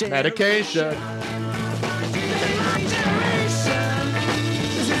 Medication.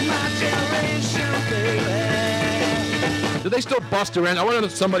 Do they still bust around? I went to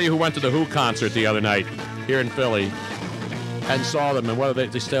somebody who went to the Who concert the other night here in Philly and saw them, and whether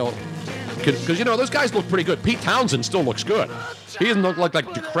they still... Because, those guys look pretty good. Pete Townsend still looks good. He doesn't look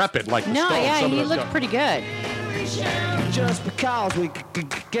like decrepit like the Stones. He looked pretty good. Just because we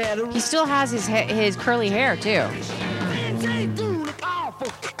get He still has his curly hair, too.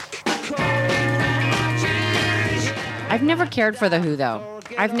 I've never cared for the Who, though.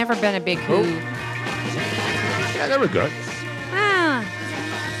 I've never been a big Who. Yeah, they were good.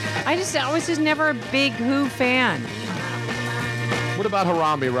 I was just never a big Who fan. What about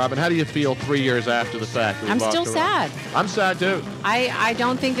Harambe, Robin? How do you feel 3 years after the fact? I'm still sad. I'm sad, too. I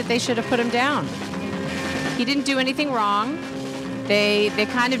don't think that they should have put him down. He didn't do anything wrong. They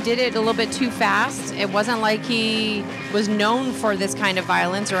kind of did it a little bit too fast. It wasn't like he was known for this kind of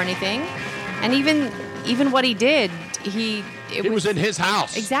violence or anything. And even what he did, it was in his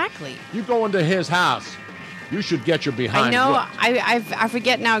house. Exactly. You go into his house, you should get your behind. I know. I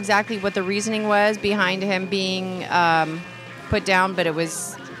forget now exactly what the reasoning was behind him being put down, but it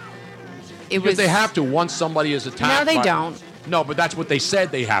was. Because they have to once somebody is attacked. No, they don't. No, but that's what they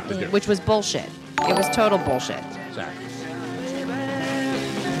said they have to do. Which was bullshit. It was total bullshit. Exactly.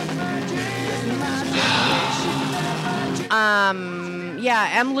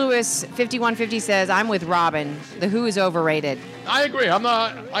 Yeah, M. Lewis 5150 says, I'm with Robin. The Who is overrated. I agree. I'm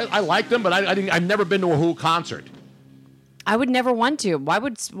not. I like them, but I've never been to a Who concert. I would never want to.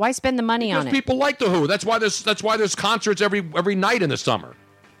 Why spend the money on it? People like the Who. That's why there's concerts every night in the summer.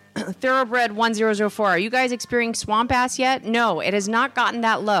 Thoroughbred 1004. Are you guys experiencing swamp ass yet? No, it has not gotten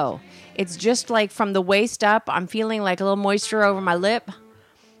that low. It's just like from the waist up, I'm feeling like a little moisture over my lip.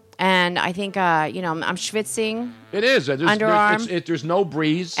 And I think, I'm schwitzing. It is. Underarm. There's no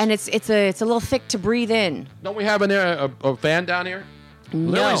breeze. And it's a little thick to breathe in. Don't we have a fan down here?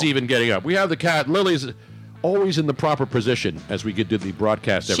 No. Lily's even getting up. We have the cat. Lily's always in the proper position as we get to the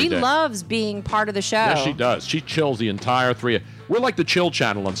broadcast every day. She loves being part of the show. Yes, she does. She chills the entire three. We're like the Chill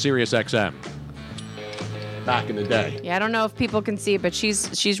Channel on Sirius XM. Back in the day. Yeah, I don't know if people can see it, but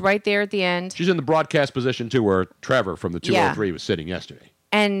she's right there at the end. She's in the broadcast position, too, where Trevor from the 203 was sitting yesterday.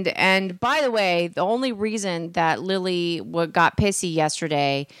 And by the way, the only reason that Lily got pissy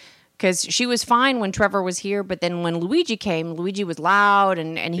yesterday, because she was fine when Trevor was here, but then when Luigi came, Luigi was loud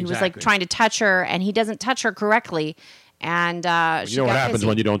and he was like trying to touch her, and he doesn't touch her correctly. And you know what happens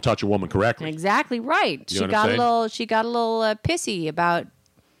when you don't touch a woman correctly? Exactly right. She got a little pissy about.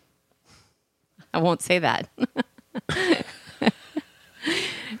 I won't say that.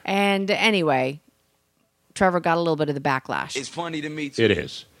 And anyway, Trevor got a little bit of the backlash. It's funny to me, too. It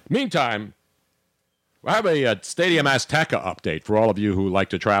is. Meantime, I have a Stadium Azteca update for all of you who like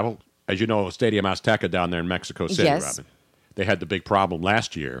to travel. As you know, Stadium Azteca down there in Mexico City, yes. Robin. They had the big problem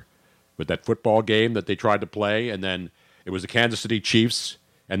last year with that football game that they tried to play, and then it was the Kansas City Chiefs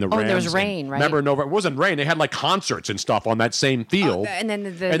and the Rams. Oh, there was rain, right? Remember, it wasn't rain. They had like concerts and stuff on that same field. And then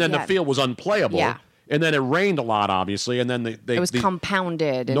the field was unplayable. Yeah. And then it rained a lot, obviously, and then it was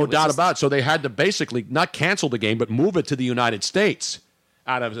compounded. No doubt about it. So they had to basically not cancel the game, but move it to the United States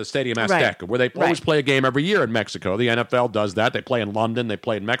out of the Stadium Azteca, where they always play a game every year in Mexico. The NFL does that. They play in London. They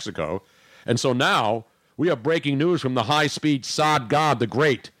play in Mexico. And so now we have breaking news from the high-speed sod god, the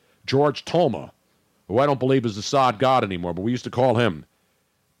great George Toma, who I don't believe is the sod god anymore, but we used to call him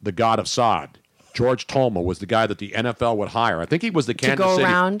the god of sod. George Toma was the guy that the NFL would hire. I think he was the Kansas City. To go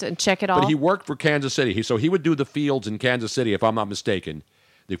around and check it all? But he worked for Kansas City. So he would do the fields in Kansas City, if I'm not mistaken.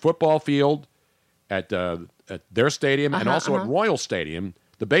 The football field at their stadium and also at Royal Stadium,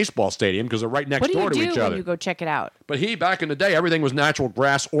 the baseball stadium, because they're right next door to each other. What do you do when you go check it out? But back in the day, everything was natural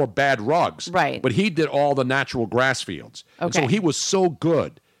grass or bad rugs. Right. But he did all the natural grass fields. Okay. And so he was so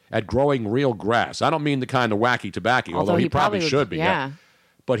good at growing real grass. I don't mean the kind of wacky tobacco, although he probably should be. Yeah.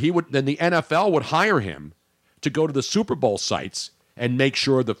 But then the NFL would hire him to go to the Super Bowl sites and make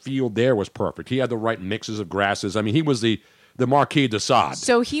sure the field there was perfect. He had the right mixes of grasses. I mean, he was the Marquis de Sade.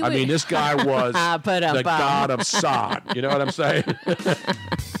 So I mean, this guy was the god of sod. You know what I'm saying?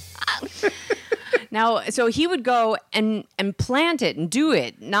 Now, so he would go and plant it and do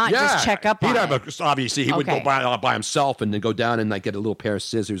it, not just check up on it. Obviously, he would go by himself and then go down and like get a little pair of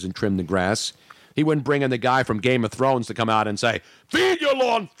scissors and trim the grass. He wouldn't bring in the guy from Game of Thrones to come out and say, "Feed your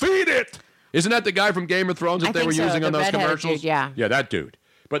lawn, feed it." Isn't that the guy from Game of Thrones that they were using on those commercials? Dude, yeah, that dude.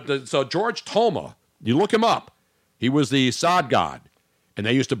 But so George Toma, you look him up. He was the sod god, and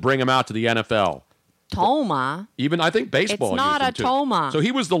they used to bring him out to the NFL. Toma. Even I think baseball. It's not a Toma. So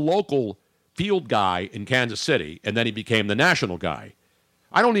he was the local field guy in Kansas City, and then he became the national guy.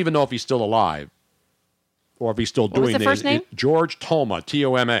 I don't even know if he's still alive or if he's still doing the first name? George Toma,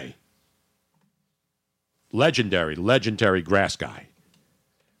 Toma. Legendary grass guy.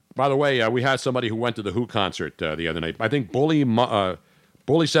 By the way, we had somebody who went to the Who concert the other night. I think Bully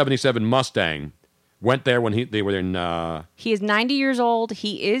 77 Mustang went there when they were in... He is 90 years old.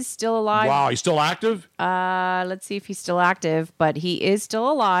 He is still alive. Wow, he's still active? Let's see if he's still active, but he is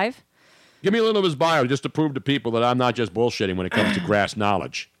still alive. Give me a little of his bio just to prove to people that I'm not just bullshitting when it comes to grass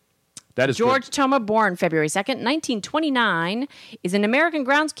knowledge. That is George Toma, born February 2nd, 1929, is an American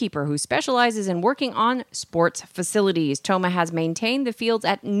groundskeeper who specializes in working on sports facilities. Toma has maintained the fields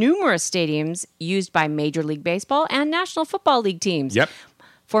at numerous stadiums used by Major League Baseball and National Football League teams. Yep.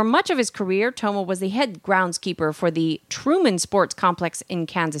 For much of his career, Toma was the head groundskeeper for the Truman Sports Complex in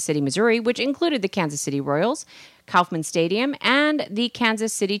Kansas City, Missouri, which included the Kansas City Royals, Kauffman Stadium, and the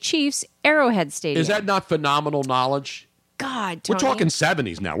Kansas City Chiefs Arrowhead Stadium. Is that not phenomenal knowledge? God, Tony. We're talking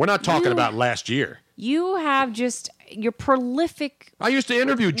 70s now. We're not talking about last year. You have you're prolific. I used to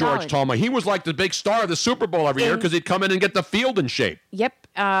interview George Toma. He was like the big star of the Super Bowl every year because he'd come in and get the field in shape. Yep.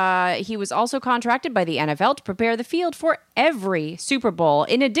 He was also contracted by the NFL to prepare the field for every Super Bowl.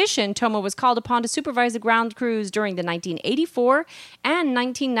 In addition, Toma was called upon to supervise the ground crews during the 1984 and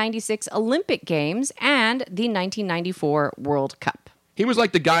 1996 Olympic Games and the 1994 World Cup. He was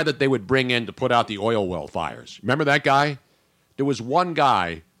like the guy that they would bring in to put out the oil well fires. Remember that guy? There was one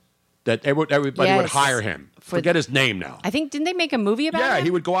guy that everybody would hire him. Forget his name now. I think, didn't they make a movie about it? Yeah,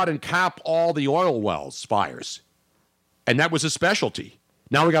 he would go out and cap all the oil wells fires. And that was his specialty.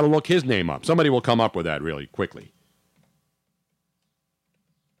 Now we got to look his name up. Somebody will come up with that really quickly.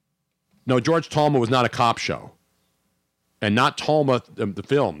 No, George Toma was not a cop show. And not Toma, the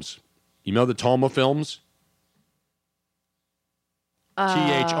films. You know the Toma films?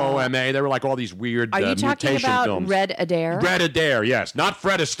 Thoma. They were like all these weird mutation films. Are you talking about films. Red Adair? Red Adair, yes. Not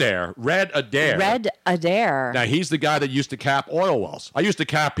Fred Astaire. Red Adair. Red Adair. Now, he's the guy that used to cap oil wells. I used to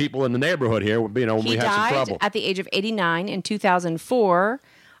cap people in the neighborhood here when we had some trouble. He died at the age of 89 in 2004,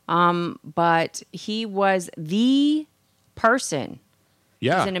 but he was the person.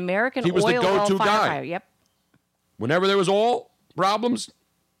 Yeah. He's an American he was oil the go-to well guy. firefighter. Yep. Whenever there was oil problems,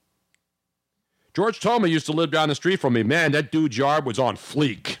 George Toma used to live down the street from me. Man, that dude's yard was on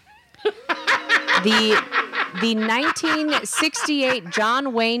fleek. The 1968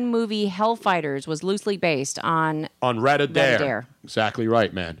 John Wayne movie Hellfighters was loosely based on Red Adair. Exactly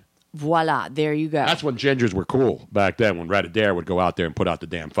right, man. Voila, there you go. That's when gingers were cool back then, when Red Adair would go out there and put out the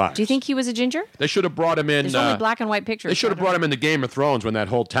damn fires. Do you think he was a ginger? They should have brought him in. There's only black and white pictures. They should have brought him into Game of Thrones when that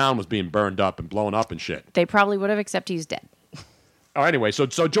whole town was being burned up and blown up and shit. They probably would have, except he's dead. Oh, anyway, so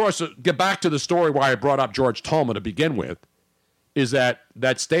George, get back to the story why I brought up George Toma to begin with, is that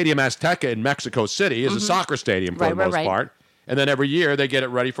Stadium Azteca in Mexico City is a soccer stadium for the most part, and then every year they get it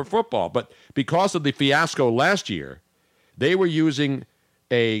ready for football. But because of the fiasco last year, they were using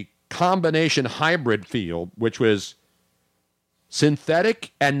a combination hybrid field, which was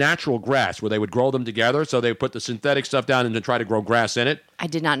synthetic and natural grass, where they would grow them together. So they would put the synthetic stuff down and then try to grow grass in it. I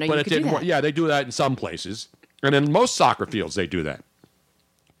did not know you could do that. Yeah, they do that in some places. And in most soccer fields, they do that.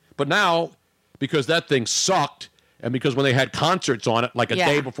 But now, because that thing sucked, and because when they had concerts on it, like a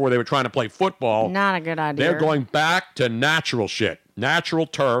day before they were trying to play football, not a good idea. They're going back to natural shit, natural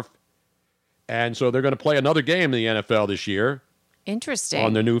turf. And so they're going to play another game in the NFL this year. Interesting.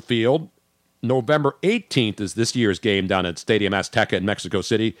 On their new field. November 18th is this year's game down at Stadium Azteca in Mexico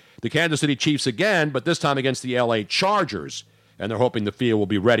City. The Kansas City Chiefs again, but this time against the LA Chargers. And they're hoping the field will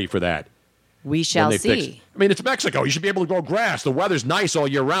be ready for that. We shall see. I mean, it's Mexico. You should be able to grow grass. The weather's nice all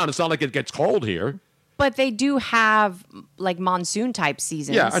year round. It's not like it gets cold here. But they do have like monsoon type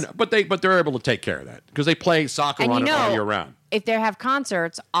seasons. Yeah, I know, but they're able to take care of that because they play soccer on it all year round. If they have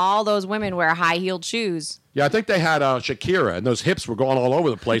concerts, all those women wear high-heeled shoes. Yeah, I think they had Shakira, and those hips were going all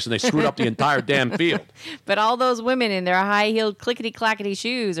over the place, and they screwed up the entire damn field. But all those women in their high-heeled clickety-clackety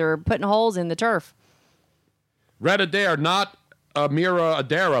shoes are putting holes in the turf. Red Adair, not Amira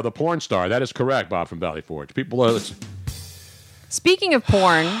Adara, the porn star. That is correct, Bob from Valley Forge. People are... Speaking of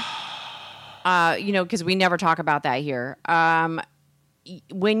porn, because we never talk about that here.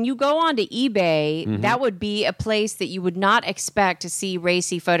 when you go onto eBay, that would be a place that you would not expect to see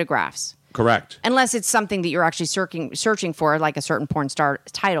racy photographs. Correct. Unless it's something that you're actually searching for, like a certain porn star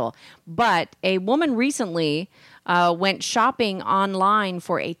title. But a woman recently went shopping online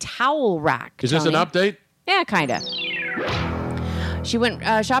for a towel rack. Is this an update? Yeah, kind of. She went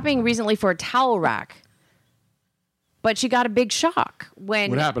shopping recently for a towel rack. But she got a big shock when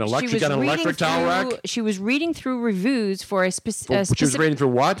what happened? She got an electric towel rack? She was reading through reviews for a specific. She was reading through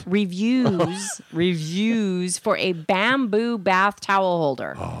what? Reviews for a bamboo bath towel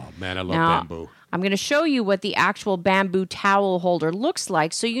holder. Oh man, I love bamboo. I'm going to show you what the actual bamboo towel holder looks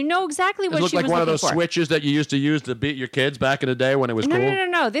like, so you know exactly what she was looking for. It looked like one of those switches that you used to use to beat your kids back in the day when it was cool.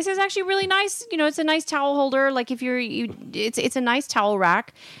 No. This is actually really nice. You know, it's a nice towel holder. Like if it's a nice towel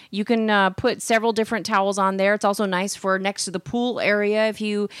rack. You can put several different towels on there. It's also nice for next to the pool area if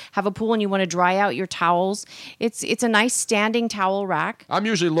you have a pool and you want to dry out your towels. It's a nice standing towel rack. I'm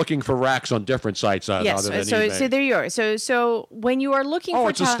usually looking for racks on different sites other than eBay. So there you are. So when you are looking for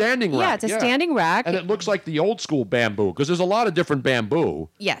it's a standing rack. Yeah, it's a standing rack. And it looks like the old school bamboo because there's a lot of different bamboo.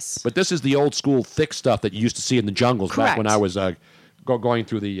 Yes. But this is the old school thick stuff that you used to see in the jungles back when I was going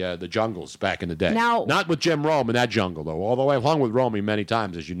through the jungles back in the day. Now, not with Jim Rome in that jungle, though, although I've hung with Rome many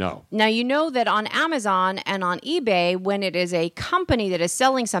times, as you know. Now, you know that on Amazon and on eBay, when it is a company that is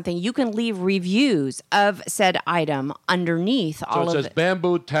selling something, you can leave reviews of said item underneath all of it. So it says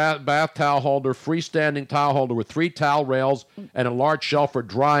bamboo bath towel holder, freestanding towel holder with 3 towel rails and a large shelf for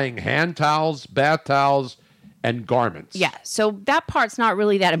drying hand towels, bath towels, and garments. Yeah, so that part's not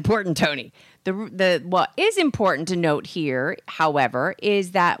really that important, Tony. The what is important to note here, however,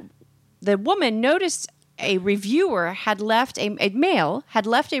 is that the woman noticed a reviewer had left a male had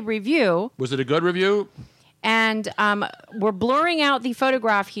left a review. Was it a good review? And we're blurring out the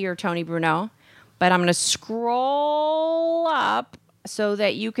photograph here, Tony Bruno, but I'm going to scroll up so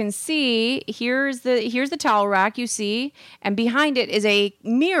that you can see. Here's the towel rack you see, and behind it is a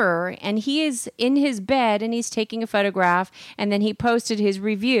mirror, and he is in his bed and he's taking a photograph, and then he posted his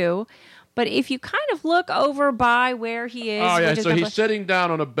review. But if you kind of look over by where he is... Oh, yeah, so he's sitting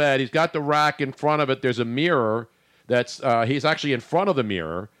down on a bed. He's got the rack in front of it. There's a mirror that's... he's actually in front of the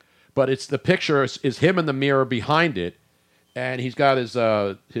mirror, but it's the picture is him in the mirror behind it, and he's got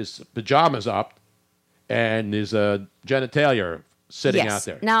his pajamas up and his genitalia sitting out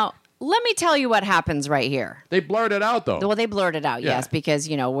there. Now, let me tell you what happens right here. They blurred it out, though. Well, they blurred it out, yes, because,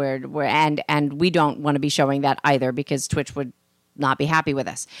 you know, we're and we don't want to be showing that either because Twitch would not be happy with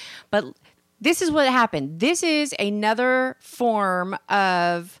us. But this is what happened. This is another form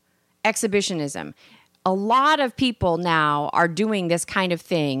of exhibitionism. A lot of people now are doing this kind of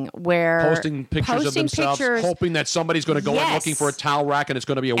thing where posting pictures of themselves, hoping that somebody's going to go in looking for a towel rack, and it's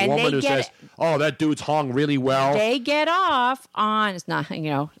going to be a woman who says, "Oh, that dude's hung really well." They get off on it's not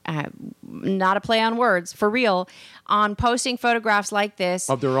not a play on words for real on posting photographs like this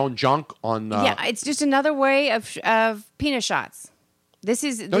of their own junk on. It's just another way of penis shots.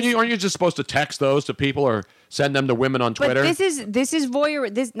 Aren't you just supposed to text those to people or send them to women on Twitter? But this is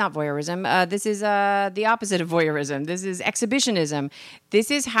not voyeurism. This is the opposite of voyeurism. This is exhibitionism.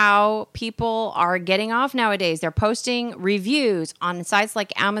 This is how people are getting off nowadays. They're posting reviews on sites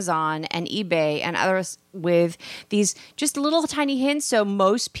like Amazon and eBay and others with these just little tiny hints so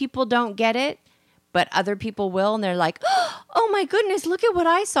most people don't get it, but other people will, and they're like, oh my goodness, look at what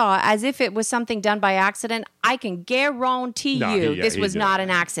I saw, as if it was something done by accident. I can guarantee this was not an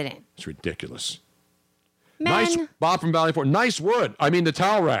accident. It's ridiculous. Men. Nice, Bob from Valley Forge. Nice wood. I mean, the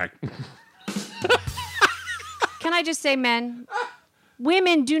towel rack. Can I just say, men?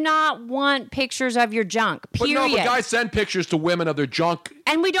 Women do not want pictures of your junk, period. But guys send pictures to women of their junk.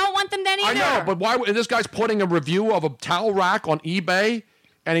 And we don't want them then either. I know, but why? And this guy's putting a review of a towel rack on eBay,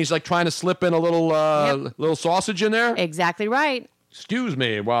 and he's like trying to slip in a little sausage in there. Exactly right. Excuse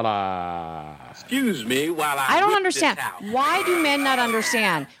me while I don't understand. Why do men not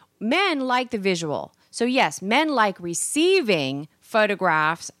understand? Men like the visual. So yes, men like receiving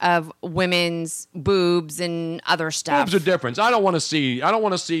photographs of women's boobs and other stuff. Boobs are different. I don't want to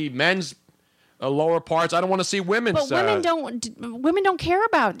see men's lower parts. I don't want to see women's. But women don't care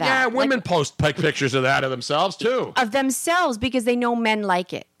about that. Yeah, women post pictures of themselves too. Of themselves because they know men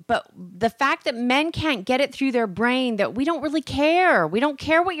like it. But the fact that men can't get it through their brain that we don't really care. We don't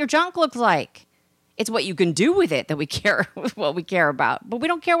care what your junk looks like. It's what you can do with it that we care what we care about. But we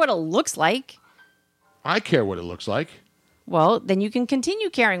don't care what it looks like. I care what it looks like. Well, then you can continue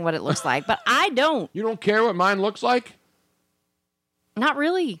caring what it looks like, but I don't. You don't care what mine looks like? Not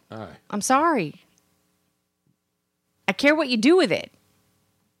really. All right. I'm sorry. I care what you do with it.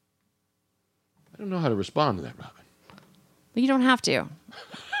 I don't know how to respond to that, Robin. But you don't have to.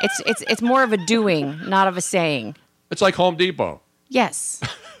 It's more of a doing, not of a saying. It's like Home Depot. Yes.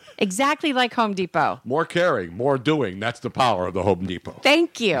 Exactly like Home Depot. More caring, more doing. That's the power of the Home Depot.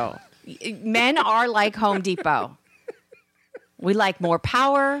 Thank you. Men are like Home Depot. We like more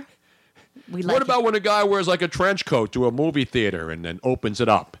power. What about when a guy wears like a trench coat to a movie theater and then opens it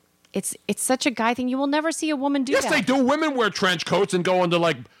up? It's such a guy thing. You will never see a woman do that. Yes, they do. Women wear trench coats and go into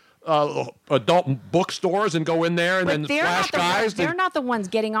like adult bookstores and go in there and then flash guys. They're not the ones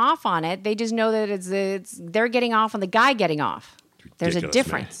getting off on it. They just know that they're getting off on the guy getting off. There's a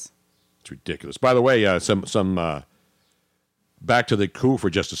difference. Man. It's ridiculous. By the way, some back to the coup for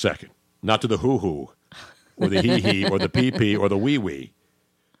just a second. Not to the hoo-hoo or the hee-hee or the pee-pee or the wee-wee.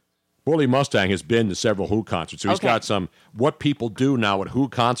 Bully Mustang has been to several Who concerts. So he's got some what people do now at Who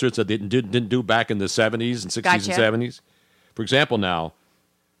concerts that they didn't do back in the 70s and 60s and 70s. For example, now,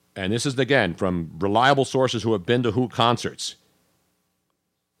 and this is, again, from reliable sources who have been to Who concerts.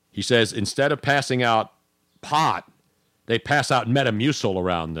 He says instead of passing out pot, they pass out Metamucil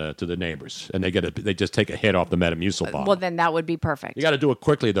around to the neighbors, and they just take a hit off the Metamucil bottle. Well, then that would be perfect. You got to do it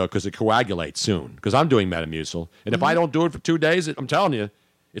quickly, though, because it coagulates soon. Because I'm doing Metamucil. And if I don't do it for 2 days, I'm telling you,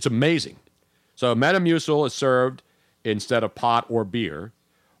 it's amazing. So Metamucil is served instead of pot or beer.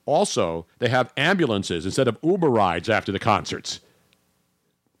 Also, they have ambulances instead of Uber rides after the concerts.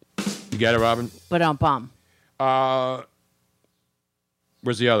 You get it, Robin? But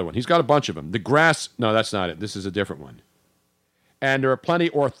where's the other one? He's got a bunch of them. The grass... No, that's not it. This is a different one. And there are plenty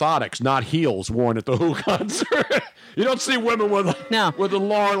orthotics, not heels, worn at the Who concert. You don't see women with the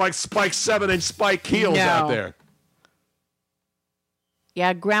long, like, 7-inch spike heels out there.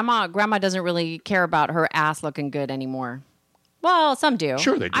 Yeah, grandma doesn't really care about her ass looking good anymore. Well, some do.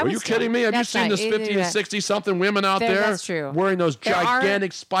 Sure they do. Are you kidding me? Have you seen this 50 and 60-something women out there? That's true. Wearing those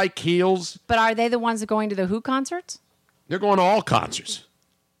gigantic spike heels? But are they the ones going to the Who concerts? They're going to all concerts.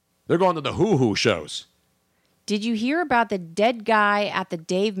 They're going to the Who shows. Did you hear about the dead guy at the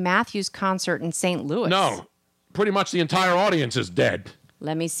Dave Matthews concert in St. Louis? No. Pretty much the entire audience is dead.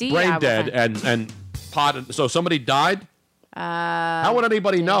 Let me see. Brain dead and potted. So somebody died? How would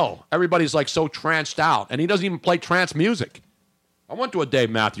anybody know? Everybody's like so tranced out. And he doesn't even play trance music. I went to a Dave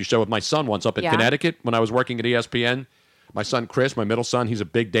Matthews show with my son once up in Connecticut when I was working at ESPN. My son Chris, my middle son, he's a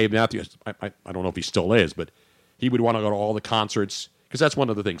big Dave Matthews. I don't know if he still is, but he would want to go to all the concerts because that's one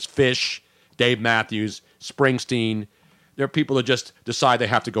of the things. Fish, Dave Matthews, Springsteen. There are people that just decide they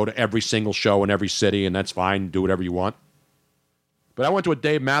have to go to every single show in every city, and that's fine. Do whatever you want. But I went to a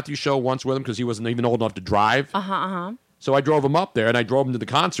Dave Matthews show once with him because he wasn't even old enough to drive. So I drove him up there, and I drove him to the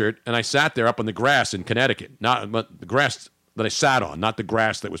concert, and I sat there up on the grass in Connecticut. Not the grass that I sat on, not the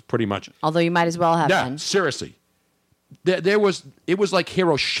grass that was pretty much... Although you might as well have been. Yeah, seriously. It was like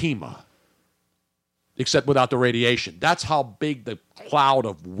Hiroshima, except without the radiation. That's how big the cloud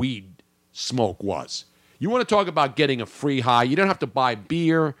of weed smoke was. You want to talk about getting a free high, you don't have to buy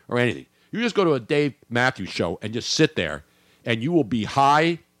beer or anything. You just go to a Dave Matthews show and just sit there, and you will be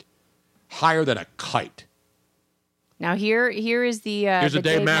higher than a kite. Now here is the here's the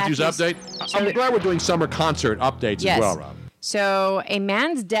Dave Matthews update. I'm glad we're doing summer concert updates as well, Rob. So a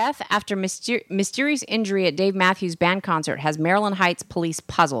man's death after mysterious injury at Dave Matthews Band concert has Maryland Heights police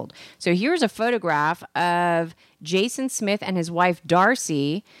puzzled. So here's a photograph of Jason Smith and his wife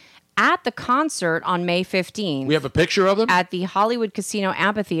Darcy at the concert on May 15th. We have a picture of them? At the Hollywood Casino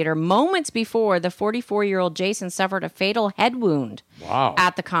Amphitheater, moments before the 44-year-old Jason suffered a fatal head wound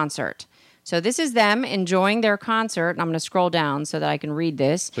at the concert. So this is them enjoying their concert. And I'm going to scroll down so that I can read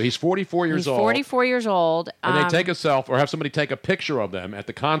this. So he's 44 years old. He's 44 years old. And they take a selfie or have somebody take a picture of them at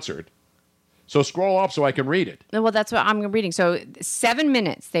the concert. So scroll up so I can read it. Well, that's what I'm reading. So 7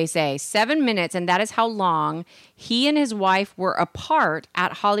 minutes, they say. 7 minutes, and that is how long he and his wife were apart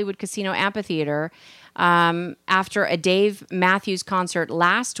at Hollywood Casino Amphitheater after a Dave Matthews concert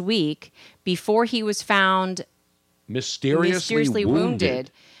last week before he was found mysteriously wounded.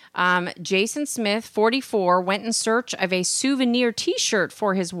 Jason Smith, 44, went in search of a souvenir T-shirt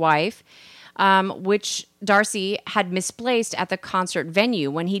for his wife, which Darcy had misplaced at the concert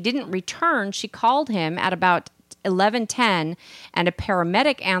venue. When he didn't return, she called him at about 11:10, and a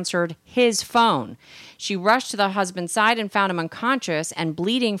paramedic answered his phone. She rushed to the husband's side and found him unconscious and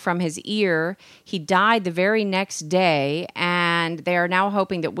bleeding from his ear. He died the very next day, and they are now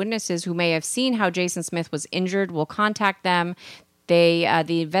hoping that witnesses who may have seen how Jason Smith was injured will contact them.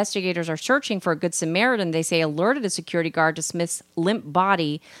 The investigators are searching for a Good Samaritan, they say, alerted a security guard to Smith's limp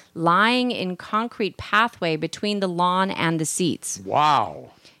body lying in concrete pathway between the lawn and the seats.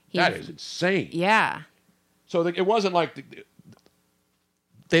 Wow. That is insane. Yeah. So it wasn't like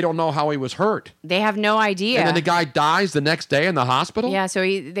they don't know how he was hurt. They have no idea. And then the guy dies the next day in the hospital? Yeah, so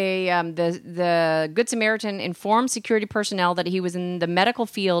the Good Samaritan informed security personnel that he was in the medical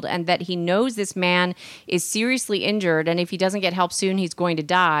field and that he knows this man is seriously injured, and if he doesn't get help soon, he's going to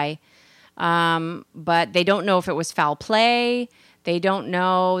die. But they don't know if it was foul play. They don't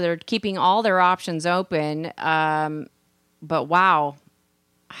know. They're keeping all their options open. But wow,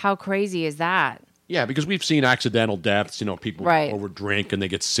 how crazy is that? Yeah, because we've seen accidental deaths. People overdrink and they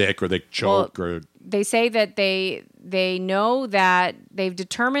get sick or they choke. Or they say that they know that they've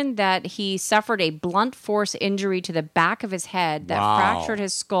determined that he suffered a blunt force injury to the back of his head that fractured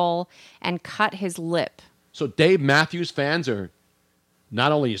his skull and cut his lip. So Dave Matthews fans are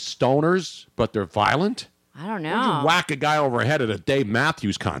not only stoners, but they're violent? I don't know. Why'd you whack a guy over the head at a Dave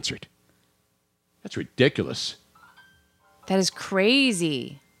Matthews concert? That's ridiculous. That is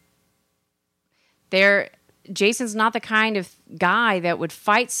crazy. Jason's not the kind of guy that would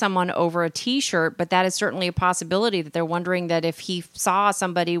fight someone over a T-shirt, but that is certainly a possibility that they're wondering that if he saw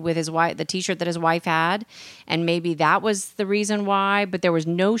somebody with his wife, the T-shirt that his wife had, and maybe that was the reason why, but there was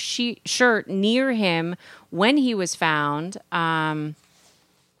no shirt near him when he was found.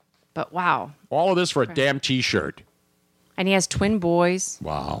 But wow. All of this for a damn T-shirt. And he has twin boys.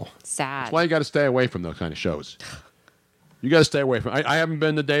 Wow. Sad. That's why you got to stay away from those kind of shows. You got to stay away from it. I haven't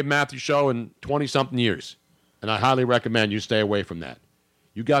been to Dave Matthews Show in 20-something years, and I highly recommend you stay away from that.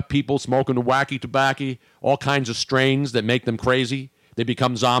 You got people smoking the wacky tobacco, all kinds of strains that make them crazy. They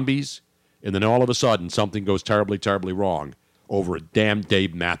become zombies, and then all of a sudden something goes terribly, terribly wrong over a damn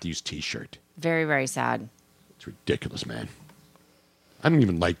Dave Matthews T-shirt. Very, very sad. It's ridiculous, man. I don't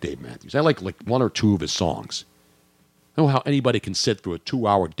even like Dave Matthews. I like one or two of his songs. I don't know how anybody can sit through a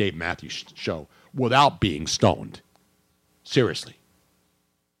 2-hour Dave Matthews show without being stoned. Seriously.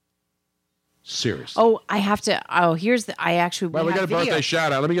 Oh, I have to. Oh, here's the. I actually. Well, we got a birthday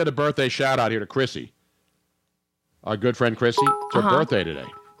shout out. Let me get a birthday shout out here to Chrissy. Our good friend Chrissy. It's her birthday today.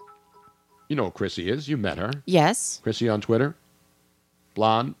 You know who Chrissy is. You met her. Yes. Chrissy on Twitter.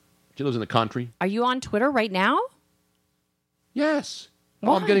 Blonde. She lives in the country. Are you on Twitter right now? Yes.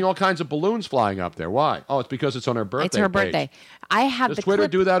 Oh, I'm getting all kinds of balloons flying up there. Why? Oh, it's because it's on her birthday. It's her birthday. Does Twitter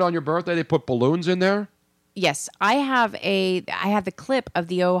do that on your birthday? They put balloons in there? Yes, I have the clip of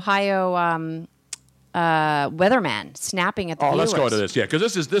the Ohio weatherman snapping at the viewers. Let's go to this, because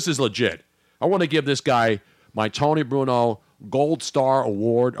this is legit. I want to give this guy my Tony Bruno Gold Star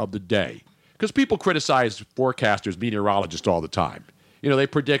Award of the day, because people criticize forecasters, meteorologists all the time. They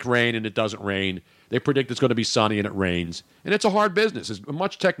predict rain and it doesn't rain. They predict it's going to be sunny and it rains, and it's a hard business. As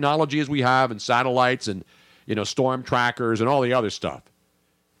much technology as we have, and satellites, and storm trackers, and all the other stuff,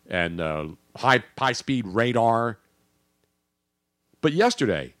 and high-speed radar. But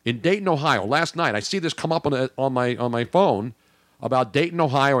yesterday in Dayton, Ohio, last night, I see this come up on my phone about Dayton,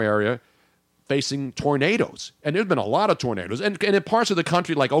 Ohio area facing tornadoes. And there's been a lot of tornadoes. And in parts of the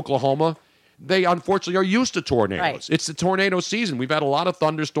country like Oklahoma, they unfortunately are used to tornadoes. Right. It's the tornado season. We've had a lot of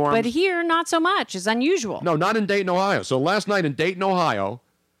thunderstorms. But here, not so much. It's unusual. No, not in Dayton, Ohio. So last night in Dayton, Ohio,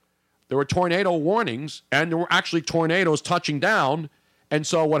 there were tornado warnings, and there were actually tornadoes touching down. And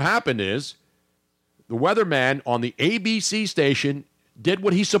so what happened is, the weatherman on the ABC station did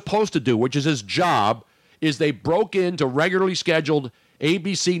what he's supposed to do, which is his job, is they broke into regularly scheduled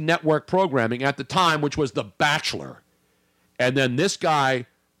ABC network programming at the time, which was The Bachelor. And then this guy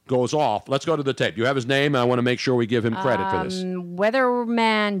goes off. Let's go to the tape. You have his name. I want to make sure we give him credit for this.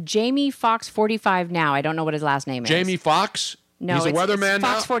 Weatherman Jamie Fox 45 now. I don't know what his last name is. Jamie Fox? No, he's a weatherman it's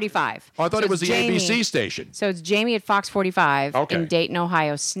Fox now? 45. Oh, I thought it was the Jamie, ABC station. So it's Jamie at Fox 45 in Dayton,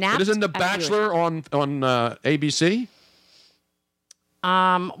 Ohio. Snapped. But isn't The Bachelor on ABC?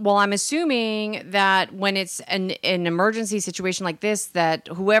 Well, I'm assuming that when it's an emergency situation like this, that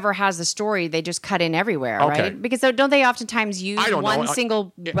whoever has the story, they just cut in everywhere, right? Because don't they oftentimes use one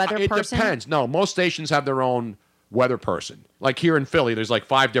single weather person? It depends. No, most stations have their own weather person. Like here in Philly, there's like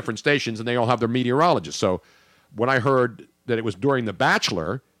 5 different stations, and they all have their meteorologists. So when I heard that it was during The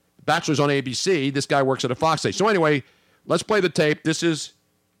Bachelor's on ABC, this guy works at a Fox station. So anyway, let's play the tape. This is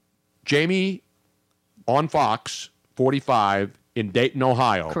Jamie on Fox 45 in Dayton,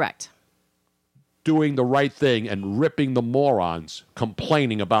 Ohio. Correct. Doing the right thing and ripping the morons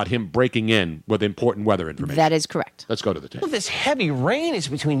complaining about him breaking in with important weather information. That is correct. Let's go to the tape. Well, this heavy rain is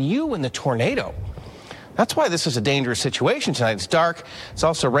between you and the tornado. That's why this is a dangerous situation tonight. It's dark. It's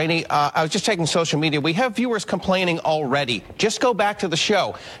also rainy. I was just checking social media. We have viewers complaining already. Just go back to the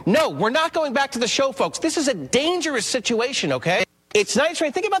show. No, we're not going back to the show, folks. This is a dangerous situation, okay? It's nice,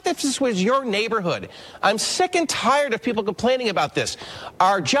 right? Think about this was your neighborhood. I'm sick and tired of people complaining about this.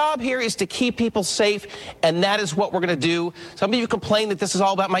 Our job here is to keep people safe, and that is what we're going to do. Some of you complain that this is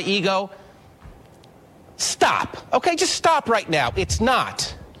all about my ego. Stop. Okay, just stop right now. It's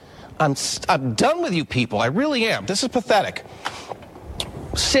not. I'm done with you people. I really am. This is pathetic.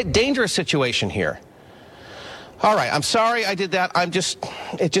 Dangerous situation here. All right, I'm sorry I did that.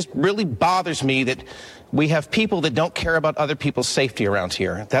 It just really bothers me that we have people that don't care about other people's safety around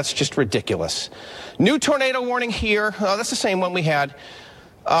here. That's just ridiculous. New tornado warning here. That's the same one we had.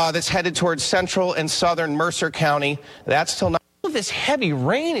 That's headed towards central and southern Mercer County. That's till now. All of this heavy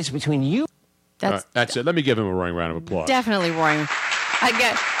rain is between you. That's it. Let me give him a roaring round of applause. Definitely roaring. I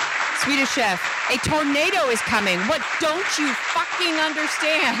get Swedish Chef. A tornado is coming. What don't you fucking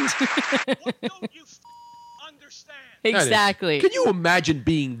understand? What don't you understand? Exactly. Can you imagine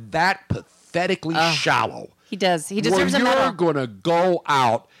being that pathetically shallow? He does. He deserves a medal. medal. You're going to go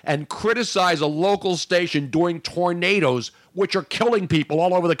out and criticize a local station during tornadoes, which are killing people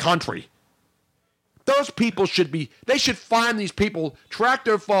all over the country. Those people should find these people, track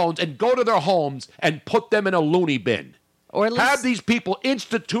their phones, and go to their homes and put them in a loony bin. Or at least have these people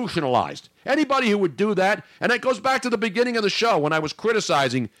institutionalized. Anybody who would do that, and it goes back to the beginning of the show when I was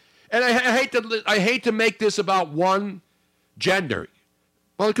criticizing, and I hate to make this about one gender.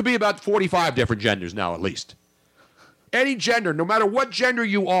 Well, it could be about 45 different genders now at least. Any gender, no matter what gender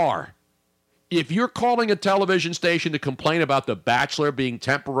you are, if you're calling a television station to complain about The Bachelor being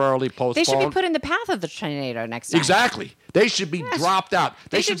temporarily postponed... They should be put in the path of the tornado next time. Exactly. They should be dropped out.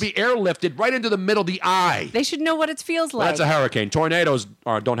 They should be airlifted right into the middle of the eye. They should know what it feels like. That's a hurricane. Tornadoes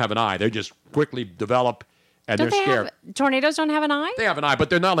don't have an eye. They just quickly develop, and they're scared. Tornadoes don't have an eye? They have an eye, but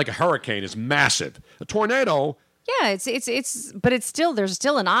they're not like a hurricane. It's massive. A tornado... Yeah, but there's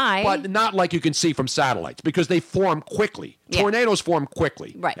still an eye. But not like you can see from satellites, because they form quickly. Yeah. Tornadoes form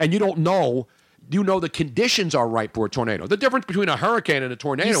quickly. Right. And you don't know... You know the conditions are right for a tornado. The difference between a hurricane and a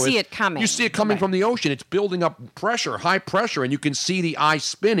tornado is... You see it coming. You see it coming from the ocean. It's building up pressure, high pressure, and you can see the eye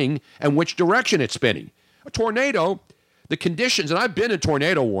spinning and which direction it's spinning. A tornado, the conditions... And I've been in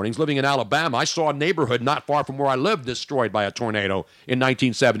tornado warnings living in Alabama. I saw a neighborhood not far from where I lived destroyed by a tornado in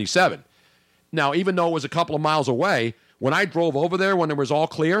 1977. Now, even though it was a couple of miles away, when I drove over there when it was all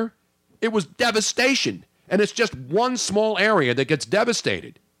clear, it was devastation. And it's just one small area that gets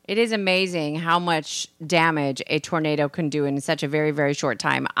devastated. It is amazing how much damage a tornado can do in such a very, very short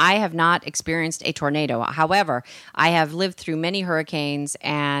time. I have not experienced a tornado. However, I have lived through many hurricanes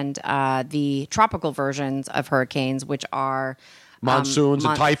and the tropical versions of hurricanes, which are... Monsoons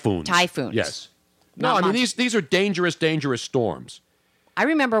and typhoons. Typhoons. Yes. No, I mean, these are dangerous, dangerous storms. I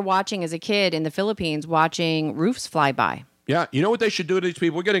remember watching as a kid in the Philippines, watching roofs fly by. Yeah, you know what they should do to these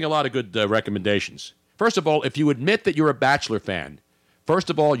people? We're getting a lot of good recommendations. First of all, if you admit that you're a Bachelor fan...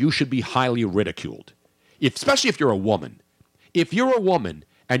 First of all, you should be highly ridiculed, especially if you're a woman. If you're a woman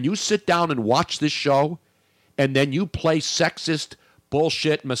and you sit down and watch this show and then you play sexist,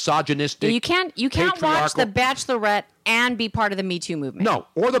 bullshit, misogynistic, You can't watch The Bachelorette and be part of the Me Too movement. No,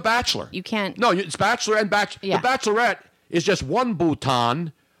 or The Bachelor. You can't. No, it's Bachelor and Bachelor. Yeah. The Bachelorette is just one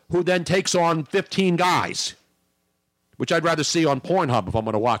Bhutan who then takes on 15 guys, which I'd rather see on Pornhub if I'm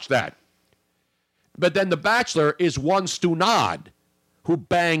going to watch that. But then The Bachelor is one Stunad who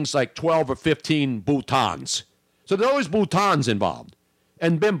bangs like 12 or 15 Bhutans. So there's always Bhutans involved.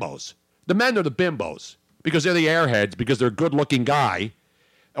 And bimbos. The men are the bimbos because they're the airheads, because they're a good-looking guy.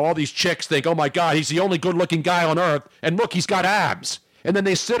 All these chicks think, oh, my God, he's the only good-looking guy on earth. And look, he's got abs. And then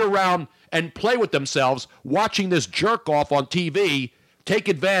they sit around and play with themselves watching this jerk-off on TV take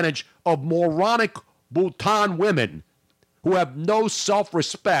advantage of moronic Bhutan women who have no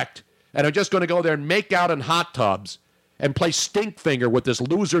self-respect and are just going to go there and make out in hot tubs and play stink finger with this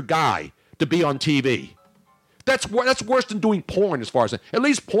loser guy to be on TV. That's worse than doing porn as far as... At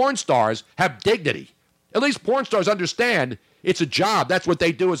least porn stars have dignity. At least porn stars understand it's a job. That's what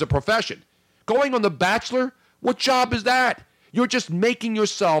they do as a profession. Going on The Bachelor, what job is that? You're just making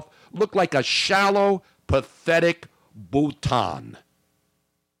yourself look like a shallow, pathetic Bhutan.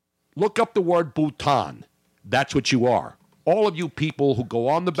 Look up the word Bhutan. That's what you are. All of you people who go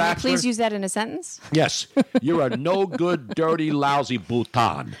on The Bachelor... Can you please use that in a sentence? Yes. You're a no good, dirty, lousy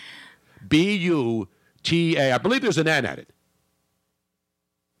Bhutan. B-U-T-A. I believe there's an N at it.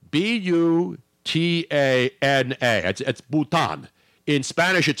 B-U-T-A-N-A. It's Bhutan. In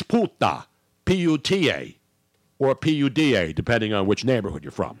Spanish, it's puta. P-U-T-A. Or P-U-D-A, depending on which neighborhood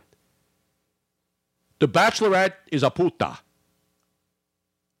you're from. The Bachelorette is a puta.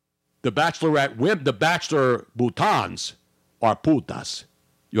 The Bachelor Bhutans are putas.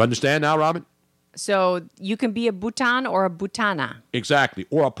 You understand now, Robin? So you can be a Bhutan or a Bhutana. Exactly.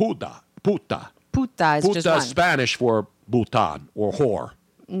 Or a puta. Puta. Puta is just Puta one. is Spanish for Bhutan or whore.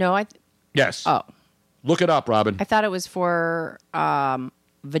 No, Yes. Oh. Look it up, Robin. I thought it was for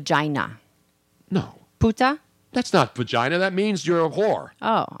vagina. No. Puta? That's not vagina. That means you're a whore.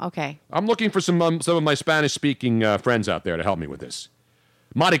 Oh, okay. I'm looking for some of my Spanish-speaking friends out there to help me with this.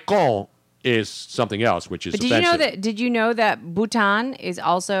 Maricon is something else, which is But offensive. did you know that Bhutan is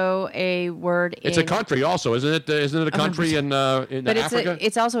also a word It's a country also, isn't it? Isn't it a country in But Africa?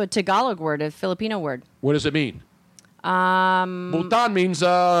 it's also a Tagalog word, a Filipino word. What does it mean? Bhutan means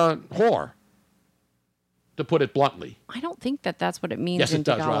whore, to put it bluntly. I don't think that's what it means Yes, in it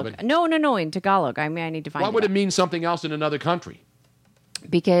does, Tagalog. Robin. No, in Tagalog. I mean, I need to find Why it would out. it mean something else in another country?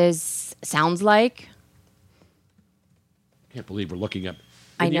 Because sounds like. Can't believe we're looking up.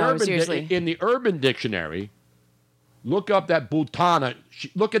 I know, seriously. In the Urban Dictionary, look up that Bhutana.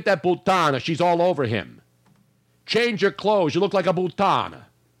 Look at that Bhutana. She's all over him. Change your clothes. You look like a Bhutana.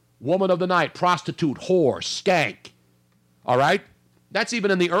 Woman of the night, prostitute, whore, skank. All right? That's even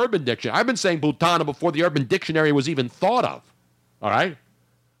in the Urban Dictionary. I've been saying Bhutana before the Urban Dictionary was even thought of. All right?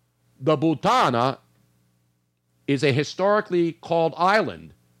 The Bhutana is a historically called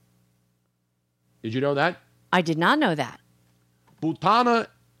island. Did you know that? I did not know that. Bhutana,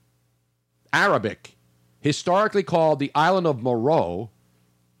 Arabic, historically called the island of Moreau,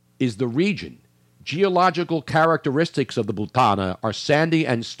 is the region. Geological characteristics of the Bhutana are sandy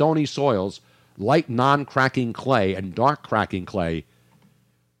and stony soils, light non-cracking clay, and dark cracking clay.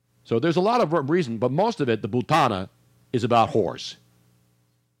 So there's a lot of reason, but most of it, the Bhutana, is about whores.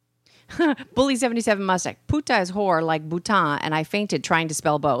 Bully 77 Mustang. Puta is whore like Bhutan, and I fainted trying to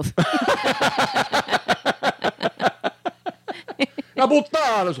spell both. La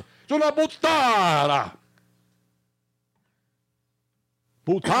Bhutana, sono Bhutana.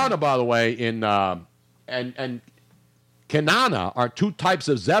 Bhutana, by the way, and Kenana are two types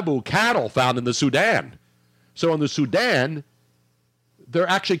of zebu cattle found in the Sudan. So in the Sudan, they're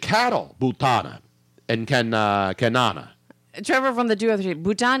actually cattle, Bhutana and Kenana. Trevor from the Duo 3.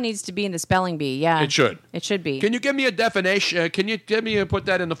 Bhutan needs to be in the spelling bee. Yeah. It should. It should be. Can you give me a definition? Can you put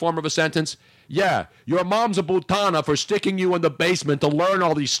that in the form of a sentence? Yeah, your mom's a Bhutana for sticking you in the basement to learn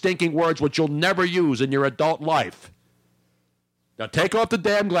all these stinking words which you'll never use in your adult life. Now take off the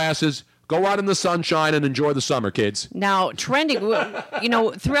damn glasses, go out in the sunshine, and enjoy the summer, kids. Now, trending,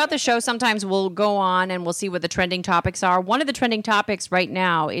 throughout the show, sometimes we'll go on and we'll see what the trending topics are. One of the trending topics right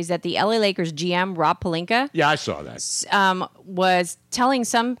now is that the LA Lakers GM, Rob Pelinka, Yeah, I saw that. was telling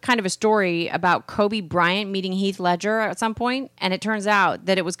some kind of a story about Kobe Bryant meeting Heath Ledger at some point, and it turns out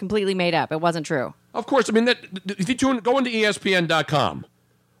that it was completely made up. It wasn't true. Of course, I mean, if you go into ESPN.com,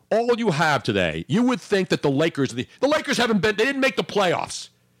 all you have today, you would think that the Lakers haven't been, they didn't make the playoffs.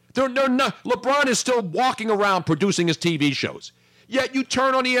 They're not, LeBron is still walking around producing his TV shows. Yet you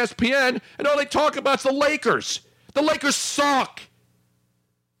turn on ESPN and all they talk about is the Lakers. The Lakers suck.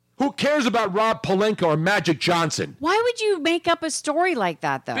 Who cares about Rob Pelinka or Magic Johnson? Why would you make up a story like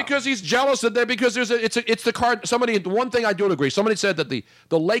that, though? Because he's jealous of them. Because it's the card. The one thing I do agree. Somebody said that the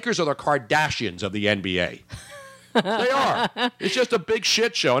Lakers are the Kardashians of the NBA. They are. It's just a big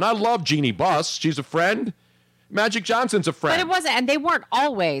shit show. And I love Jeannie Buss. She's a friend. Magic Johnson's a friend. But it wasn't, and they weren't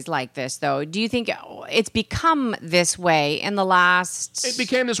always like this, though. Do you think it's become this way in the last... It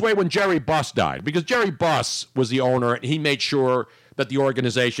became this way when Jerry Buss died, because Jerry Buss was the owner, and he made sure that the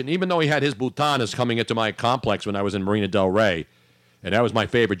organization, even though he had his Bhutanas coming into my complex when I was in Marina Del Rey, and that was my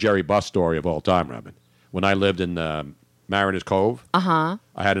favorite Jerry Buss story of all time, Robin. When I lived in Mariners Cove, I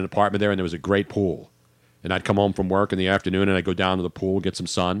had an apartment there, and there was a great pool. And I'd come home from work in the afternoon, and I'd go down to the pool, get some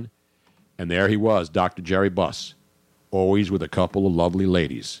sun. And there he was, Dr. Jerry Buss, always with a couple of lovely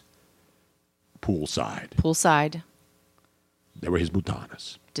ladies, poolside. They were his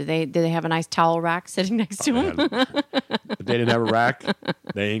Bhutanas. Did they have a nice towel rack sitting next to him? If they didn't have a rack,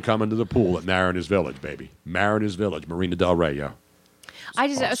 they ain't coming to the pool at Mariners Village, baby. Mariners Village, Marina Del Rey, yo. I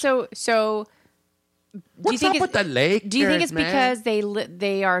just so. What's up with the Lakers, do you think it's man? because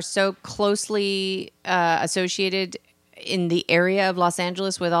they are so closely associated in the area of Los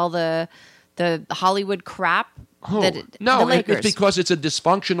Angeles with all the Hollywood crap? No, it's because it's a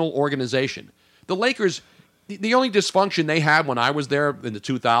dysfunctional organization. The Lakers, the only dysfunction they had when I was there in the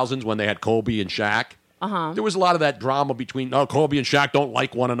 2000s when they had Kobe and Shaq, there was a lot of that drama between, Kobe and Shaq don't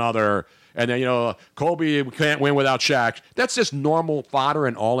like one another. And then, Kobe can't win without Shaq. That's just normal fodder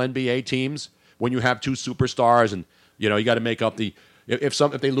in all NBA teams. When you have two superstars and, you got to make up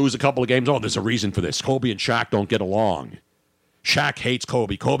if they lose a couple of games, there's a reason for this. Kobe and Shaq don't get along. Shaq hates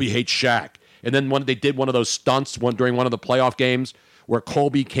Kobe. Kobe hates Shaq. And then when they did one of those stunts during one of the playoff games where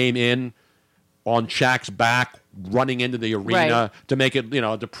Kobe came in on Shaq's back, running into the arena to make it,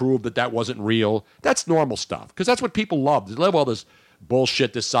 to prove that wasn't real. That's normal stuff because that's what people love. They love all this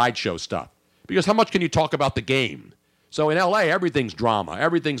bullshit, this sideshow stuff. Because how much can you talk about the game? So in L.A., everything's drama.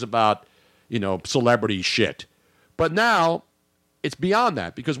 Everything's about, celebrity shit. But now it's beyond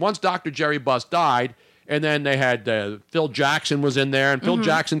that because once Dr. Jerry Buss died, and then they had Phil Jackson was in there, and Phil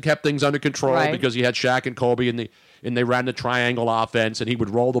Jackson kept things under control because he had Shaq and Kobe, and they ran the triangle offense, and he would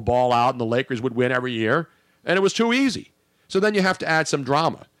roll the ball out, and the Lakers would win every year, and it was too easy. So then you have to add some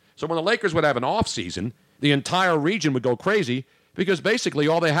drama. So when the Lakers would have an off season, the entire region would go crazy because basically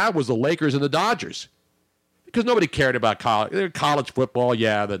all they had was the Lakers and the Dodgers. Because nobody cared about college football, the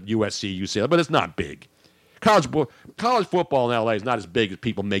USC, UCLA, but it's not big. College football in L.A. is not as big as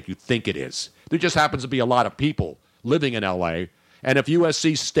people make you think it is. There just happens to be a lot of people living in L.A., and if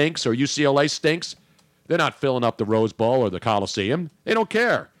USC stinks or UCLA stinks, they're not filling up the Rose Bowl or the Coliseum. They don't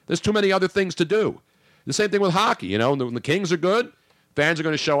care. There's too many other things to do. The same thing with hockey. When the Kings are good, fans are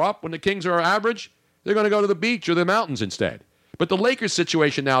going to show up. When the Kings are average, they're going to go to the beach or the mountains instead. But the Lakers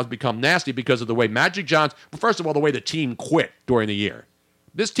situation now has become nasty because of the way Magic Johnson, first of all, the way the team quit during the year.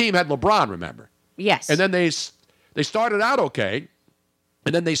 This team had LeBron, remember? Yes. And then they started out okay,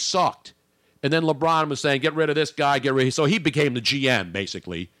 and then they sucked. And then LeBron was saying, get rid of this guy, so he became the GM,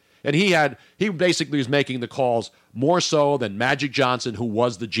 basically. And he basically was making the calls more so than Magic Johnson, who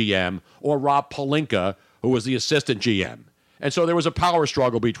was the GM, or Rob Pelinka, who was the assistant GM. And so there was a power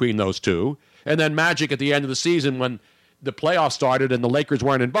struggle between those two. And then Magic at the end of the season, when the playoffs started and the Lakers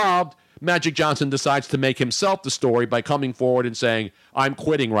weren't involved, Magic Johnson decides to make himself the story by coming forward and saying, I'm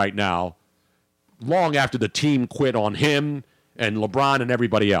quitting right now, long after the team quit on him and LeBron and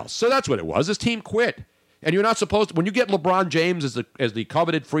everybody else. So that's what it was. This team quit. And you're not supposed to, when you get LeBron James as the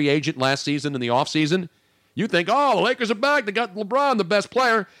coveted free agent last season in the offseason, you think, oh, the Lakers are back. They got LeBron, the best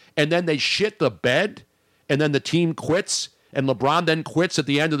player. And then they shit the bed. And then the team quits. And LeBron then quits at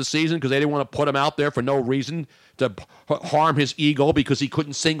the end of the season because they didn't want to put him out there for no reason to harm his ego because he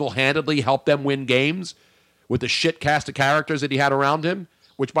couldn't single-handedly help them win games with the shit cast of characters that he had around him,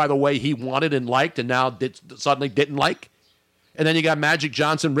 which, by the way, he wanted and liked and now suddenly didn't like. And then you got Magic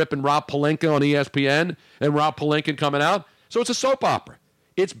Johnson ripping Rob Pelinka on ESPN and Rob Pelinka coming out. So it's a soap opera.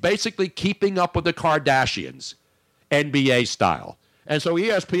 It's basically keeping up with the Kardashians, NBA style. And so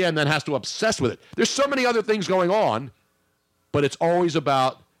ESPN then has to obsess with it. There's so many other things going on, but it's always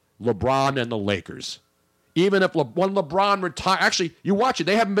about LeBron and the Lakers. Even if when LeBron retires, actually, you watch it,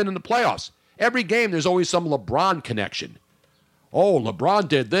 they haven't been in the playoffs. Every game, there's always some LeBron connection. Oh, LeBron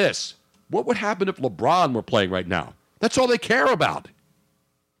did this. What would happen if LeBron were playing right now? That's all they care about.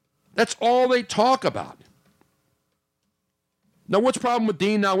 That's all they talk about. Now, what's the problem with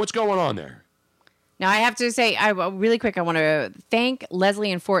Dean now? What's going on there? Now, I have to say, really quick, I want to thank Leslie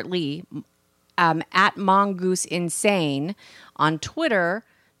in Fort Lee at Mongoose Insane on Twitter.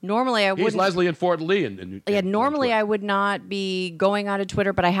 Normally, I wouldn't. He's Leslie in Fort Lee. Normally I would not be going onto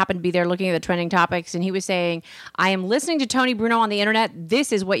Twitter, but I happened to be there looking at the trending topics, and he was saying, I am listening to Tony Bruno on the internet.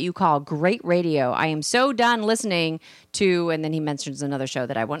 This is what you call great radio. I am so done listening to, and then he mentions another show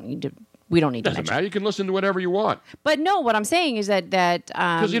that we don't need to mention. Matter. You can listen to whatever you want. But no, what I'm saying is that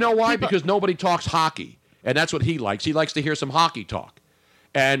because you know why? Because nobody talks hockey, and that's what he likes. He likes to hear some hockey talk.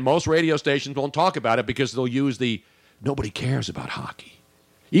 And most radio stations won't talk about it because they'll use nobody cares about hockey.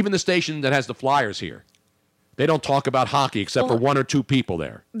 Even the station that has the Flyers here, they don't talk about hockey except for one or two people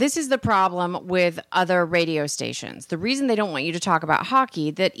there. This is the problem with other radio stations. The reason they don't want you to talk about hockey,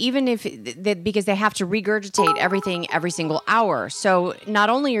 that even because they have to regurgitate everything every single hour. So not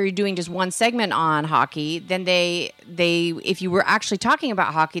only are you doing just one segment on hockey, then they if you were actually talking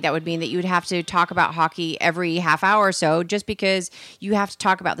about hockey, that would mean that you would have to talk about hockey every half hour or so, just because you have to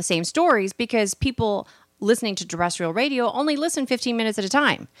talk about the same stories, because people listening to terrestrial radio only listen 15 minutes at a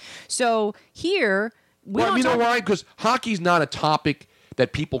time. So here, you know why? Because hockey's not a topic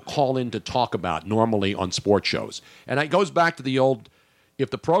that people call in to talk about normally on sports shows. And it goes back to the old,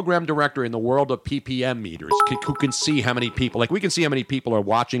 if the program director in the world of PPM meters who can see how many people, like we can see how many people are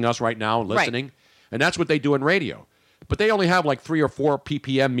watching us right now and listening, right. And that's what they do in radio. But they only have like 3 or 4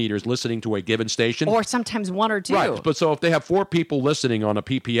 PPM meters listening to a given station. Or sometimes 1 or 2. Right. But so if they have 4 people listening on a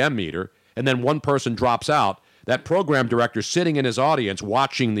PPM meter, and then one person drops out, that program director sitting in his audience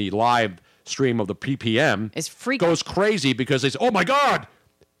watching the live stream of the PPM goes crazy because they say, oh my God,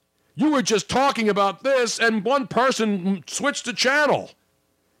 you were just talking about this and one person switched the channel.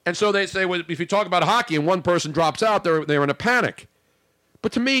 And so they say, well, if you talk about hockey and one person drops out, they're in a panic.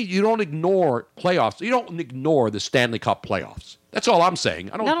 But to me, you don't ignore playoffs. You don't ignore the Stanley Cup playoffs. That's all I'm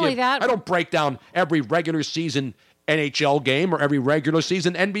saying. I don't break down every regular season NHL game or every regular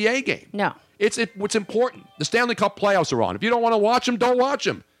season NBA game. No. It's what's important. The Stanley Cup playoffs are on. If you don't want to watch them, don't watch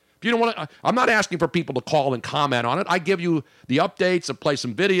them. If you don't want to, I'm not asking for people to call and comment on it. I give you the updates, I play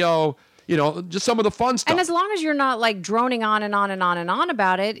some video, just some of the fun stuff. And as long as you're not like droning on and on and on and on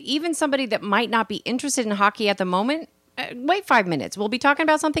about it, even somebody that might not be interested in hockey at the moment, wait 5 minutes. We'll be talking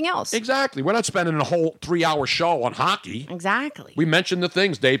about something else. Exactly. We're not spending a whole 3-hour show on hockey. Exactly. We mentioned the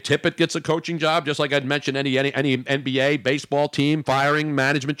things. Dave Tippett gets a coaching job, just like I'd mentioned any NBA, baseball team, firing,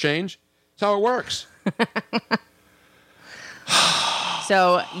 management change. That's how it works.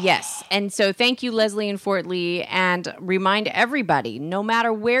 So, yes. And so thank you, Leslie in Fort Lee. And remind everybody, no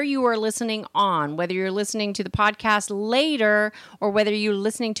matter where you are listening on, whether you're listening to the podcast later or whether you're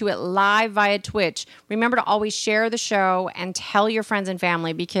listening to it live via Twitch, remember to always share the show and tell your friends and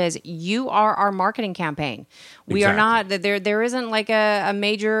family because you are our marketing campaign. We are not, there isn't like a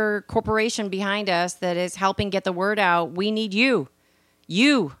major corporation behind us that is helping get the word out. We need you.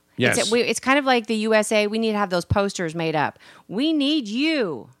 You. Yes. It's kind of like the USA. We need to have those posters made up. We need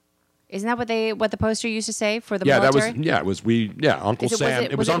you. Isn't that what the poster used to say for the military? Uncle Sam.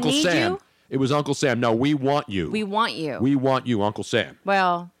 It was Uncle Sam. It was Uncle Sam. No, we want you. We want you. We want you, Uncle Sam.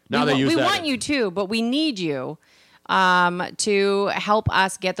 Well, now we want you too, but we need you to help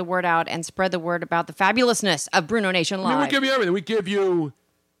us get the word out and spread the word about the fabulousness of Bruno Nation Live. We give you everything. We give you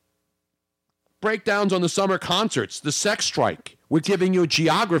breakdowns on the summer concerts, the sex strike. We're giving you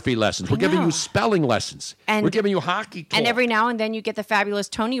geography lessons. We're giving you spelling lessons. We're giving you hockey talk. And every now and then you get the fabulous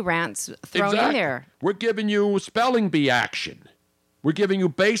Tony rants thrown in there. We're giving you spelling bee action. We're giving you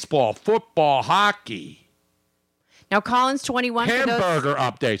baseball, football, hockey. Now, Collins 21 Hamburger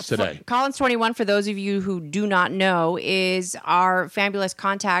updates today. Collins 21, for those of you who do not know, is our fabulous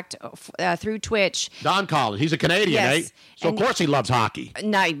contact through Twitch. Don Collins, he's a Canadian, yes. So of course he loves hockey.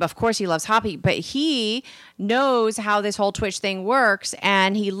 No, of course he loves hockey, but he knows how this whole Twitch thing works,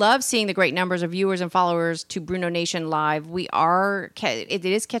 and he loves seeing the great numbers of viewers and followers to Bruno Nation Live. It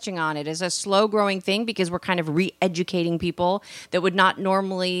is catching on. It is a slow-growing thing because we're kind of re-educating people that would not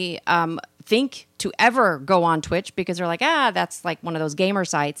normally think to ever go on Twitch because they're like, that's like one of those gamer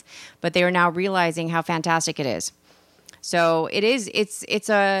sites. But they are now realizing how fantastic it is. So it's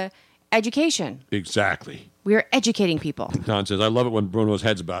a education. Exactly. We are educating people. Don says, I love it when Bruno's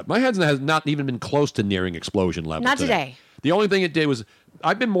head's about. My head has not even been close to nearing explosion level. Not today. The only thing it did was,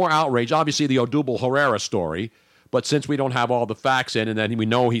 I've been more outraged, obviously the Odubel Herrera story, but since we don't have all the facts in, and then we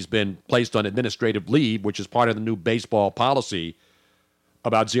know he's been placed on administrative leave, which is part of the new baseball policy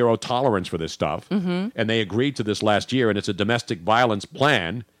about zero tolerance for this stuff, and they agreed to this last year, and it's a domestic violence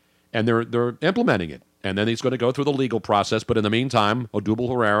plan, and they're implementing it. And then he's going to go through the legal process, but in the meantime, Odubel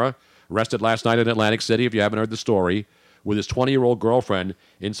Herrera, arrested last night in Atlantic City, if you haven't heard the story, with his 20-year-old girlfriend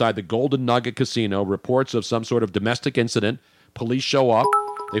inside the Golden Nugget Casino, reports of some sort of domestic incident. Police show up.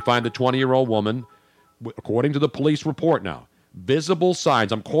 They find the 20-year-old woman, according to the police report now, visible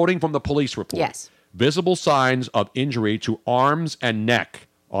signs. I'm quoting from the police report. Yes. Visible signs of injury to arms and neck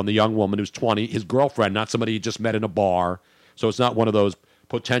on the young woman who's 20, his girlfriend, not somebody he just met in a bar. So it's not one of those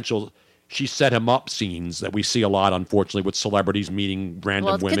potential she set him up scenes that we see a lot, unfortunately, with celebrities meeting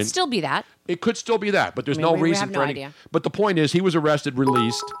random women. It could still be that. It could still be that, but there's no reason have for no any. idea. But the point is, he was arrested,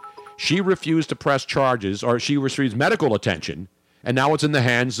 released. She refused to press charges, or she refused medical attention, and now it's in the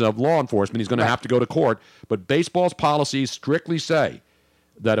hands of law enforcement. He's going to have to go to court. But baseball's policies strictly say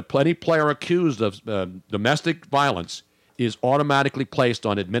that any player accused of domestic violence is automatically placed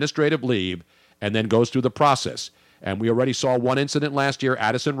on administrative leave and then goes through the process. And we already saw one incident last year.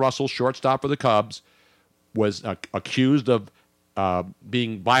 Addison Russell, shortstop for the Cubs, was accused of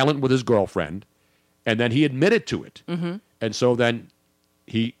being violent with his girlfriend, and then he admitted to it. Mm-hmm. And so then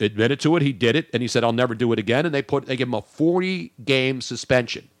he admitted to it, he did it, and he said, I'll never do it again. And they gave him a 40-game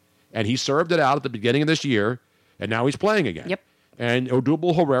suspension. And he served it out at the beginning of this year, and now he's playing again. Yep. And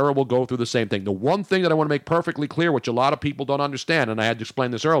Odubel Herrera will go through the same thing. The one thing that I want to make perfectly clear, which a lot of people don't understand, and I had to explain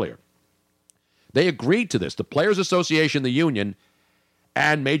this earlier, they agreed to this. The Players Association, the union,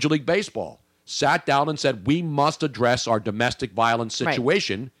 and Major League Baseball sat down and said, we must address our domestic violence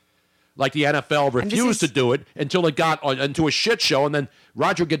situation. Right. Like the NFL refused to do it until it got into a shit show, and then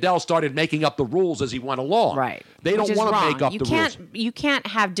Roger Goodell started making up the rules as he went along. Right. They don't want to make up the rules. You can't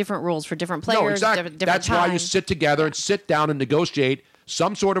have different rules for different players. No, exactly. Different That's time. why you sit together and sit down and negotiate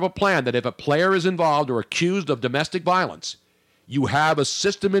some sort of a plan that if a player is involved or accused of domestic violence, you have a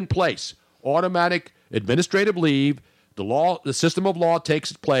system in place. Automatic administrative leave, the system of law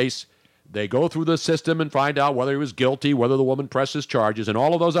takes its place. They go through the system and find out whether he was guilty, whether the woman presses charges, and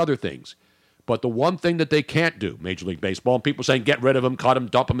all of those other things. But the one thing that they can't do, Major League Baseball, and people saying get rid of him, cut him,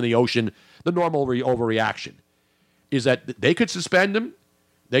 dump him in the ocean, the normal overreaction. is that they could suspend him.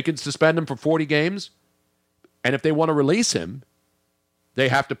 They could suspend him for 40 games. And if they want to release him, they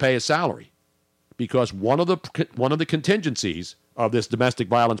have to pay his salary. Because one of the contingencies of this domestic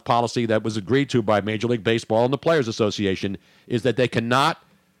violence policy that was agreed to by Major League Baseball and the Players Association is that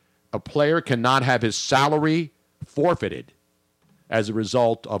a player cannot have his salary forfeited as a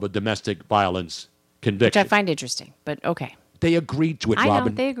result of a domestic violence conviction. Which I find interesting, but okay. They agreed to it, Robin. I know,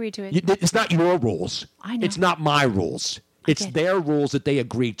 they agreed to it. It's not your rules. I know. It's not my rules. It's their rules that they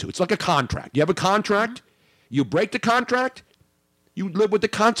agreed to. It's like a contract. You have a contract, you break the contract, you live with the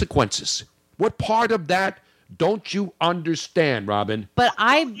consequences. What part of that don't you understand, Robin? But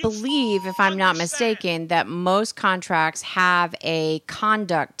I believe, if I'm not mistaken, that most contracts have a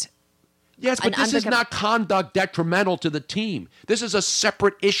conduct. Yes, but this is not conduct detrimental to the team. This is a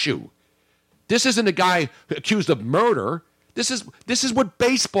separate issue. This isn't a guy accused of murder. This is what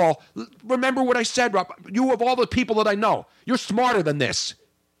baseball. Remember what I said, Rob. You, of all the people that I know, you're smarter than this.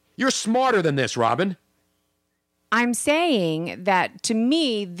 You're smarter than this, Robin. I'm saying that to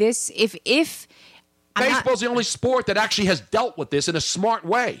me, this if baseball's the only sport that actually has dealt with this in a smart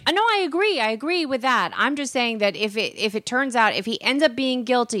way. No, I agree. I agree with that. I'm just saying that if it turns out, if he ends up being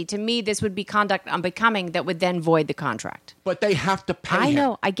guilty, to me, this would be conduct unbecoming that would then void the contract. But they have to pay him. I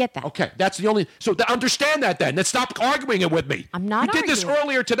know. I get that. Okay, that's the only. So understand that then. Then stop arguing it with me. I'm not You did this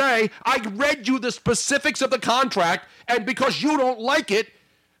earlier today. I read you the specifics of the contract, and because you don't like it,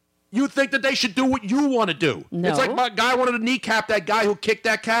 you think that they should do what you want to do. No. It's like my guy wanted to kneecap that guy who kicked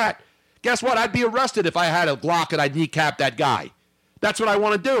that cat. Guess what? I'd be arrested if I had a Glock and I'd kneecap that guy. That's what I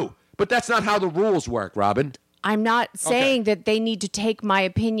want to do. But that's not how the rules work, Robin. I'm not saying that they need to take my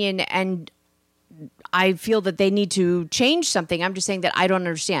opinion and I feel that they need to change something. I'm just saying that I don't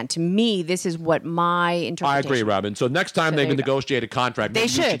understand. To me, this is what my interpretation. I agree, Robin. So next time they negotiate a contract,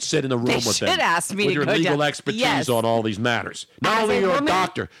 maybe you should sit in the room with them. They should ask me with to your go legal down. expertise Yes. on all these matters. Not only are you a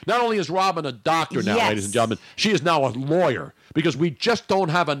doctor, not only is Robin a doctor now, Yes. ladies and gentlemen, she is now a lawyer because we just don't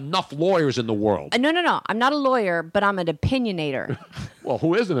have enough lawyers in the world. No. I'm not a lawyer, but I'm an opinionator. Well,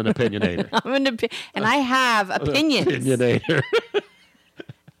 who isn't an opinionator? And I have opinions. Opinionator.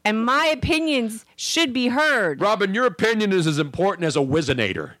 And my opinions should be heard. Robin, your opinion is as important as a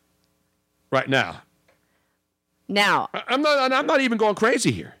Wizinator right now. Now, I'm not even going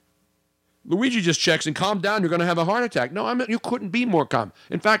crazy here. Luigi just checks and calm down. You're going to have a heart attack. No, you couldn't be more calm.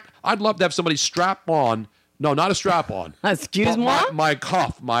 In fact, I'd love to have somebody strap on. No, not a strap on. Excuse me? My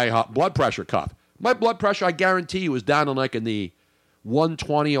cuff, my blood pressure cuff. My blood pressure, I guarantee you, is down in the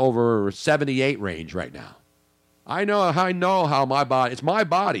 120 over 78 range right now. I know how my body, it's my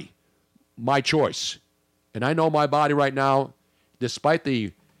body, my choice. And I know my body right now, despite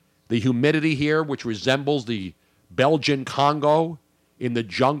the humidity here, which resembles the Belgian Congo in the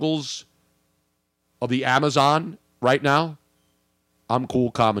jungles of the Amazon right now, I'm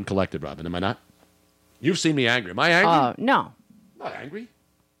cool, calm, and collected, Robin. Am I not? You've seen me angry. Am I angry? No. I'm not angry.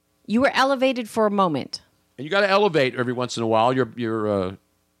 You were elevated for a moment. And you got to elevate every once in a while. You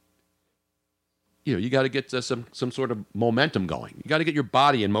got to get some sort of momentum going. You got to get your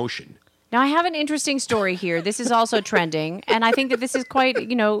body in motion. Now, I have an interesting story here. This is also trending, and I think that this is quite,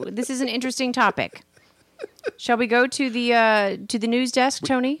 this is an interesting topic. Shall we go to the news desk,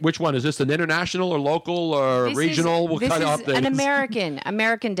 Tony? Which one? Is this an international or local or regional? What kind of updates? An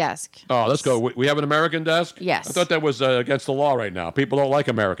American desk. Oh, let's go. We have an American desk? Yes. I thought that was against the law right now. People don't like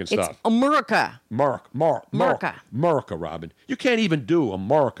American stuff. It's America. America, Robin. You can't even do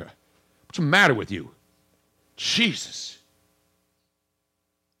America. What's the matter with you? Jesus.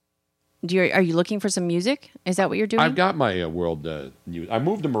 Are you looking for some music? Is that what you're doing? I've got my world news. I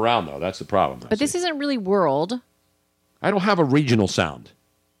moved them around, though. That's the problem. But this isn't really world. I don't have a regional sound.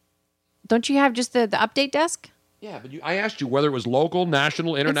 Don't you have just the update desk? Yeah, but I asked you whether it was local,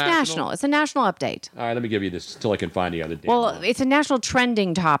 national, international. It's national. It's a national update. All right, let me give you this until I can find the other day. Well, it's a national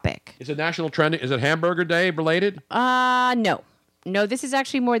trending topic. Is it national trending? Is it Hamburger Day related? No. No, this is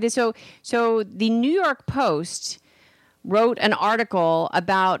actually more this. So the New York Post wrote an article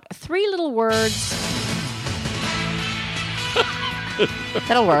about 3 little words.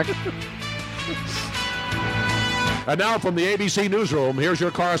 That'll work. And now from the ABC Newsroom, here's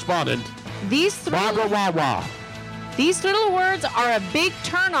your correspondent, Barbara Wawa. These little words are a big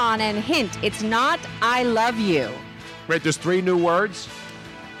turn on and hint. It's not I love you. Wait, there's 3 new words?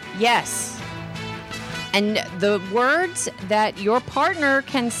 Yes. And the words that your partner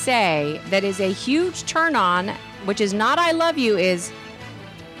can say that is a huge turn on, which is not I love you, is,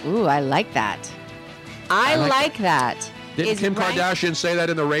 ooh, I like that. I like that. Didn't Kim Kardashian say that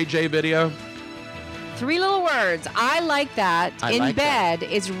in the Ray J video? 3 little words. I like that. I in like bed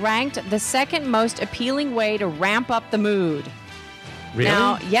is ranked the second most appealing way to ramp up the mood. Really?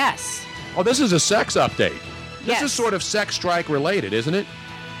 Now, yes. Oh, this is a sex update. This Yes. is sort of sex strike related, isn't it?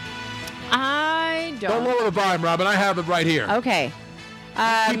 I Don't lower the volume, Robin. I have it right here. Okay.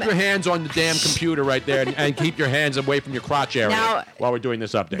 Keep your hands on the damn computer right there and keep your hands away from your crotch area Now, while we're doing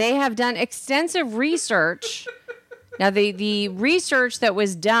this update. They have done extensive research. Now, the research that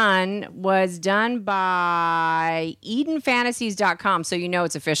was done by EdenFantasies.com, so you know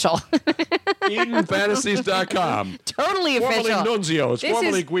it's official. EdenFantasies.com. Totally official. Formerly Nunzios, This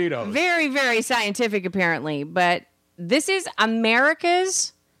formerly is Guidos. Very, very scientific, apparently. But this is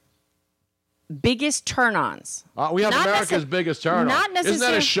America's biggest turn-ons. We have Not America's biggest turn-on. not Isn't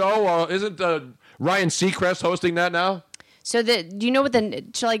that a necessar- show? Isn't Ryan Seacrest hosting that now? So, do you know what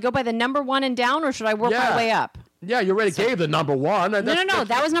shall I go by the number 1 and down, or should I work my way up? Yeah, you already gave the number 1. No,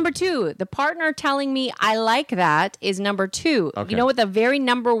 that was number 2. The partner telling me I like that is number 2. Okay. You know what the very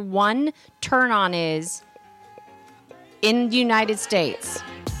number 1 turn-on is in the United States?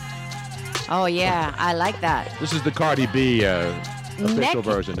 Oh, yeah, I like that. This is the Cardi B official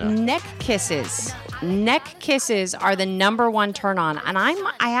version now. Neck kisses. Neck kisses are the number 1 turn-on. And I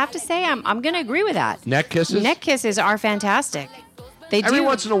have to say, I'm going to agree with that. Neck kisses? Neck kisses are fantastic. They Every do.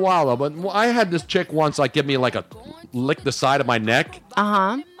 once in a while, though. But I had this chick once, give me a lick the side of my neck.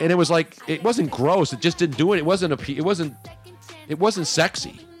 Uh-huh. And it was it wasn't gross. It just didn't do it. It wasn't sexy.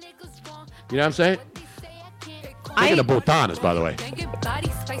 You know what I'm saying? Taking the botanas, by the way.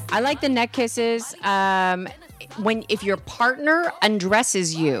 I like the neck kisses. If your partner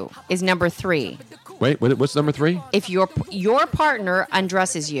undresses you is number 3. Wait, what's number 3? If your partner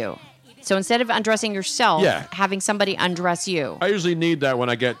undresses you. So instead of undressing yourself, having somebody undress you. I usually need that when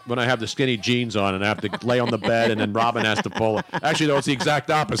I have the skinny jeans on and I have to lay on the bed and then Robin has to pull it. Actually, no, it's the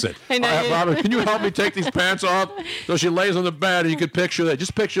exact opposite. I have Robin, can you help me take these pants off? So she lays on the bed and you can picture that.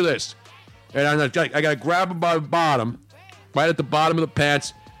 Just picture this. And I got to grab them by the bottom, right at the bottom of the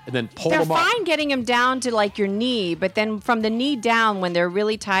pants, and then pull They're them up. fine getting them down to your knee, but then from the knee down, when they're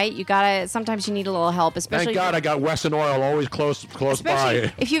really tight, sometimes you need a little help, especially. Thank God I got Wesson oil always close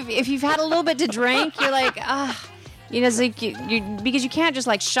by. If you've had a little bit to drink, you're like, it's like you because you can't just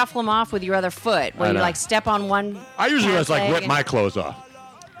shuffle them off with your other foot where I you know. step on one. I usually just leg rip and- my clothes off.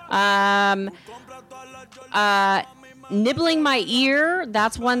 Nibbling my ear,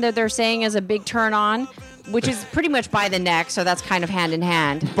 that's one that they're saying is a big turn on, which is pretty much by the neck, so that's kind of hand in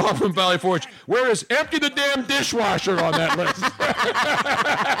hand. Bob from Valley Forge, where is empty the damn dishwasher on that list?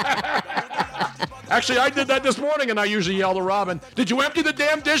 Actually, I did that this morning, and I usually yell to Robin, did you empty the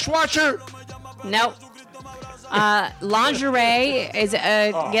damn dishwasher? Nope. Lingerie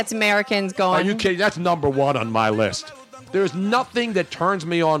gets Americans going. Are you kidding? That's number 1 on my list. There's nothing that turns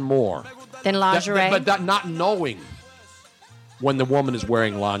me on more than lingerie. But not knowing when the woman is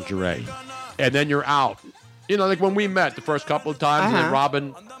wearing lingerie. And then you're out. When we met the first couple of times, and then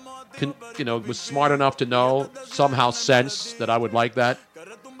Robin was smart enough to know, somehow sense that I would like that.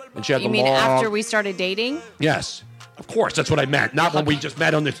 And she had You the mean long... after we started dating? Yes. Of course, that's what I meant. Not when we just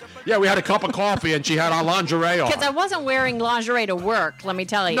met on this. Yeah, we had a cup of coffee and she had our lingerie on. Because I wasn't wearing lingerie to work, let me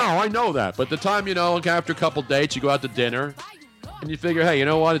tell you. No, I know that. But the time, after a couple dates, you go out to dinner and you figure, hey, you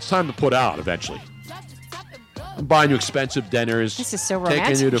know what? It's time to put out eventually. I'm buying you expensive dinners. This is so romantic.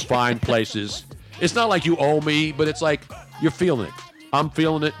 Taking you to fine places. It's not like you owe me, but it's like you're feeling it. I'm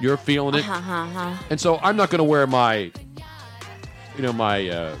feeling it. You're feeling it. And so I'm not going to wear my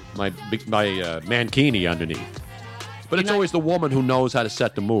mankini underneath. But it's always the woman who knows how to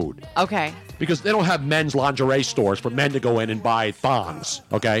set the mood. Okay. Because they don't have men's lingerie stores for men to go in and buy thongs,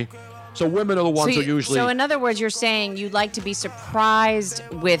 okay? So women are the ones who usually... So in other words, you're saying you'd like to be surprised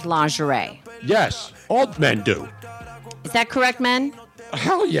with lingerie. Yes, all men do. Is that correct, men?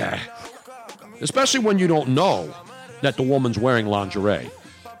 Hell yeah. Especially when you don't know that the woman's wearing lingerie.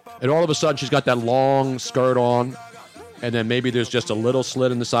 And all of a sudden she's got that long skirt on, and then maybe there's just a little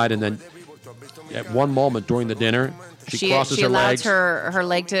slit in the side, and then at one moment during the dinner, she crosses her legs. She allows her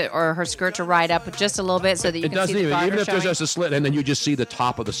leg to, or her skirt to ride up just a little bit so that you can see the garter even if there's showing. just a slit, and then you just see the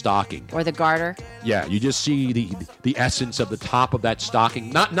top of the stocking. Or the garter. Yeah, you just see the essence of the top of that stocking.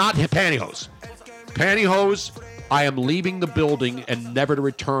 Not pantyhose. Pantyhose, I am leaving the building and never to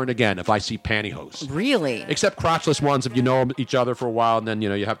return again if I see pantyhose. Really? Except crotchless ones if you know each other for a while, and then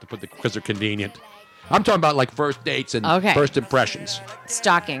you have to put because they're convenient. I'm talking about first dates and first impressions.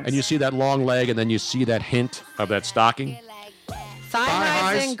 Stockings. And you see that long leg, and then you see that hint of that stocking. Thigh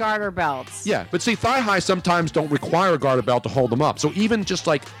highs and garter belts. Yeah, but see, thigh highs sometimes don't require a garter belt to hold them up. So even just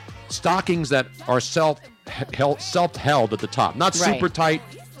stockings that are self-held at the top, not super tight,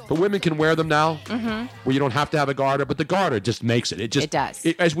 But women can wear them now, Mm-hmm. where you don't have to have a garter. But the garter just makes it. It does.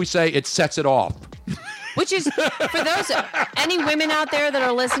 As we say, it sets it off. Which is for those any women out there that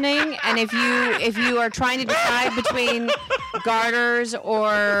are listening, and if you are trying to decide between garters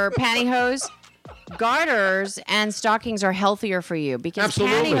or pantyhose, garters and stockings are healthier for you because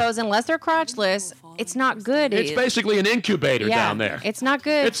Absolutely. pantyhose, unless they're crotchless, it's not good. It's basically an incubator down there. It's not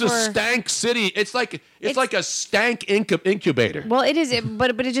good. It's a stank city. It's like a stank incubator. Well, it is,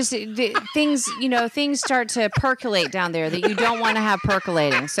 but it just things start to percolate down there that you don't want to have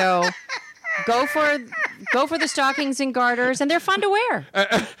percolating. So go for the stockings and garters, and they're fun to wear.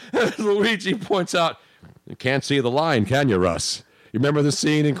 Luigi points out, you can't see the line, can you, Russ? You remember the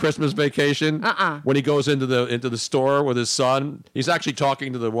scene in Christmas Vacation? When he goes into the store with his son, he's actually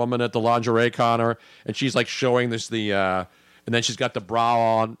talking to the woman at the lingerie counter, and she's like showing and then she's got the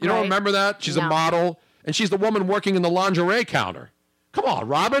bra on. You don't remember that? She's a model, and she's the woman working in the lingerie counter. Come on,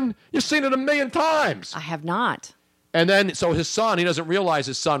 Robin, you've seen it 1,000,000 times. I have not. And then, so his son, he doesn't realize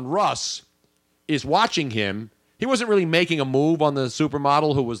his son Russ is watching him. He wasn't really making a move on the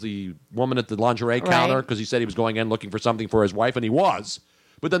supermodel who was the woman at the lingerie counter because he said he was going in looking for something for his wife, and he was.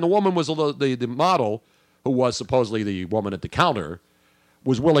 But then the woman was the model, who was supposedly the woman at the counter,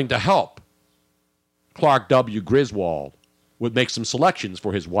 was willing to help Clark W. Griswold would make some selections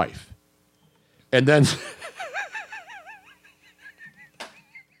for his wife. And then...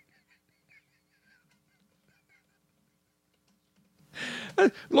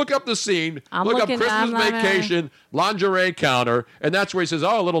 Look up the scene. Look up Christmas Vacation, lingerie counter, and that's where he says,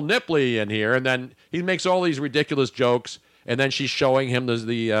 "Oh, a little nipply in here," and then he makes all these ridiculous jokes, and then she's showing him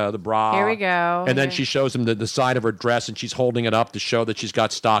the bra. Here we go. And then she shows him the side of her dress, and she's holding it up to show that she's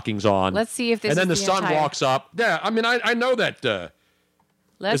got stockings on. Let's see if this. And then is the son walks up. Yeah, I mean, I know that.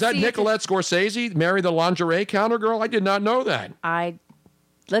 Is that Nicolette Scorsese, marry the lingerie counter girl? I did not know that.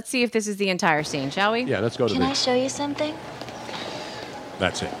 Let's see if this is the entire scene, shall we? Yeah, let's go to Can I show you something?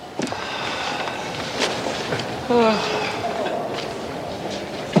 That's it.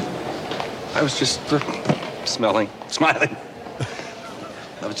 I was just smiling. I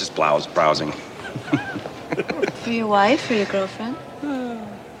was just browsing. For your wife or your girlfriend?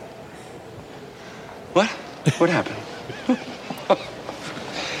 What? What happened?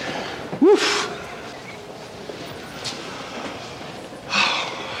 Woof.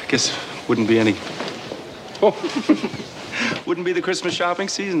 I guess wouldn't be any. Wouldn't be the Christmas shopping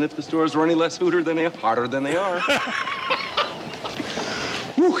season if the stores were any less hotter than they are.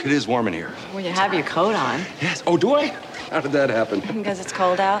 Whew, it is warm in here. Well, you have your coat on. Yes. Oh, do I? How did that happen? Because it's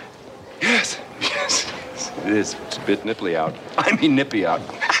cold out? Yes. It is. It's a bit nipply out. I mean nippy out.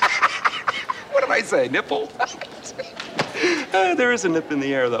 What did I say? Nipple? There is a nip in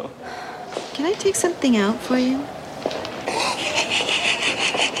the air, though. Can I take something out for you?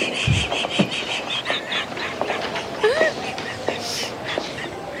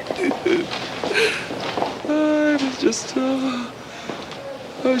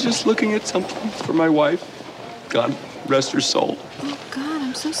 I was just looking at something for my wife. God rest her soul. Oh, God,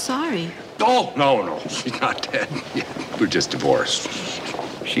 I'm so sorry. Oh, no. She's not dead. Yeah, we're just divorced.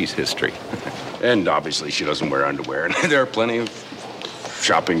 She's history. And obviously she doesn't wear underwear. And there are plenty of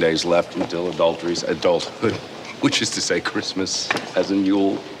shopping days left until adulthood, which is to say Christmas as in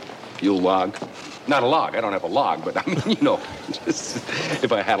Yule log. Not a log. I don't have a log, but I mean, just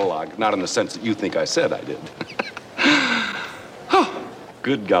if I had a log, not in the sense that you think I said I did. Oh,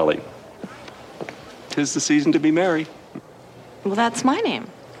 good golly. 'Tis the season to be merry. Well, that's my name.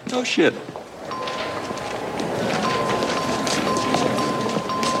 Oh, shit.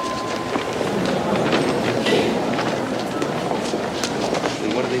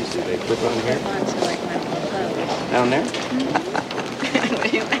 And what do these do? They clip on here? Down there?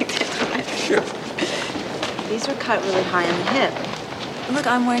 What do you think? Sure. These are cut really high on the hip. Look,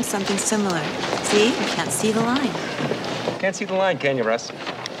 I'm wearing something similar. See? You can't see the line. Can't see the line, can you, Russ?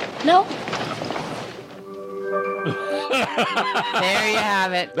 No. There you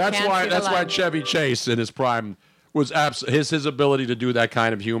have it. That's why Chevy Chase in his prime was his ability to do that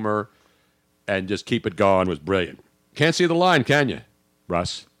kind of humor and just keep it going was brilliant. Can't see the line, can you,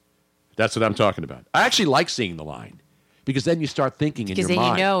 Russ? That's what I'm talking about. I actually like seeing the line because then you start thinking in your mind. Because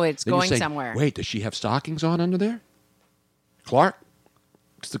then you know it's then you going say, somewhere. Wait, does she have stockings on under there? Clark,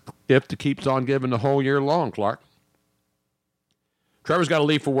 it's the gift that keeps on giving the whole year long, Clark. Trevor's got to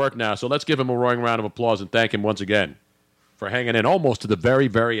leave for work now, so let's give him a roaring round of applause and thank him once again for hanging in almost to the very,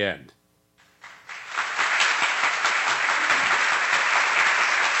 very end.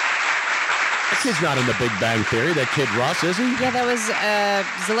 That kid's not in the Big Bang Theory. That kid Russ, is he? Yeah, that was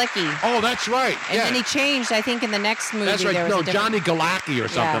Zalecki. Oh, that's right. And yeah. then he changed, I think, in the next movie. That's right. There was No, a different... Johnny Galecki or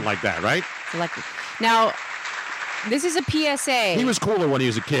something like that, right? Zalecki. Now, this is a PSA. He was cooler when he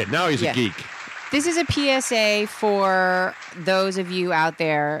was a kid. Now he's a geek. This is a PSA for those of you out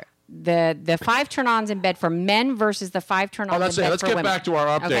there. The 5 turn-ons in bed for men versus the 5 turn-ons in bed for women. Let's get back to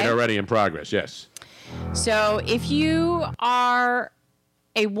our update already in progress. Yes. So if you are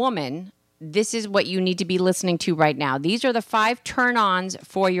a woman, this is what you need to be listening to right now. These are the 5 turn-ons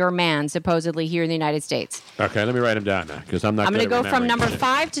for your man, supposedly here in the United States. Okay, let me write them down now because I'm not. I'm going to go from number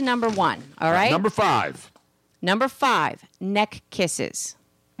 5 to number 1. All right. Number 5. Number 5, neck kisses.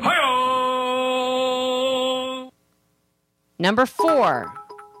 Number 4,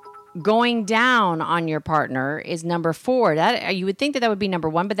 going down on your partner is number 4. That you would think that would be number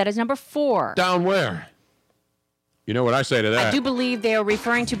 1, but that is number 4. Down where? You know what I say to that? I do believe they are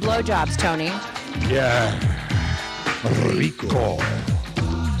referring to blowjobs, Tony. Yeah. Rico.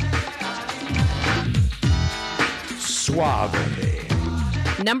 Suave.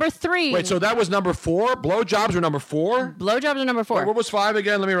 Number 3. Wait, so that was number 4? Blowjobs were number 4? Blowjobs are number 4. Wait, what was 5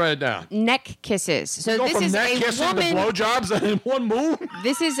 again? Let me write it down. Neck kisses. So go this from is neck a kissing woman. to blowjobs in one move?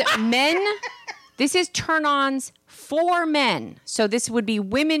 This is men. This is turn-ons for men. So this would be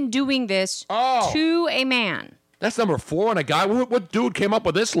women doing this to a man. That's number 4 on a guy. What dude came up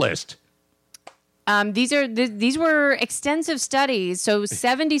with this list? These were extensive studies. So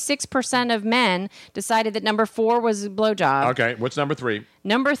 76% of men decided that number 4 was a blowjob. Okay, what's number 3?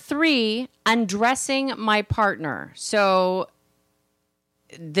 Number 3, undressing my partner. So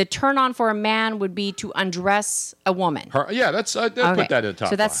the turn on for a man would be to undress a woman. Yeah, that's put that in the top.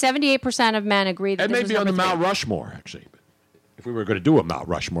 So that's 78% of men agree that and this maybe was on the number 3. Mount Rushmore, actually. If we were going to do a Mount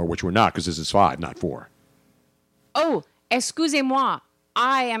Rushmore, which we're not, because this is 5, not 4. Oh, excusez-moi.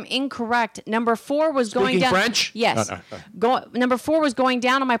 I am incorrect. Number 4 was going down. French? Yes. Number 4 was going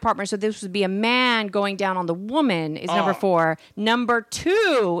down on my partner, so this would be a man going down on the woman is number 4. Number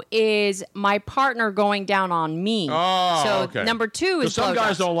 2 is my partner going down on me. Okay. Number 2 is some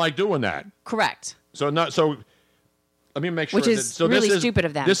guys don't like doing that. Correct. So let me make sure. Which is really stupid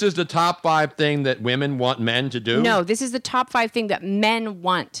of them. This is the top 5 thing that women want men to do? No, this is the top 5 thing that men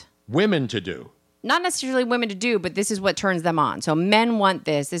want. Women to do. Not necessarily women to do, but this is what turns them on. So men want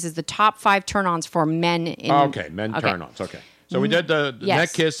this. This is the top 5 turn-ons for men. Men turn-ons. Okay. So we did the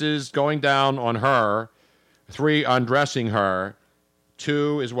neck kisses, going down on her. 3, undressing her.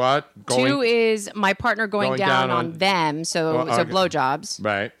 2 is what? 2 is my partner going down on them. So blowjobs.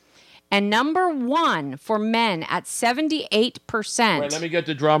 Right. And number 1 for men at 78%. Wait, let me get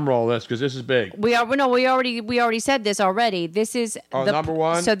the drum roll this because this is big. We already said this already. This is number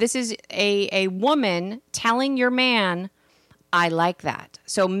 1. So this is a woman telling your man, "I like that."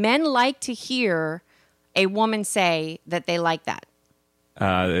 So men like to hear a woman say that they like that.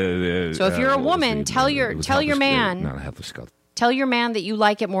 So if you're a woman, tell your man that you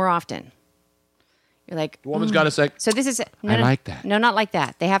like it more often. You're like, the woman's got to say, so this is, I like that. No, not like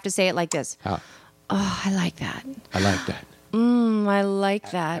that. They have to say it like this. Oh, I like that. I like that. I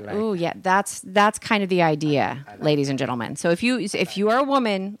like that. Oh, yeah. That's kind of the idea, ladies and gentlemen. So if you are a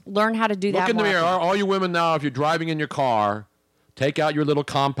woman, learn how to do that. Look in the mirror. All you women now, if you're driving in your car, take out your little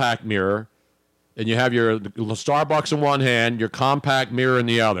compact mirror, and you have your Starbucks in one hand, your compact mirror in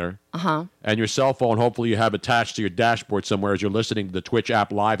the other, and your cell phone. Hopefully, you have attached to your dashboard somewhere as you're listening to the Twitch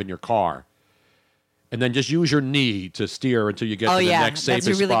app live in your car. And then just use your knee to steer until you get to the next safest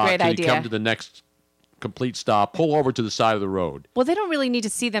that's a really spot. Great until idea. you come to the next complete stop. Pull over to the side of the road. Well, they don't really need to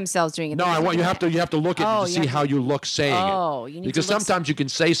see themselves doing it. No, you have to look at it to see how you look saying it. You need because to look sometimes you can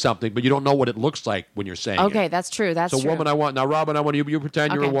say something, but you don't know what it looks like when you're saying it. Okay, that's true. That's true. So, woman, Robin, I want you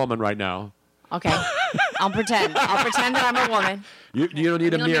pretend you're a woman right now. Okay, I'll pretend. I'll pretend that I'm a woman. You don't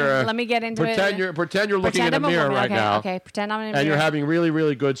need a mirror. Let me get into it. Pretend you're looking in a mirror right now. Okay, pretend I'm in a mirror. And you're having really,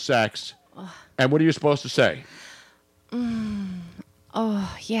 really good sex. And what are you supposed to say?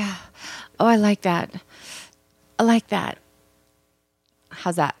 Oh, yeah. Oh, I like that. I like that.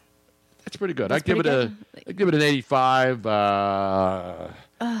 How's that? That's pretty good. I'd give it an 85. Oh,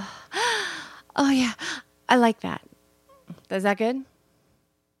 yeah. I like that. Is that good?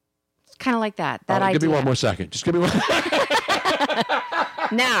 It's kind of like that. That idea. Give me one more second. Just give me one.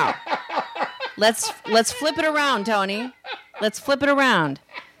 Now, let's flip it around, Tony. Let's flip it around.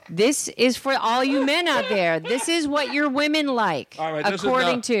 This is for all you men out there. This is what your women like, all right, this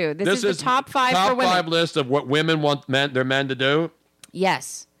is the top 5 top for women. Top 5 list of what women want their men to do?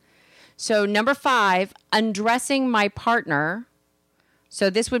 Yes. So number 5, undressing my partner. So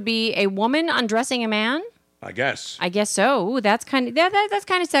this would be a woman undressing a man? I guess. I guess so. Ooh, that's kind of that's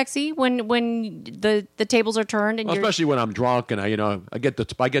kind of sexy when the tables are turned and Well, you're especially when I'm drunk and I get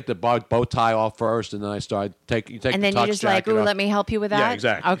the bow tie off first, and then I start take and the then you're tux just like, jacket ooh, off. let me help you with that. Yeah,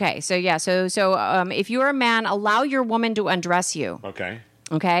 exactly. Okay, so if you're a man, allow your woman to undress you. Okay.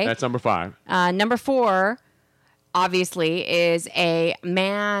 Okay. That's number 5. Number 4, obviously, is a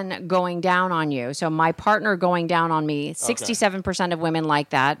man going down on you. So my partner going down on me. 67% of women like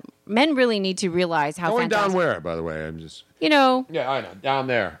that. Men really need to realize how Going fantastic. down where, by the way? I'm just. Yeah, I know. Down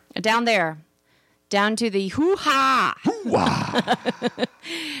there. Down there. Down to the hoo-ha. Hoo-ha.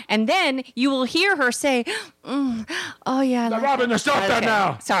 And then you will hear her say, oh, yeah. Robin, stop that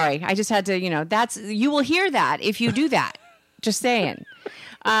now. Sorry. I just had to, you will hear that if you do that. Just saying.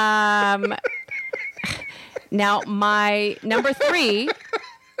 Now, my number 3,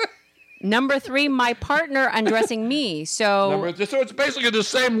 my partner undressing me. So it's basically the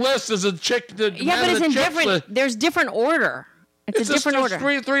same list as a chick. But it's in different. There's different order. It's a different order.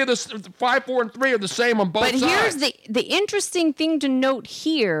 3 of the 5, 4, and 3 are the same on both sides. But here's the interesting thing to note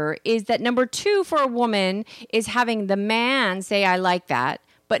here is that number 2 for a woman is having the man say, "I like that."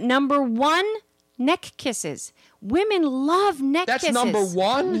 But number 1, neck kisses. Women love neck kisses. That's number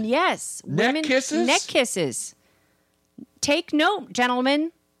 1? Yes. Neck kisses? Neck kisses. Take note,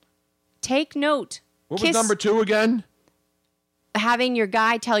 gentlemen. Take note. What was number 2 again? Having your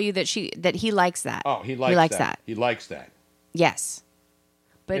guy tell you that he likes that. Oh, he likes that. He likes that. Yes.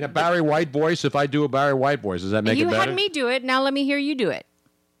 But in a Barry White voice, if I do a Barry White voice, does that make it better? You had me do it. Now let me hear you do it.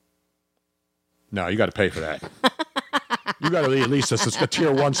 No, you got to pay for that. You got to be at least a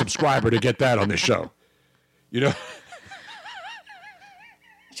tier 1 subscriber to get that on this show.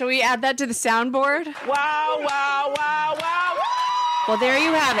 Shall we add that to the soundboard? Wow, wow, wow, wow. Well, there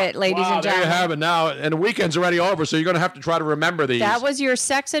you have it, ladies and There gentlemen. you have it now. And the weekend's already over, so you're going to have to try to remember these. That was your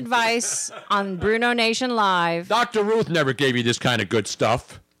sex advice on Bruno Nation Live. Dr. Ruth never gave you this kind of good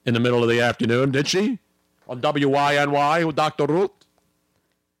stuff in the middle of the afternoon, did she? On WYNY with Dr. Ruth?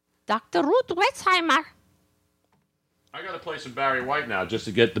 Dr. Ruth Wetzheimer. I got to play some Barry White now just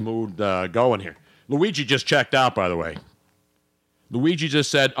to get the mood going here. Luigi just checked out, by the way. Luigi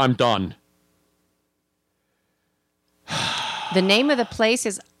just said, I'm done. The name of the place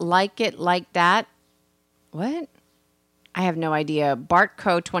is Like It Like That. What? I have no idea.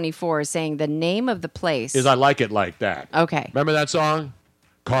 Bartco24 is saying the name of the place Is I Like It Like That. Okay. Remember that song?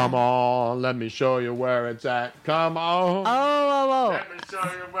 Come on, let me show you where it's at. Come on. Oh. Let me show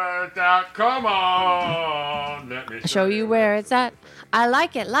you where it's at. Come on. Let me Show you where it's at. I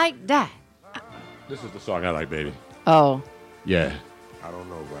like it like that. This is the song I like, baby. Oh. Yeah. I don't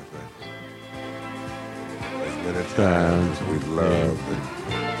know about that. As many times we've loved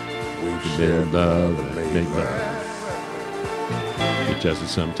and we've shared love and made love. It just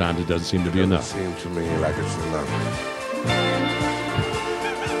sometimes it doesn't seem to be enough. It seems to me like it's enough.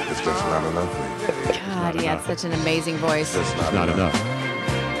 It's just not enough. God, he had such an amazing voice. It's not enough.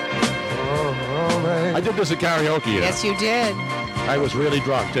 I did this at karaoke. Yes, you did. I was really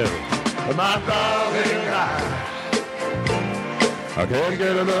drunk, too. My darling, I can't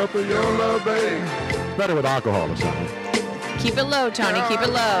get enough of your love, babe. Better with alcohol or something. Keep it low, Tony. Keep it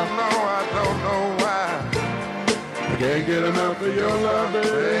low. I don't know why. I can't get enough of your love,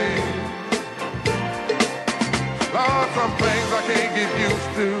 babe. Lord, some things I can't get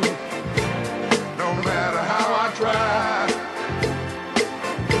used to. No matter how I try.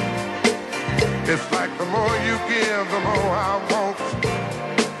 It's like the more you give, the more I want.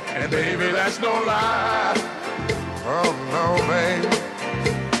 And baby, that's no lie. Oh no, babe.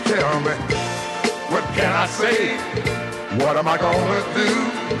 Tell me, what can I say? What am I gonna do?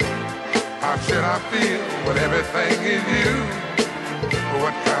 How should I feel when everything is you?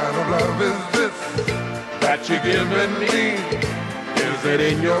 What kind of love is this that you're giving me? Is it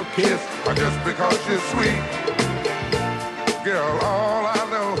in your kiss or just because you're sweet? Girl, all I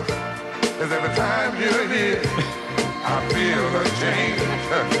know is every time you're here, I feel a change.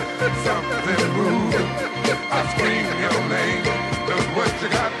 Something moves. I scream your name. Look what you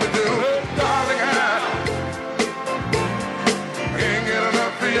got to do, darling. I can't get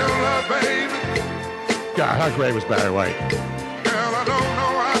enough of your love, baby. God, how great was Barry White? Girl, I don't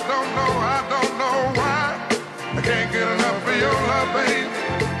know why. I can't get enough of your love, baby.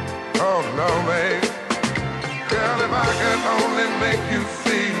 Oh no, baby. Girl, if I could only make you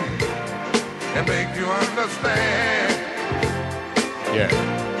see and make you understand. Yeah.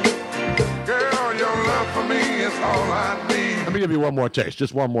 Girl, your love for me is all I need. Let me give you one more taste.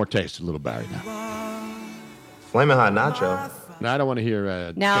 Just one more taste, a little Barry now. Flamin' Hot Nacho. Now, I don't want to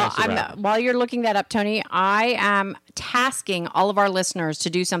hear... Now, Chance the Rapper. while you're looking that up, Tony, I am tasking all of our listeners to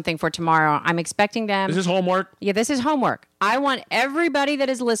do something for tomorrow. I'm expecting them. Is this homework? Yeah, this is homework. I want everybody that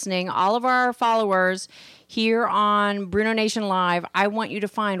is listening, all of our followers here on Bruno Nation Live, I want you to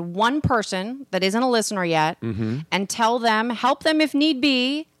find one person that isn't a listener yet and tell them, help them if need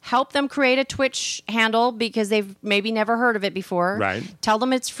be, help them create a Twitch handle because they've maybe never heard of it before. Right. Tell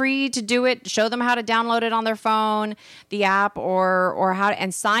them it's free to do it. Show them how to download it on their phone, the app, or how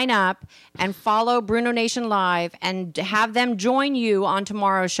and sign up and follow Bruno Nation Live and have them join you on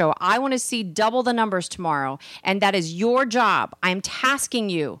tomorrow's show. I want to see double the numbers tomorrow, and that is your job. I'm tasking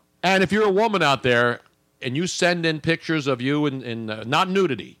you. And if you're a woman out there and you send in pictures of you in not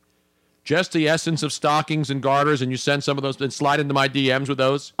nudity, just the essence of stockings and garters, and you send some of those and slide into my DMs with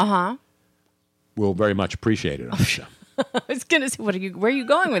those, we'll very much appreciate it on the show. I was going to say, where are you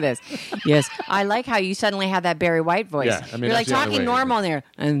going with this? Yes, I like how you suddenly have that Barry White voice. Yeah, I mean, you're like that's the only talking way. normal in there,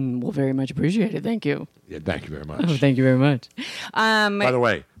 and we'll very much appreciate it. Thank you. Yeah, thank you very much. Oh, thank you very much. By the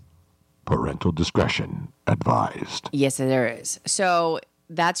way, parental discretion advised. Yes, there is. So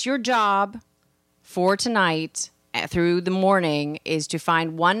that's your job for tonight through the morning is to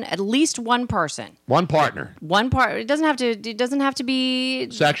find at least one person. one partner. It doesn't have to be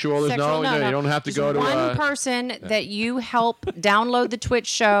Sexual. There's no, you don't have to Just go to one person that you help download the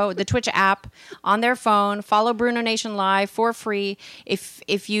Twitch app on their phone. Follow Bruno Nation Live for free.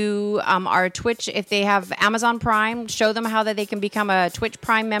 If you are a Twitch, if they have Amazon Prime, show them how that they can become a Twitch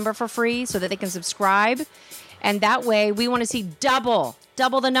Prime member for free so that they can subscribe. And that way, we want to see double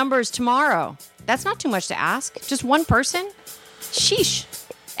the numbers tomorrow. That's not too much to ask. Just one person? Sheesh.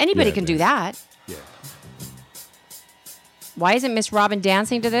 Anybody can do that. Yeah. Why isn't Miss Robin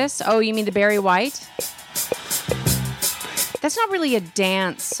dancing to this? Oh, you mean the Barry White? That's not really a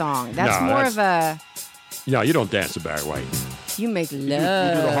dance song. That's more of a... No, you don't dance to Barry White. You make love. You do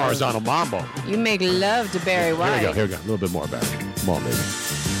the horizontal mambo. You make love to Barry White. Here we go. A little bit more, Barry. Come on, baby.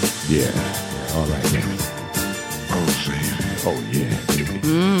 Yeah. All right, baby. Oh, yeah, baby.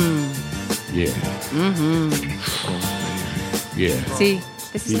 Yeah. Mm-hmm. Yeah. See,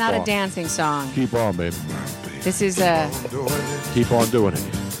 this is Keep not on. a dancing song. Keep on, baby. This is a... Keep on doing it.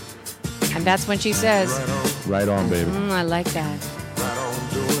 And that's when she says... Right on, baby. I like that.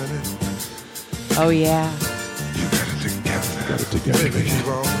 Oh, yeah. Got it together, baby.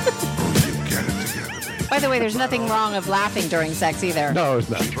 By the way, there's nothing wrong of laughing during sex either. No, it's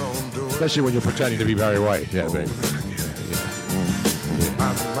not. Especially when you're pretending to be Barry White. Yeah, baby.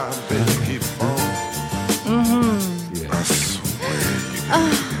 Mm-hmm.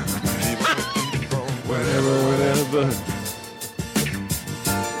 Whatever.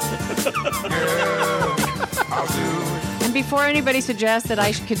 And before anybody suggests that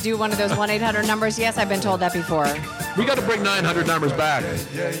I could do one of those 1-800 numbers, yes, I've been told that before. We got to bring 900 numbers back.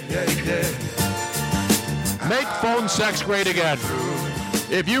 Make phone sex great again.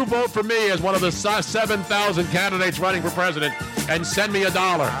 If you vote for me as one of the 7,000 candidates running for president and send me $1.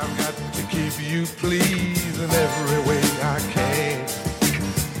 I've got to keep you pleased in every way I can.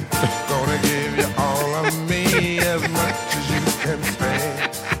 Gonna give you all of me as much as you can stand.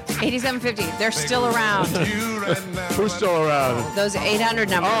 8750, they're still around. Who's still around? Those 800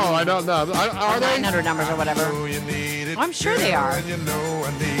 numbers. Oh, I don't know. Are they? 900 numbers or whatever. I'm sure they are.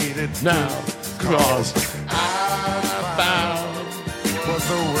 Now, because I found what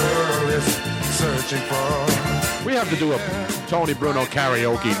the world is searching for. We have to do a Tony Bruno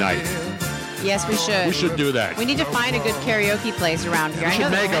karaoke night. Yes, we should. We should do that. We need to find a good karaoke place around here. We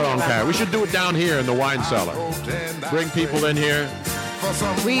should make our own karaoke. We should do it down here in the wine cellar. Bring people in here.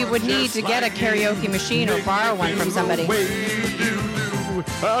 We would need to get a karaoke machine or borrow one from somebody.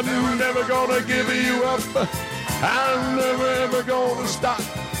 I'm never gonna give you up. I'm never ever gonna stop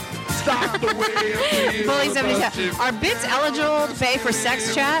the way I feel. Bully 77. Are bits eligible to pay for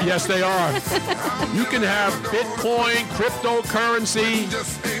sex chat? Yes, they are. You can have Bitcoin, cryptocurrency,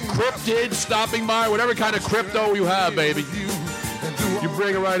 cryptid stopping by, whatever kind of crypto you have, baby. You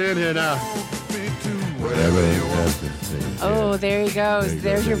bring it right in here now. Whatever you want. Oh, there he goes.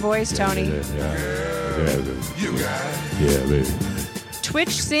 There's your voice, Tony. Yeah, baby.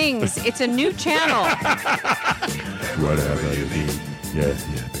 Twitch sings. It's a new channel. Whatever you need. Yeah,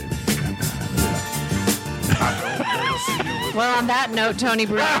 baby. Well, on that note, Tony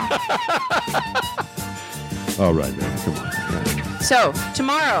Bruno. All right, man. Come on. So,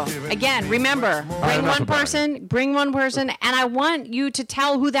 tomorrow, again, remember, bring one person, and I want you to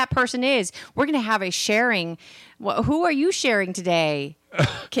tell who that person is. We're going to have a sharing. Who are you sharing today?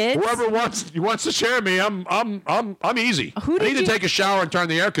 Kids? Whoever wants to share me, I'm easy. I need to take a shower and turn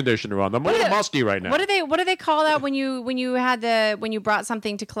the air conditioner on. I'm a little musty right now. What do they call that when you brought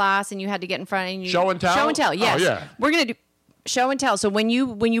something to class and you had to get in front and you show and tell? Show and tell. Yes. Oh, yeah. We're going to do show and tell. So when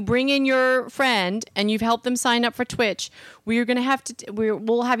you bring in your friend and you've helped them sign up for Twitch, we're going to have to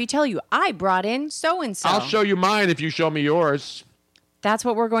we'll have you tell you, I brought in so and so. I'll show you mine if you show me yours. That's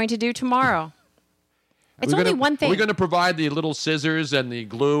what we're going to do tomorrow. It's only one thing. We're going to provide the little scissors and the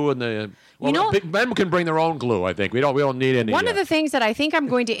glue and the. Well, men can bring their own glue. I think we don't need any. One of the things that I think I'm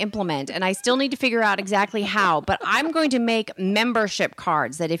going to implement, and I still need to figure out exactly how, but I'm going to make membership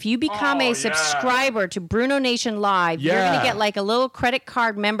cards that if you become a subscriber to Bruno Nation Live, you're going to get like a little credit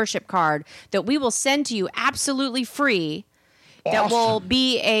card membership card that we will send to you absolutely free. Awesome. That will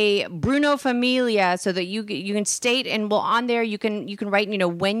be a Bruno Familia, so that you can state and on there you can write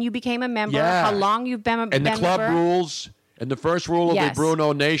when you became a member, how long you've been a member, and the club rules. And the first rule of the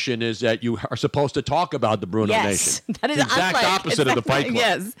Bruno Nation is that you are supposed to talk about the Bruno Nation. That is the exact opposite of the Fight Club.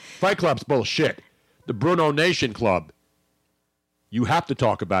 Yes, Fight Club's bullshit. The Bruno Nation Club, you have to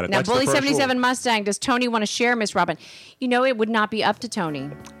talk about it. Now, That's Bully the first 77 rule. Mustang, does Tony want to share, Miss Robin? It would not be up to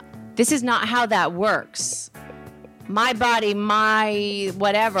Tony. This is not how that works. My body, my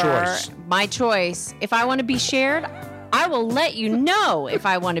whatever, my choice. If I want to be shared, I will let you know if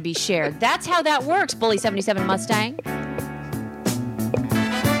I want to be shared. That's how that works, Bully 77 Mustang.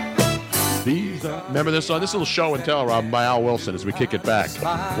 Remember this song? This little show and tell, Robin, by Al Wilson as we kick it back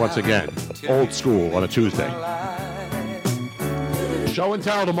once again. Old school on a Tuesday. Show and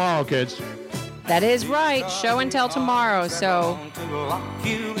tell tomorrow, kids. That is right. Show and tell tomorrow. So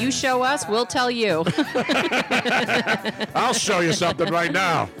you show us, we'll tell you. I'll show you something right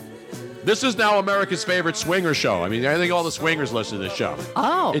now. This is now America's favorite swinger show. I mean, I think all the swingers listen to this show.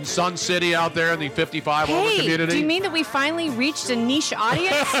 Oh. In Sun City out there in the 55 over community. Do you mean that we finally reached a niche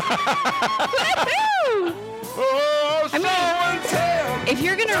audience? If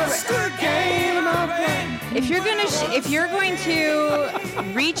you're going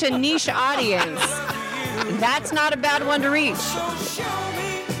to reach a niche audience, that's not a bad one to reach.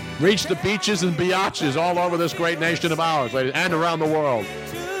 Reach the beaches and biatches all over this great nation of ours, ladies, and around the world.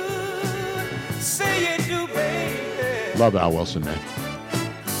 Love Al Wilson, man.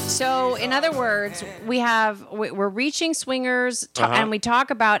 So, in other words, we're reaching swingers, and we talk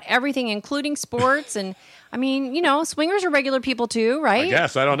about everything, including sports. And I mean, swingers are regular people too, right? I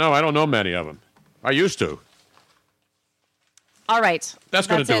guess. I don't know. I don't know many of them. I used to. All right. That's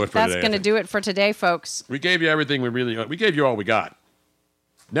going to do it for today. That's going to do it for today, folks. We gave you everything we gave you all we got.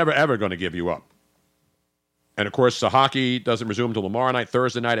 Never, ever going to give you up. And, of course, the hockey doesn't resume until tomorrow night,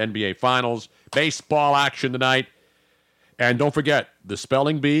 Thursday night, NBA Finals. Baseball action tonight. And don't forget, the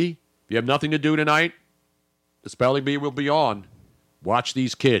spelling bee, if you have nothing to do tonight, the spelling bee will be on. Watch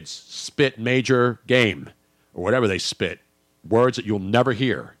these kids spit major game, or whatever they spit. Words that you'll never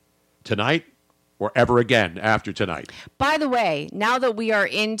hear tonight or ever again after tonight. By the way, now that we are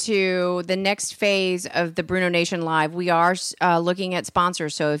into the next phase of the Bruno Nation Live, we are looking at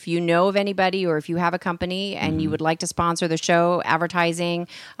sponsors. So if you know of anybody or if you have a company and you would like to sponsor the show, advertising,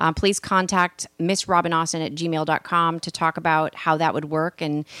 please contact MissRobinAustin@gmail.com to talk about how that would work.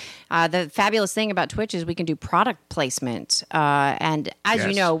 And the fabulous thing about Twitch is we can do product placement. And as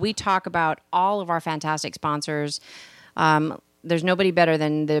you know, we talk about all of our fantastic sponsors. There's nobody better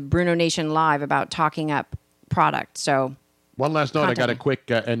than the Bruno Nation Live about talking up product. So, one last note. I got a quick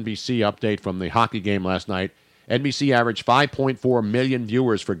NBC update from the hockey game last night. NBC averaged 5.4 million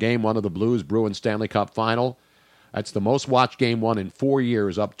viewers for Game 1 of the Blues-Bruins Stanley Cup Final. That's the most watched Game 1 in 4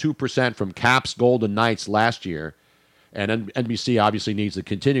 years, up 2% from Caps Golden Knights last year. And NBC obviously needs to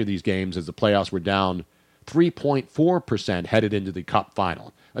continue these games as the playoffs were down 3.4% headed into the Cup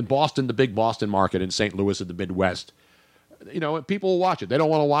Final. And Boston, the big Boston market in St. Louis in the Midwest, people will watch it. They don't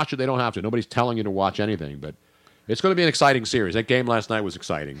want to watch it. They don't have to. Nobody's telling you to watch anything. But it's going to be an exciting series. That game last night was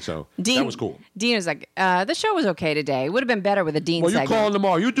exciting. So that was cool. Dean was like, the show was okay today. It would have been better with a Dean segment. Well, you call him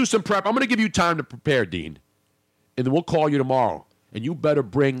tomorrow. You do some prep. I'm going to give you time to prepare, Dean. And then we'll call you tomorrow. And you better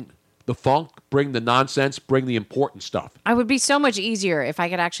bring the funk, bring the nonsense, bring the important stuff. It would be so much easier if I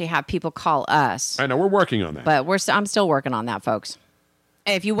could actually have people call us. I know. We're working on that. But I'm still working on that, folks.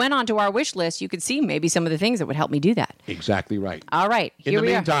 If you went onto our wish list, you could see maybe some of the things that would help me do that. Exactly right. All right. In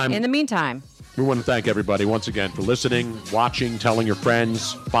the meantime, we want to thank everybody once again for listening, watching, telling your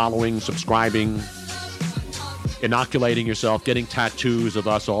friends, following, subscribing, inoculating yourself, getting tattoos of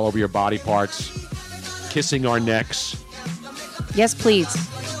us all over your body parts, kissing our necks. Yes, please.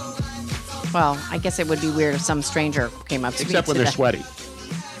 Well, I guess it would be weird if some stranger came up to me. Except when they're sweaty.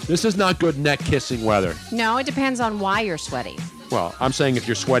 This is not good neck kissing weather. No, it depends on why you're sweaty. Well, I'm saying if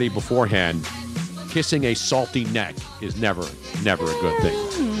you're sweaty beforehand, kissing a salty neck is never a good thing.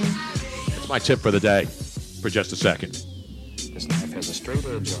 That's my tip for the day for just a second. This knife has a straight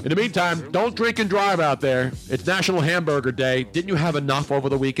edge on it. In the meantime, don't drink and drive out there. It's National Hamburger Day. Didn't you have enough over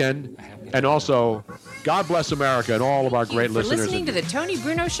the weekend? And also, God bless America and all of our great listeners. For listening to the Tony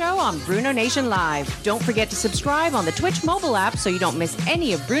Bruno Show on Bruno Nation Live. Don't forget to subscribe on the Twitch mobile app so you don't miss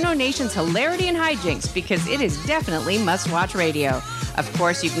any of Bruno Nation's hilarity and hijinks, because it is definitely must-watch radio. Of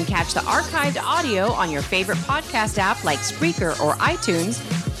course, you can catch the archived audio on your favorite podcast app like Spreaker or iTunes.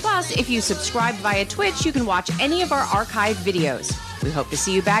 Plus, if you subscribe via Twitch, you can watch any of our archived videos. We hope to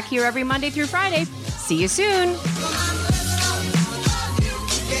see you back here every Monday through Friday. See you soon.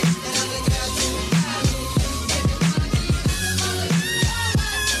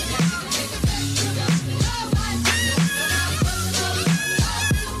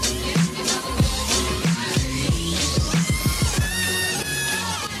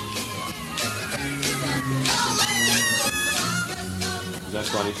 That's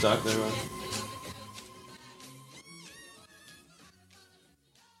funny stuff there, right?